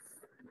by F,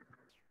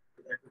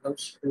 that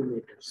becomes 2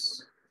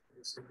 meters.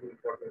 This is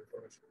important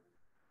information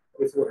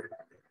beforehand.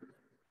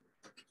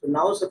 So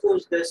now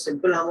suppose the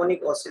simple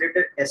harmonic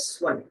oscillator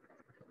S1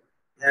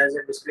 has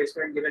a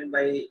displacement given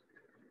by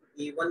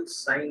E1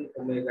 sine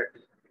omega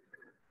t,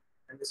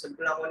 and the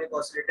simple harmonic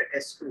oscillator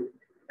S2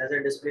 has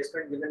a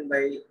displacement given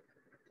by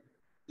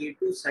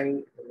E2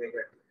 sine omega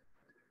t.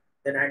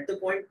 Then at the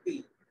point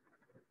P,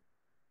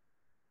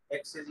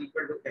 x is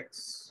equal to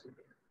x.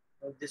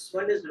 Now this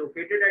one is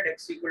located at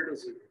x equal to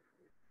 0.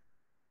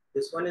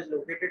 This one is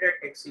located at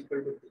x equal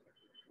to t.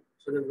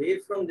 So the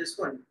wave from this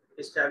one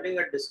is traveling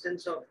a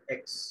distance of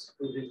x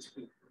to reach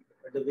P.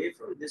 But the wave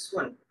from this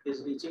one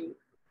is reaching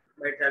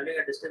by traveling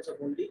a distance of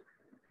only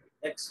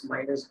x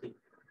minus t.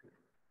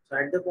 So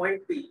at the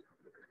point P,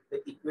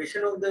 the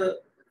equation of the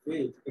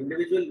wave,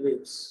 individual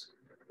waves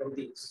from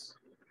these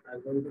are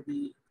going to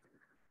be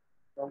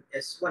from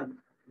S1,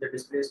 the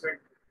displacement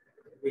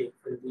wave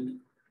will be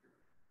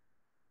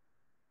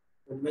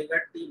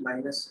omega t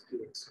minus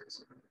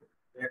kx,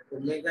 where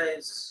omega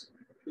is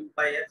 2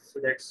 pi f, so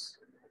that's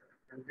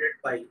 100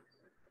 pi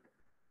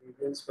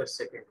radians per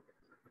second,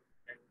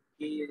 and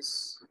k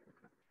is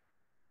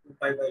 2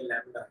 pi by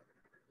lambda,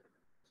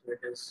 so it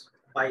is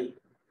pi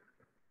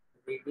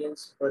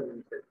radians per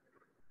meter.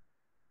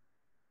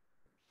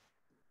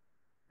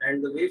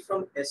 And the wave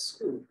from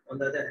S2, on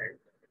the other hand,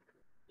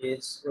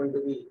 is going to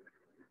be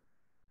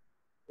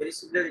very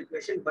similar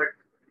equation, but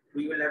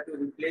we will have to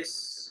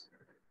replace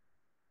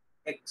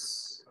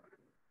x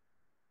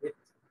with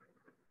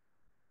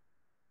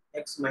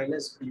x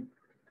minus b,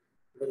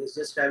 because it's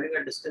just traveling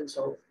a distance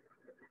of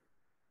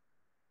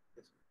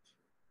this.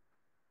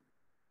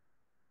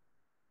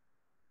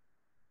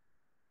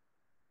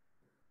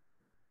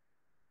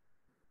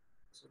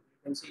 So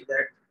you can see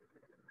that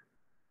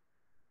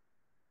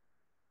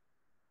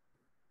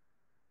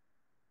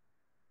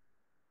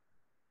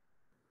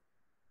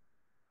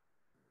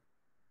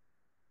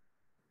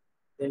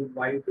then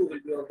y2 will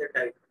be of the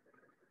type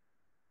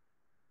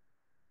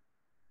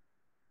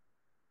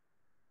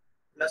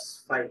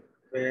plus phi,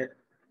 where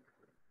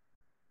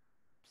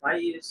phi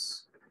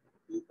is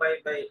 2 pi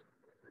by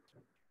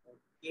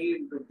k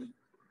into d,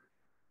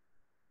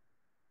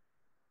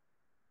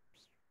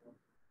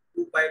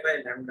 2 pi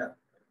by lambda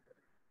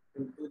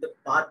into the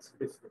path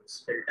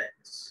difference delta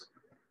x.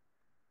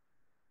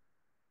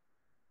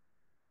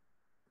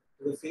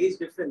 So the phase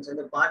difference and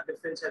the path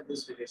difference have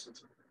this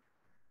relationship.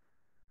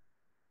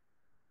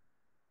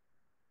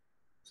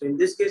 So in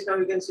this case, now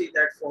we can see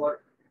that for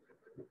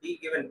d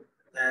given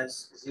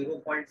as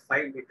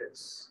 0.5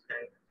 meters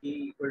and k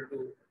equal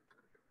to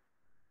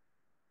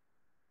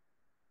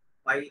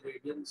pi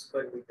radians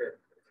per meter,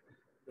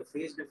 the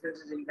phase difference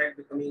is in fact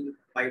becoming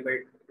pi by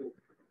 2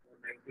 or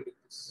 90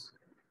 degrees.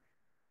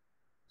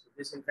 So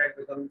this in fact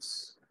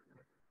becomes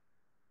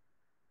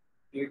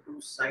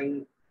k2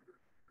 sine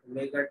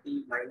omega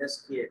t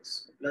minus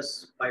kx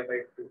plus pi by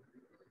 2.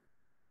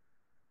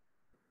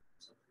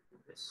 So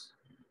this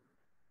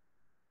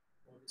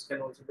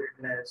can also be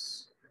written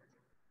as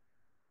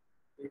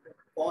k2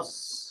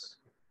 cos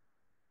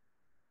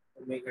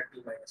omega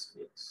t minus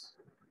kx.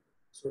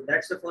 So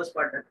that's the first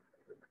part done.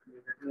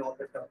 We've written all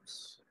the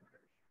terms.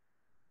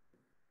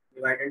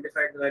 We've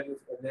identified the value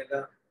of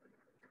omega,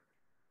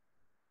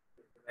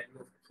 the value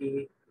of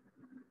k,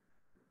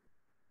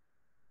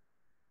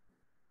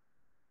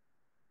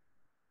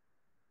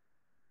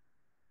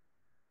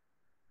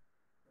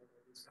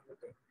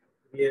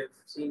 we have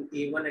seen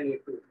A1 and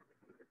A2.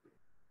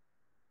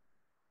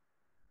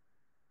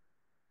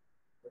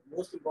 But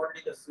most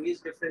importantly, the phase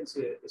difference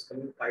here is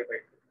coming pi by 2.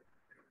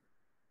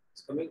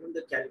 It's coming from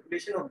the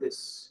calculation of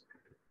this,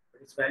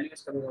 but its value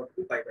is coming out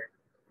to pi by 2.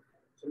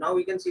 So now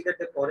we can see that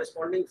the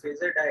corresponding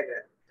phasor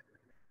diagram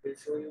will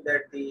show you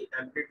that the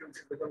amplitude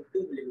should become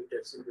 2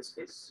 millimeters in this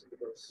case,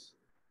 because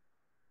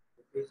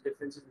the phase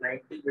difference is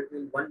 90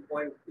 between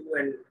 1.2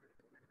 and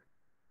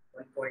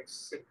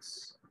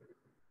 1.6.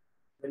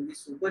 When we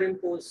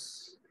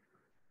superimpose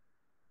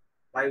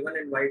y1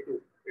 and y2,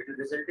 it will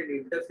result in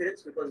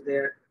interference because they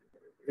are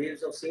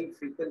waves of same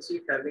frequency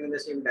traveling in the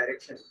same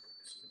direction,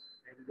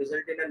 and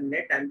result in a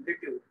net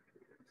amplitude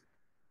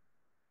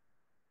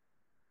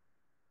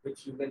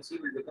which you can see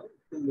will become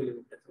 2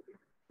 millimeters. Okay.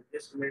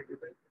 Just a minute, we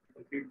will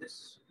complete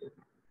this.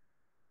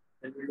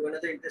 And we'll do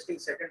another interesting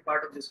second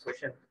part of this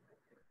question.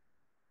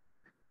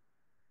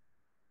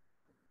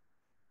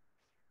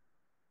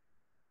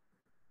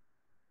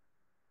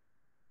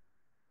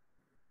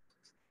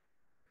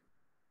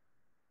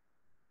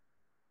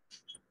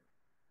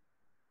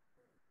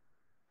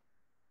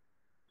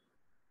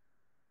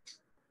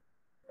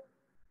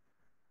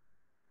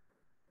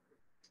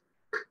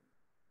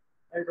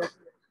 I'll drop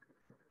it.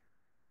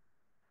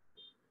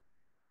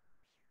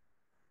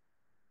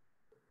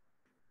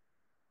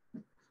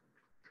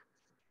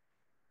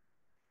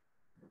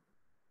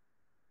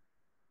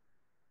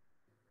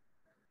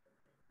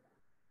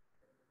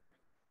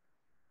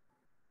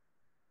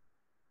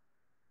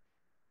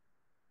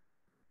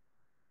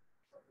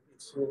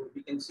 So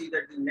we can see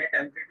that the net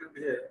amplitude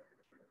here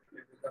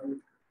will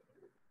become,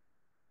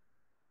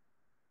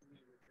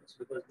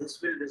 because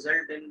this will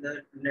result in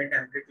the net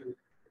amplitude,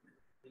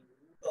 the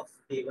root of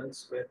A1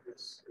 square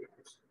plus A2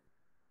 square.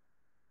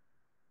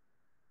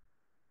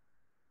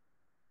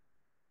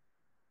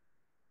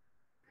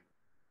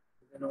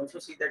 You can also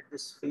see that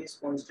this phase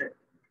constant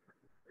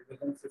will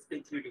become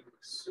 53 degrees.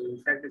 So in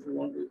fact, if you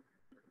want to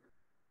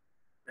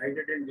write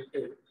it in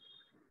detail,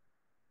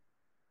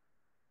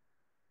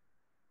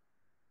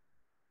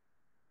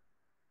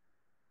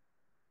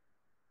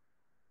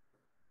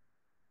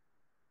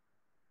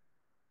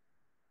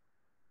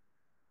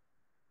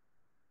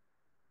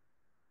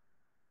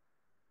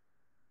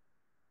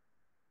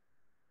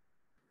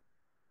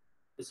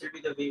 this will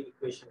be the wave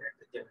equation at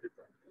the general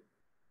point.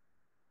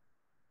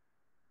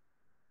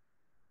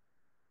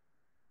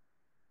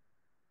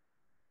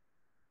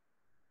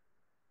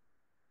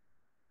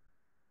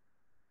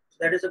 So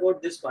that is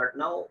about this part.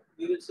 Now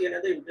we will see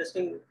another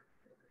interesting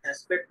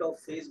aspect of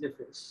phase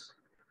difference.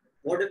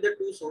 What if the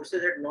two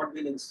sources had not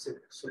been in sync?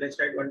 So let's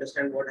try to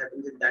understand what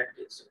happens in that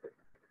case.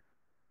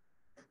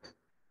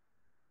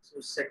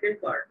 So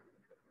second part,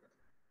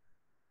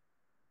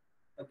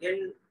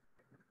 again,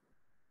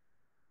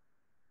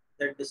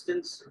 that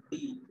distance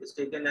D is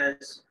taken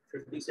as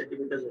 50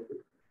 centimeters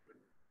only,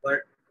 but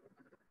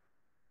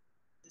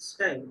this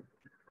time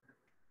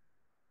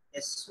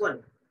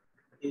S1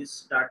 is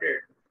started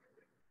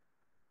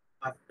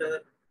after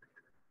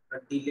a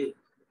delay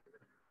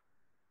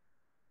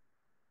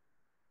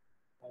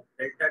of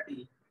delta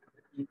T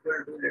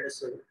equal to, let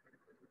us say,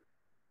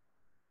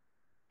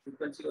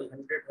 frequency was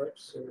 100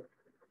 hertz, so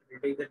we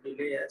take the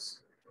delay as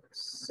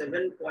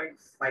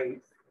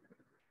 7.5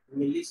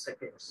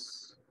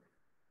 milliseconds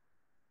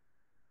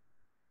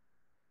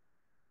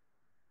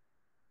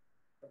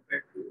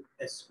compared to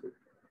S2.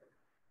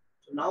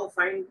 So now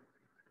find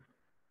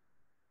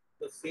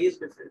the phase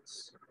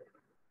difference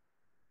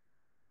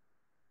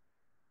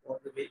of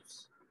the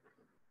waves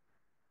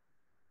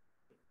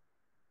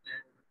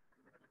and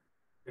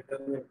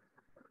determine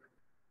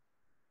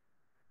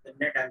the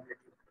net amplitude.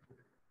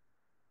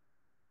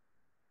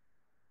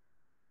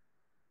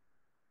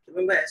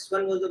 Remember,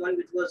 S1 was the one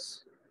which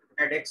was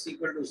at x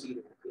equal to 0.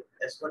 Okay.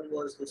 S1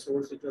 was the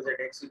source which was at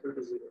x equal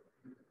to 0.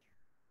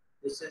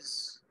 This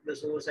is the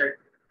source at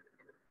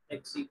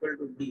x equal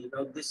to d.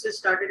 Now, this is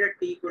started at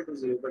t equal to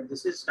 0, but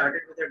this is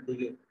started with a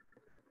delay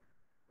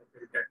of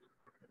delta t.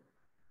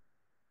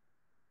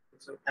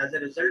 So, as a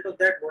result of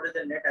that, what is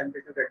the net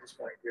amplitude at this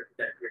point? We have to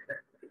calculate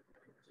that. Okay.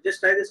 So just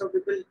try this out,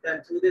 people,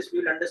 and through this, we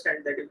will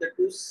understand that if the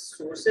two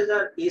sources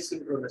are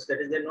asynchronous, that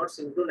is, they're not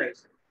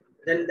synchronized,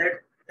 then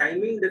that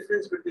timing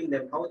difference between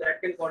them, how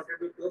that can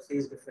contribute to a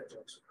phase difference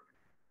also.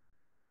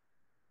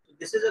 So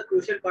this is a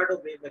crucial part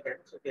of wave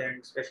mechanics, okay,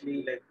 and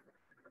especially like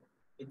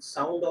in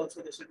sound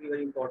also this will be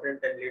very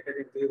important, and later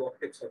in wave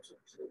optics also.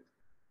 So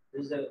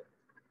this is a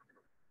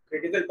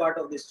critical part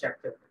of this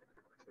chapter.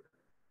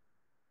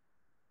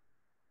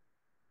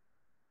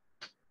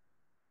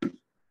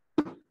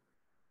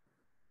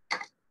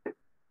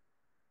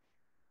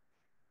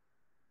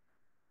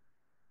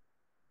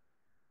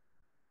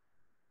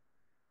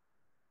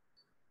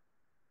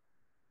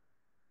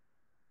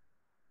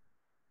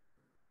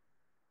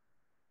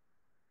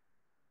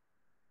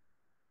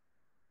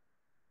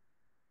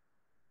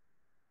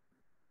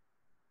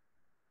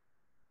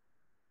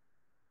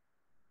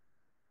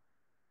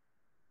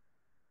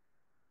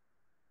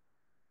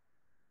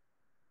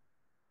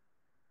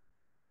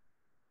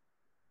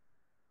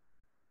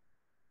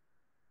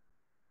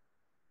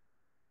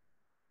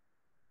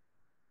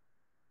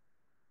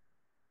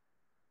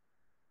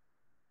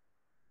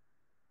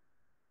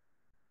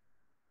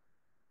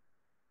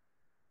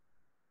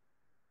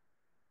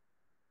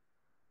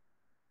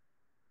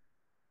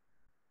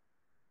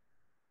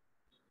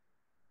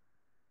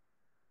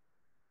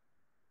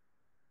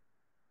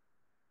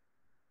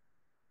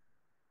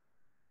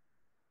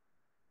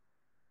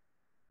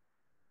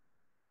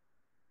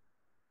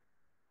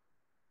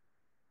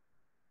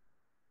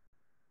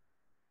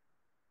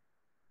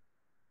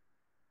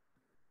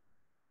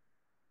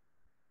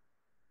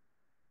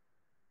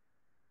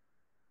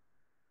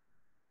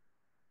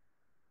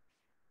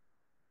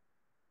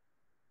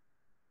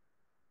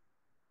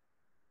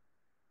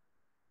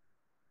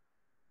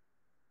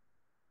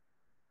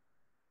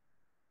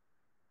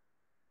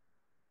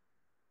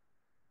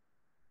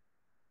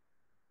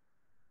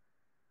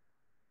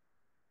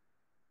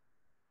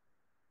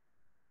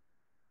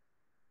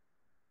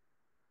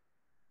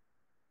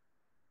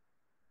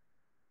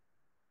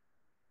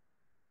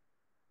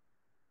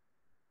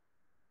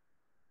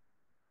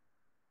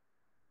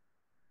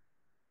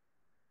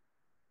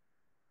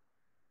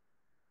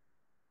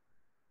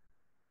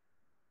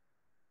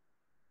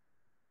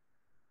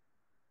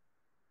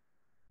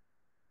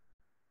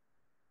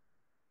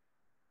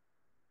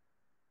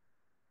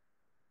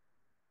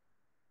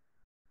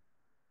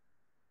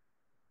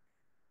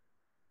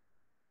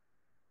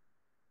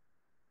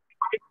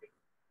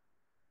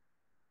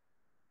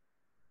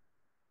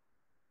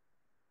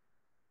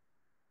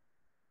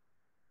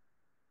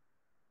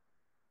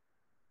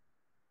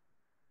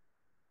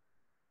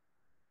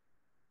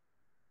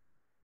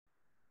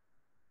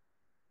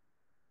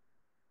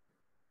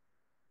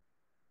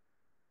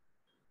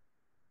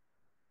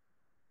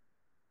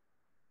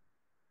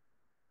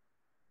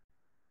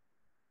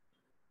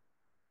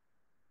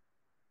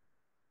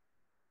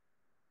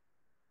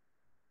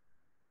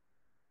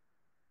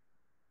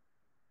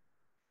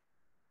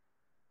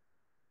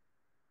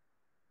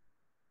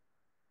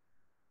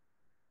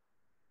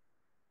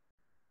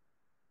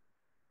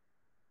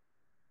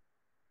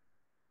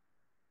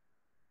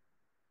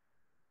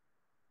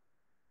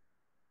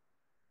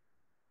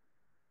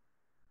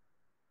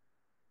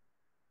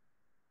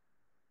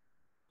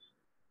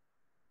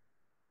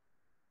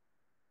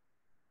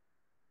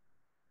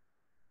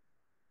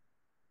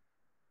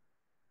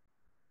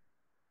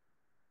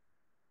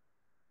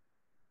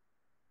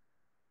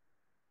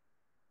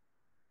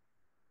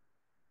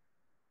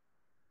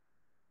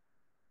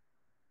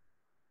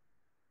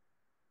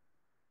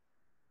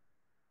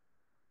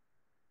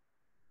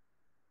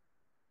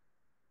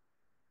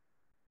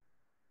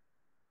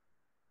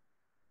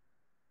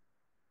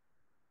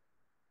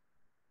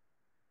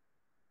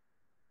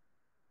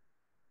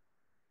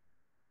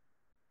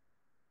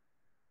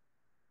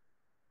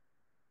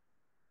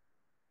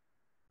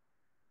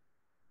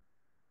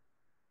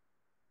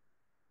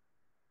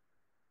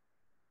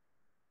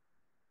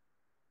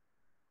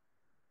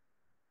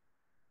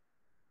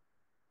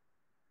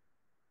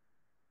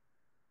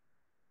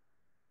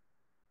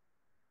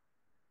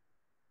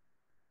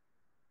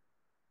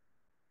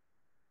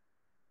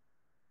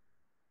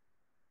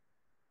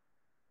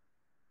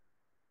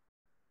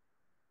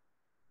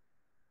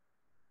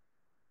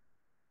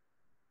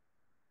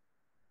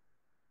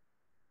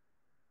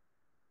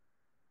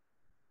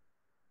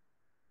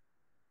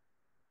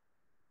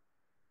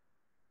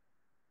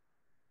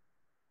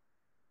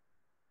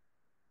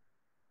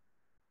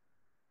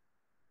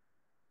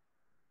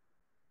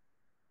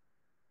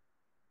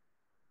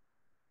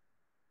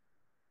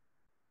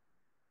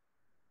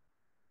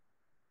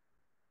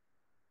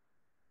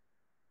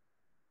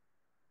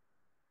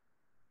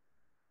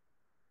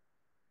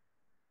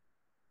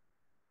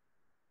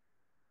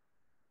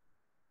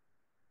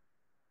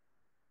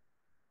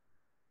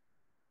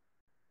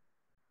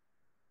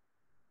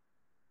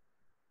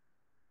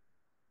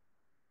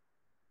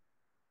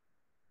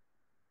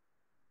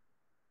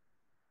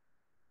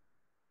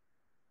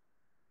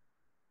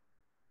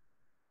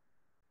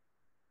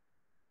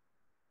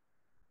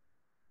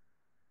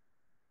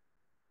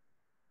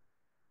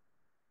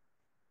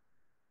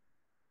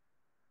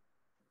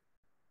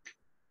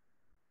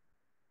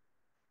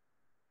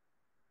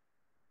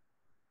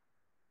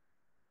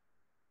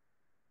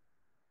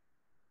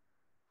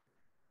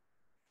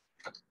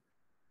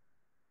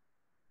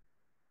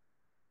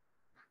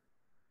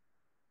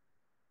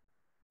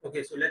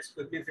 Okay, so let's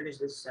quickly finish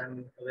this.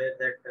 I'm aware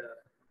that there's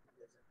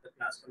the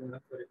class coming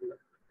up for regular.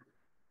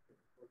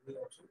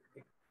 Also.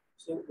 Okay.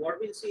 So what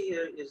we'll see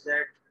here is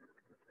that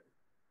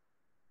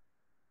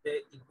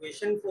the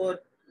equation for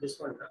this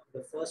one,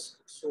 the first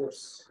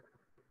source,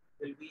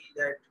 will be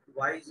that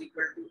y is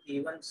equal to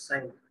a1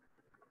 sine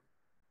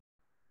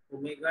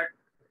omega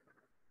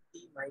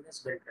t minus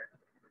delta.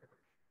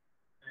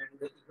 And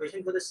the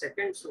equation for the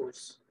second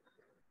source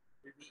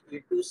will be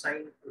a2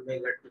 sine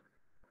omega t.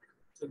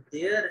 So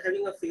they are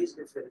having a phase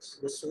difference.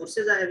 The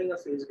sources are having a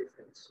phase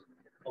difference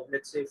of,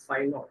 let's say,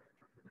 phi naught,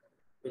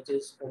 which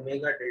is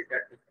omega delta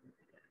t,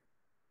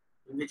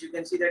 in which you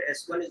can see that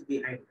S1 is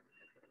behind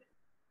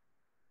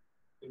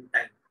in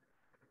time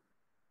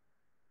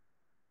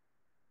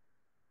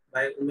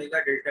by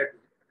omega delta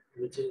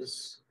t, which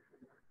is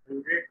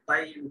 100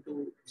 pi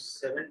into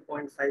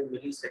 7.5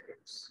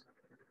 milliseconds.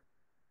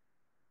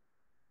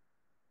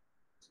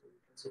 So you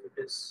can see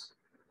it is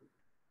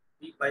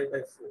 3 pi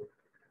by 4.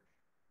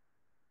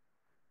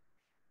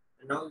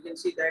 And now you can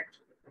see that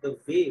the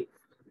wave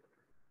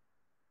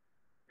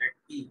at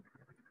t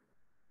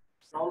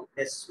from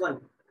S1,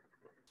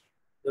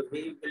 the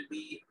wave will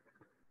be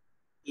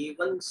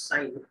a1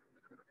 sine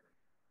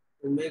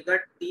omega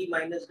t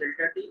minus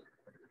delta t,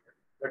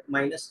 but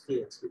minus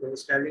kx because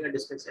it's traveling a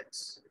distance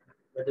x.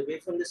 But the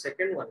wave from the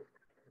second one,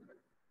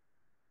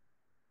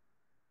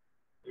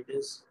 it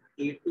is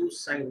a2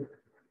 sine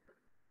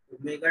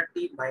omega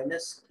t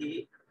minus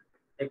k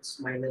x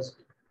minus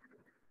d.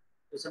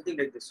 So something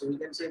like this. So we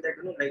can say that,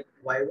 like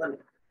y1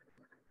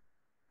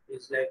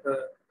 is like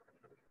a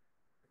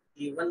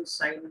a1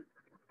 sine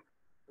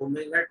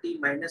omega t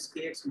minus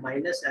kx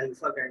minus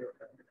alpha kind of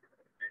term,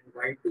 and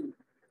y2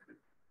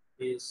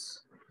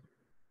 is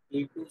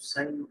a2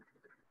 sine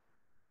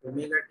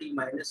omega t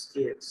minus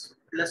kx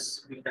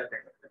plus beta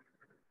kind of term.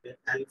 Where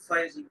alpha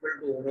is equal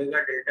to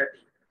omega delta t,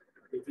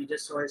 which we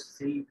just saw as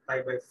 3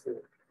 pi by 4,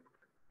 and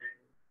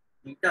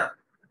beta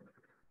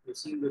we've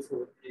seen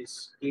before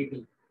is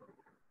kd,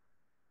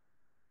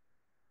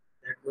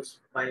 that was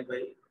pi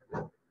by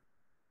 2.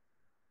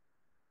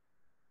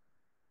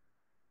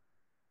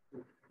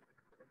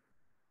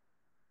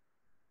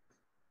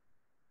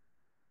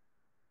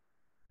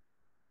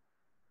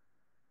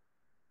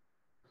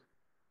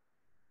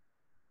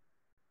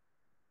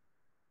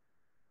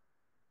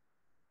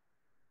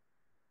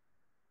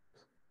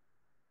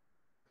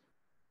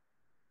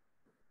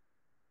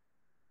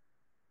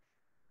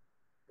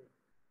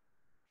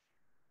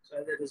 So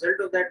as a result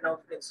of that, now you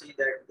can see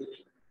that the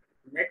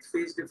net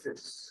phase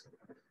difference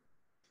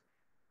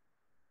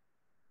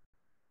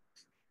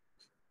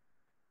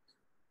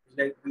is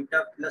like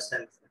beta plus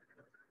alpha.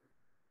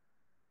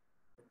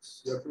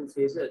 It's your two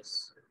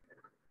phases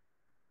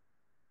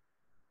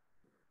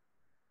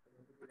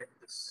like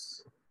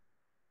this.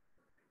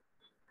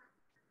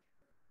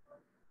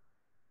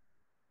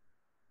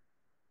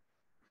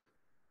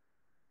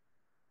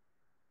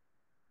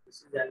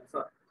 This is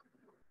alpha.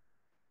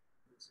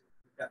 This is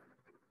beta.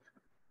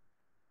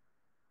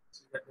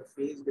 See that the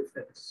phase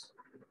difference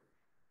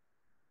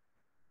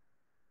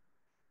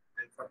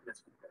alpha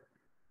plus beta.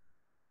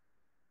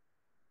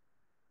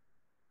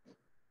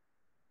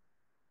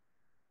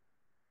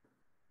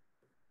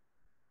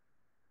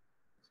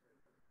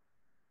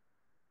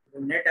 The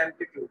net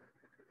amplitude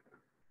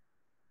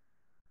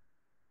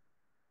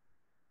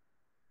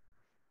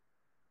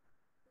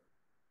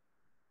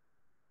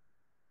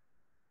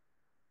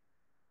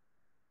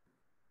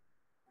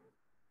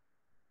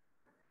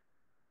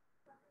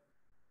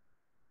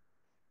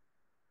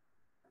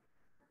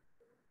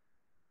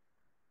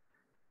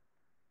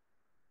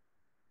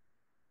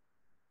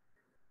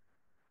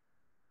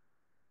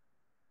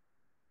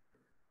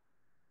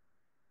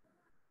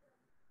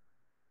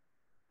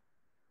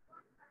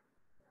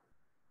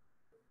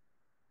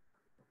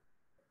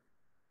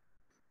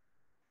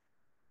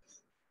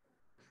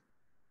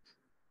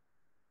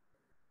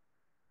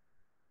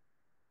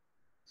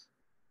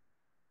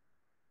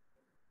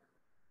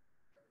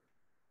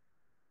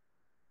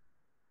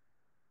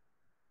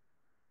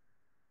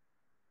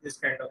this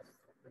kind of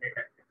net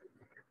amplitude.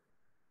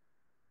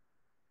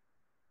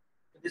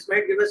 This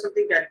might give us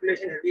something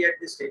calculation heavy at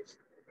this stage.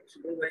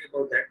 So don't worry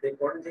about that. The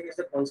important thing is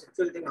the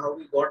conceptual thing, how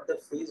we got the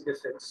phase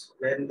difference,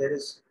 when there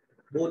is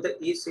both the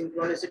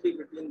asynchronicity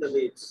between the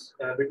waves,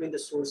 between the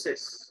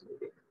sources,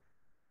 okay,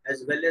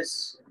 as well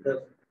as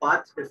the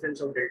path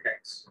difference of delta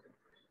x.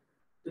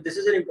 So this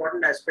is an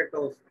important aspect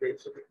of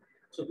waves. Okay.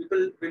 So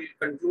people will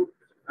conclude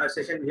our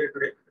session here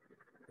today.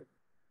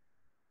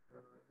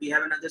 We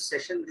have another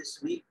session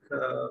this week,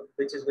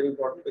 which is very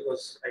important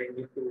because I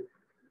need to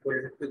go a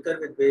little quicker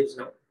with waves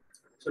now.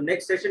 So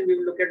next session, we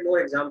will look at more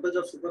examples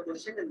of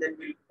superposition, and then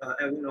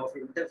we'll of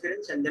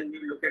interference, and then we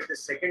will look at the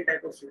second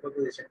type of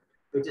superposition,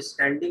 which is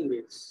standing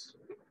waves.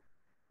 Okay.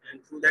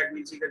 And through that,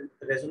 we'll see the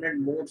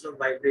resonant modes of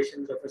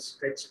vibrations of a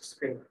stretched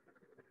string.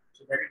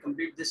 So that will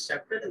complete this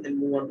chapter, and then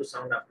move on to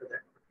sound after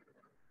that.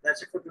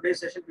 That's it for today's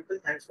session, people.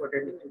 Thanks for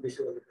attending, and wish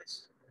you all the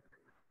best.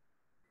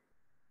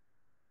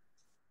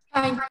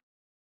 Thank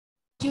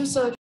you,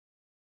 sir.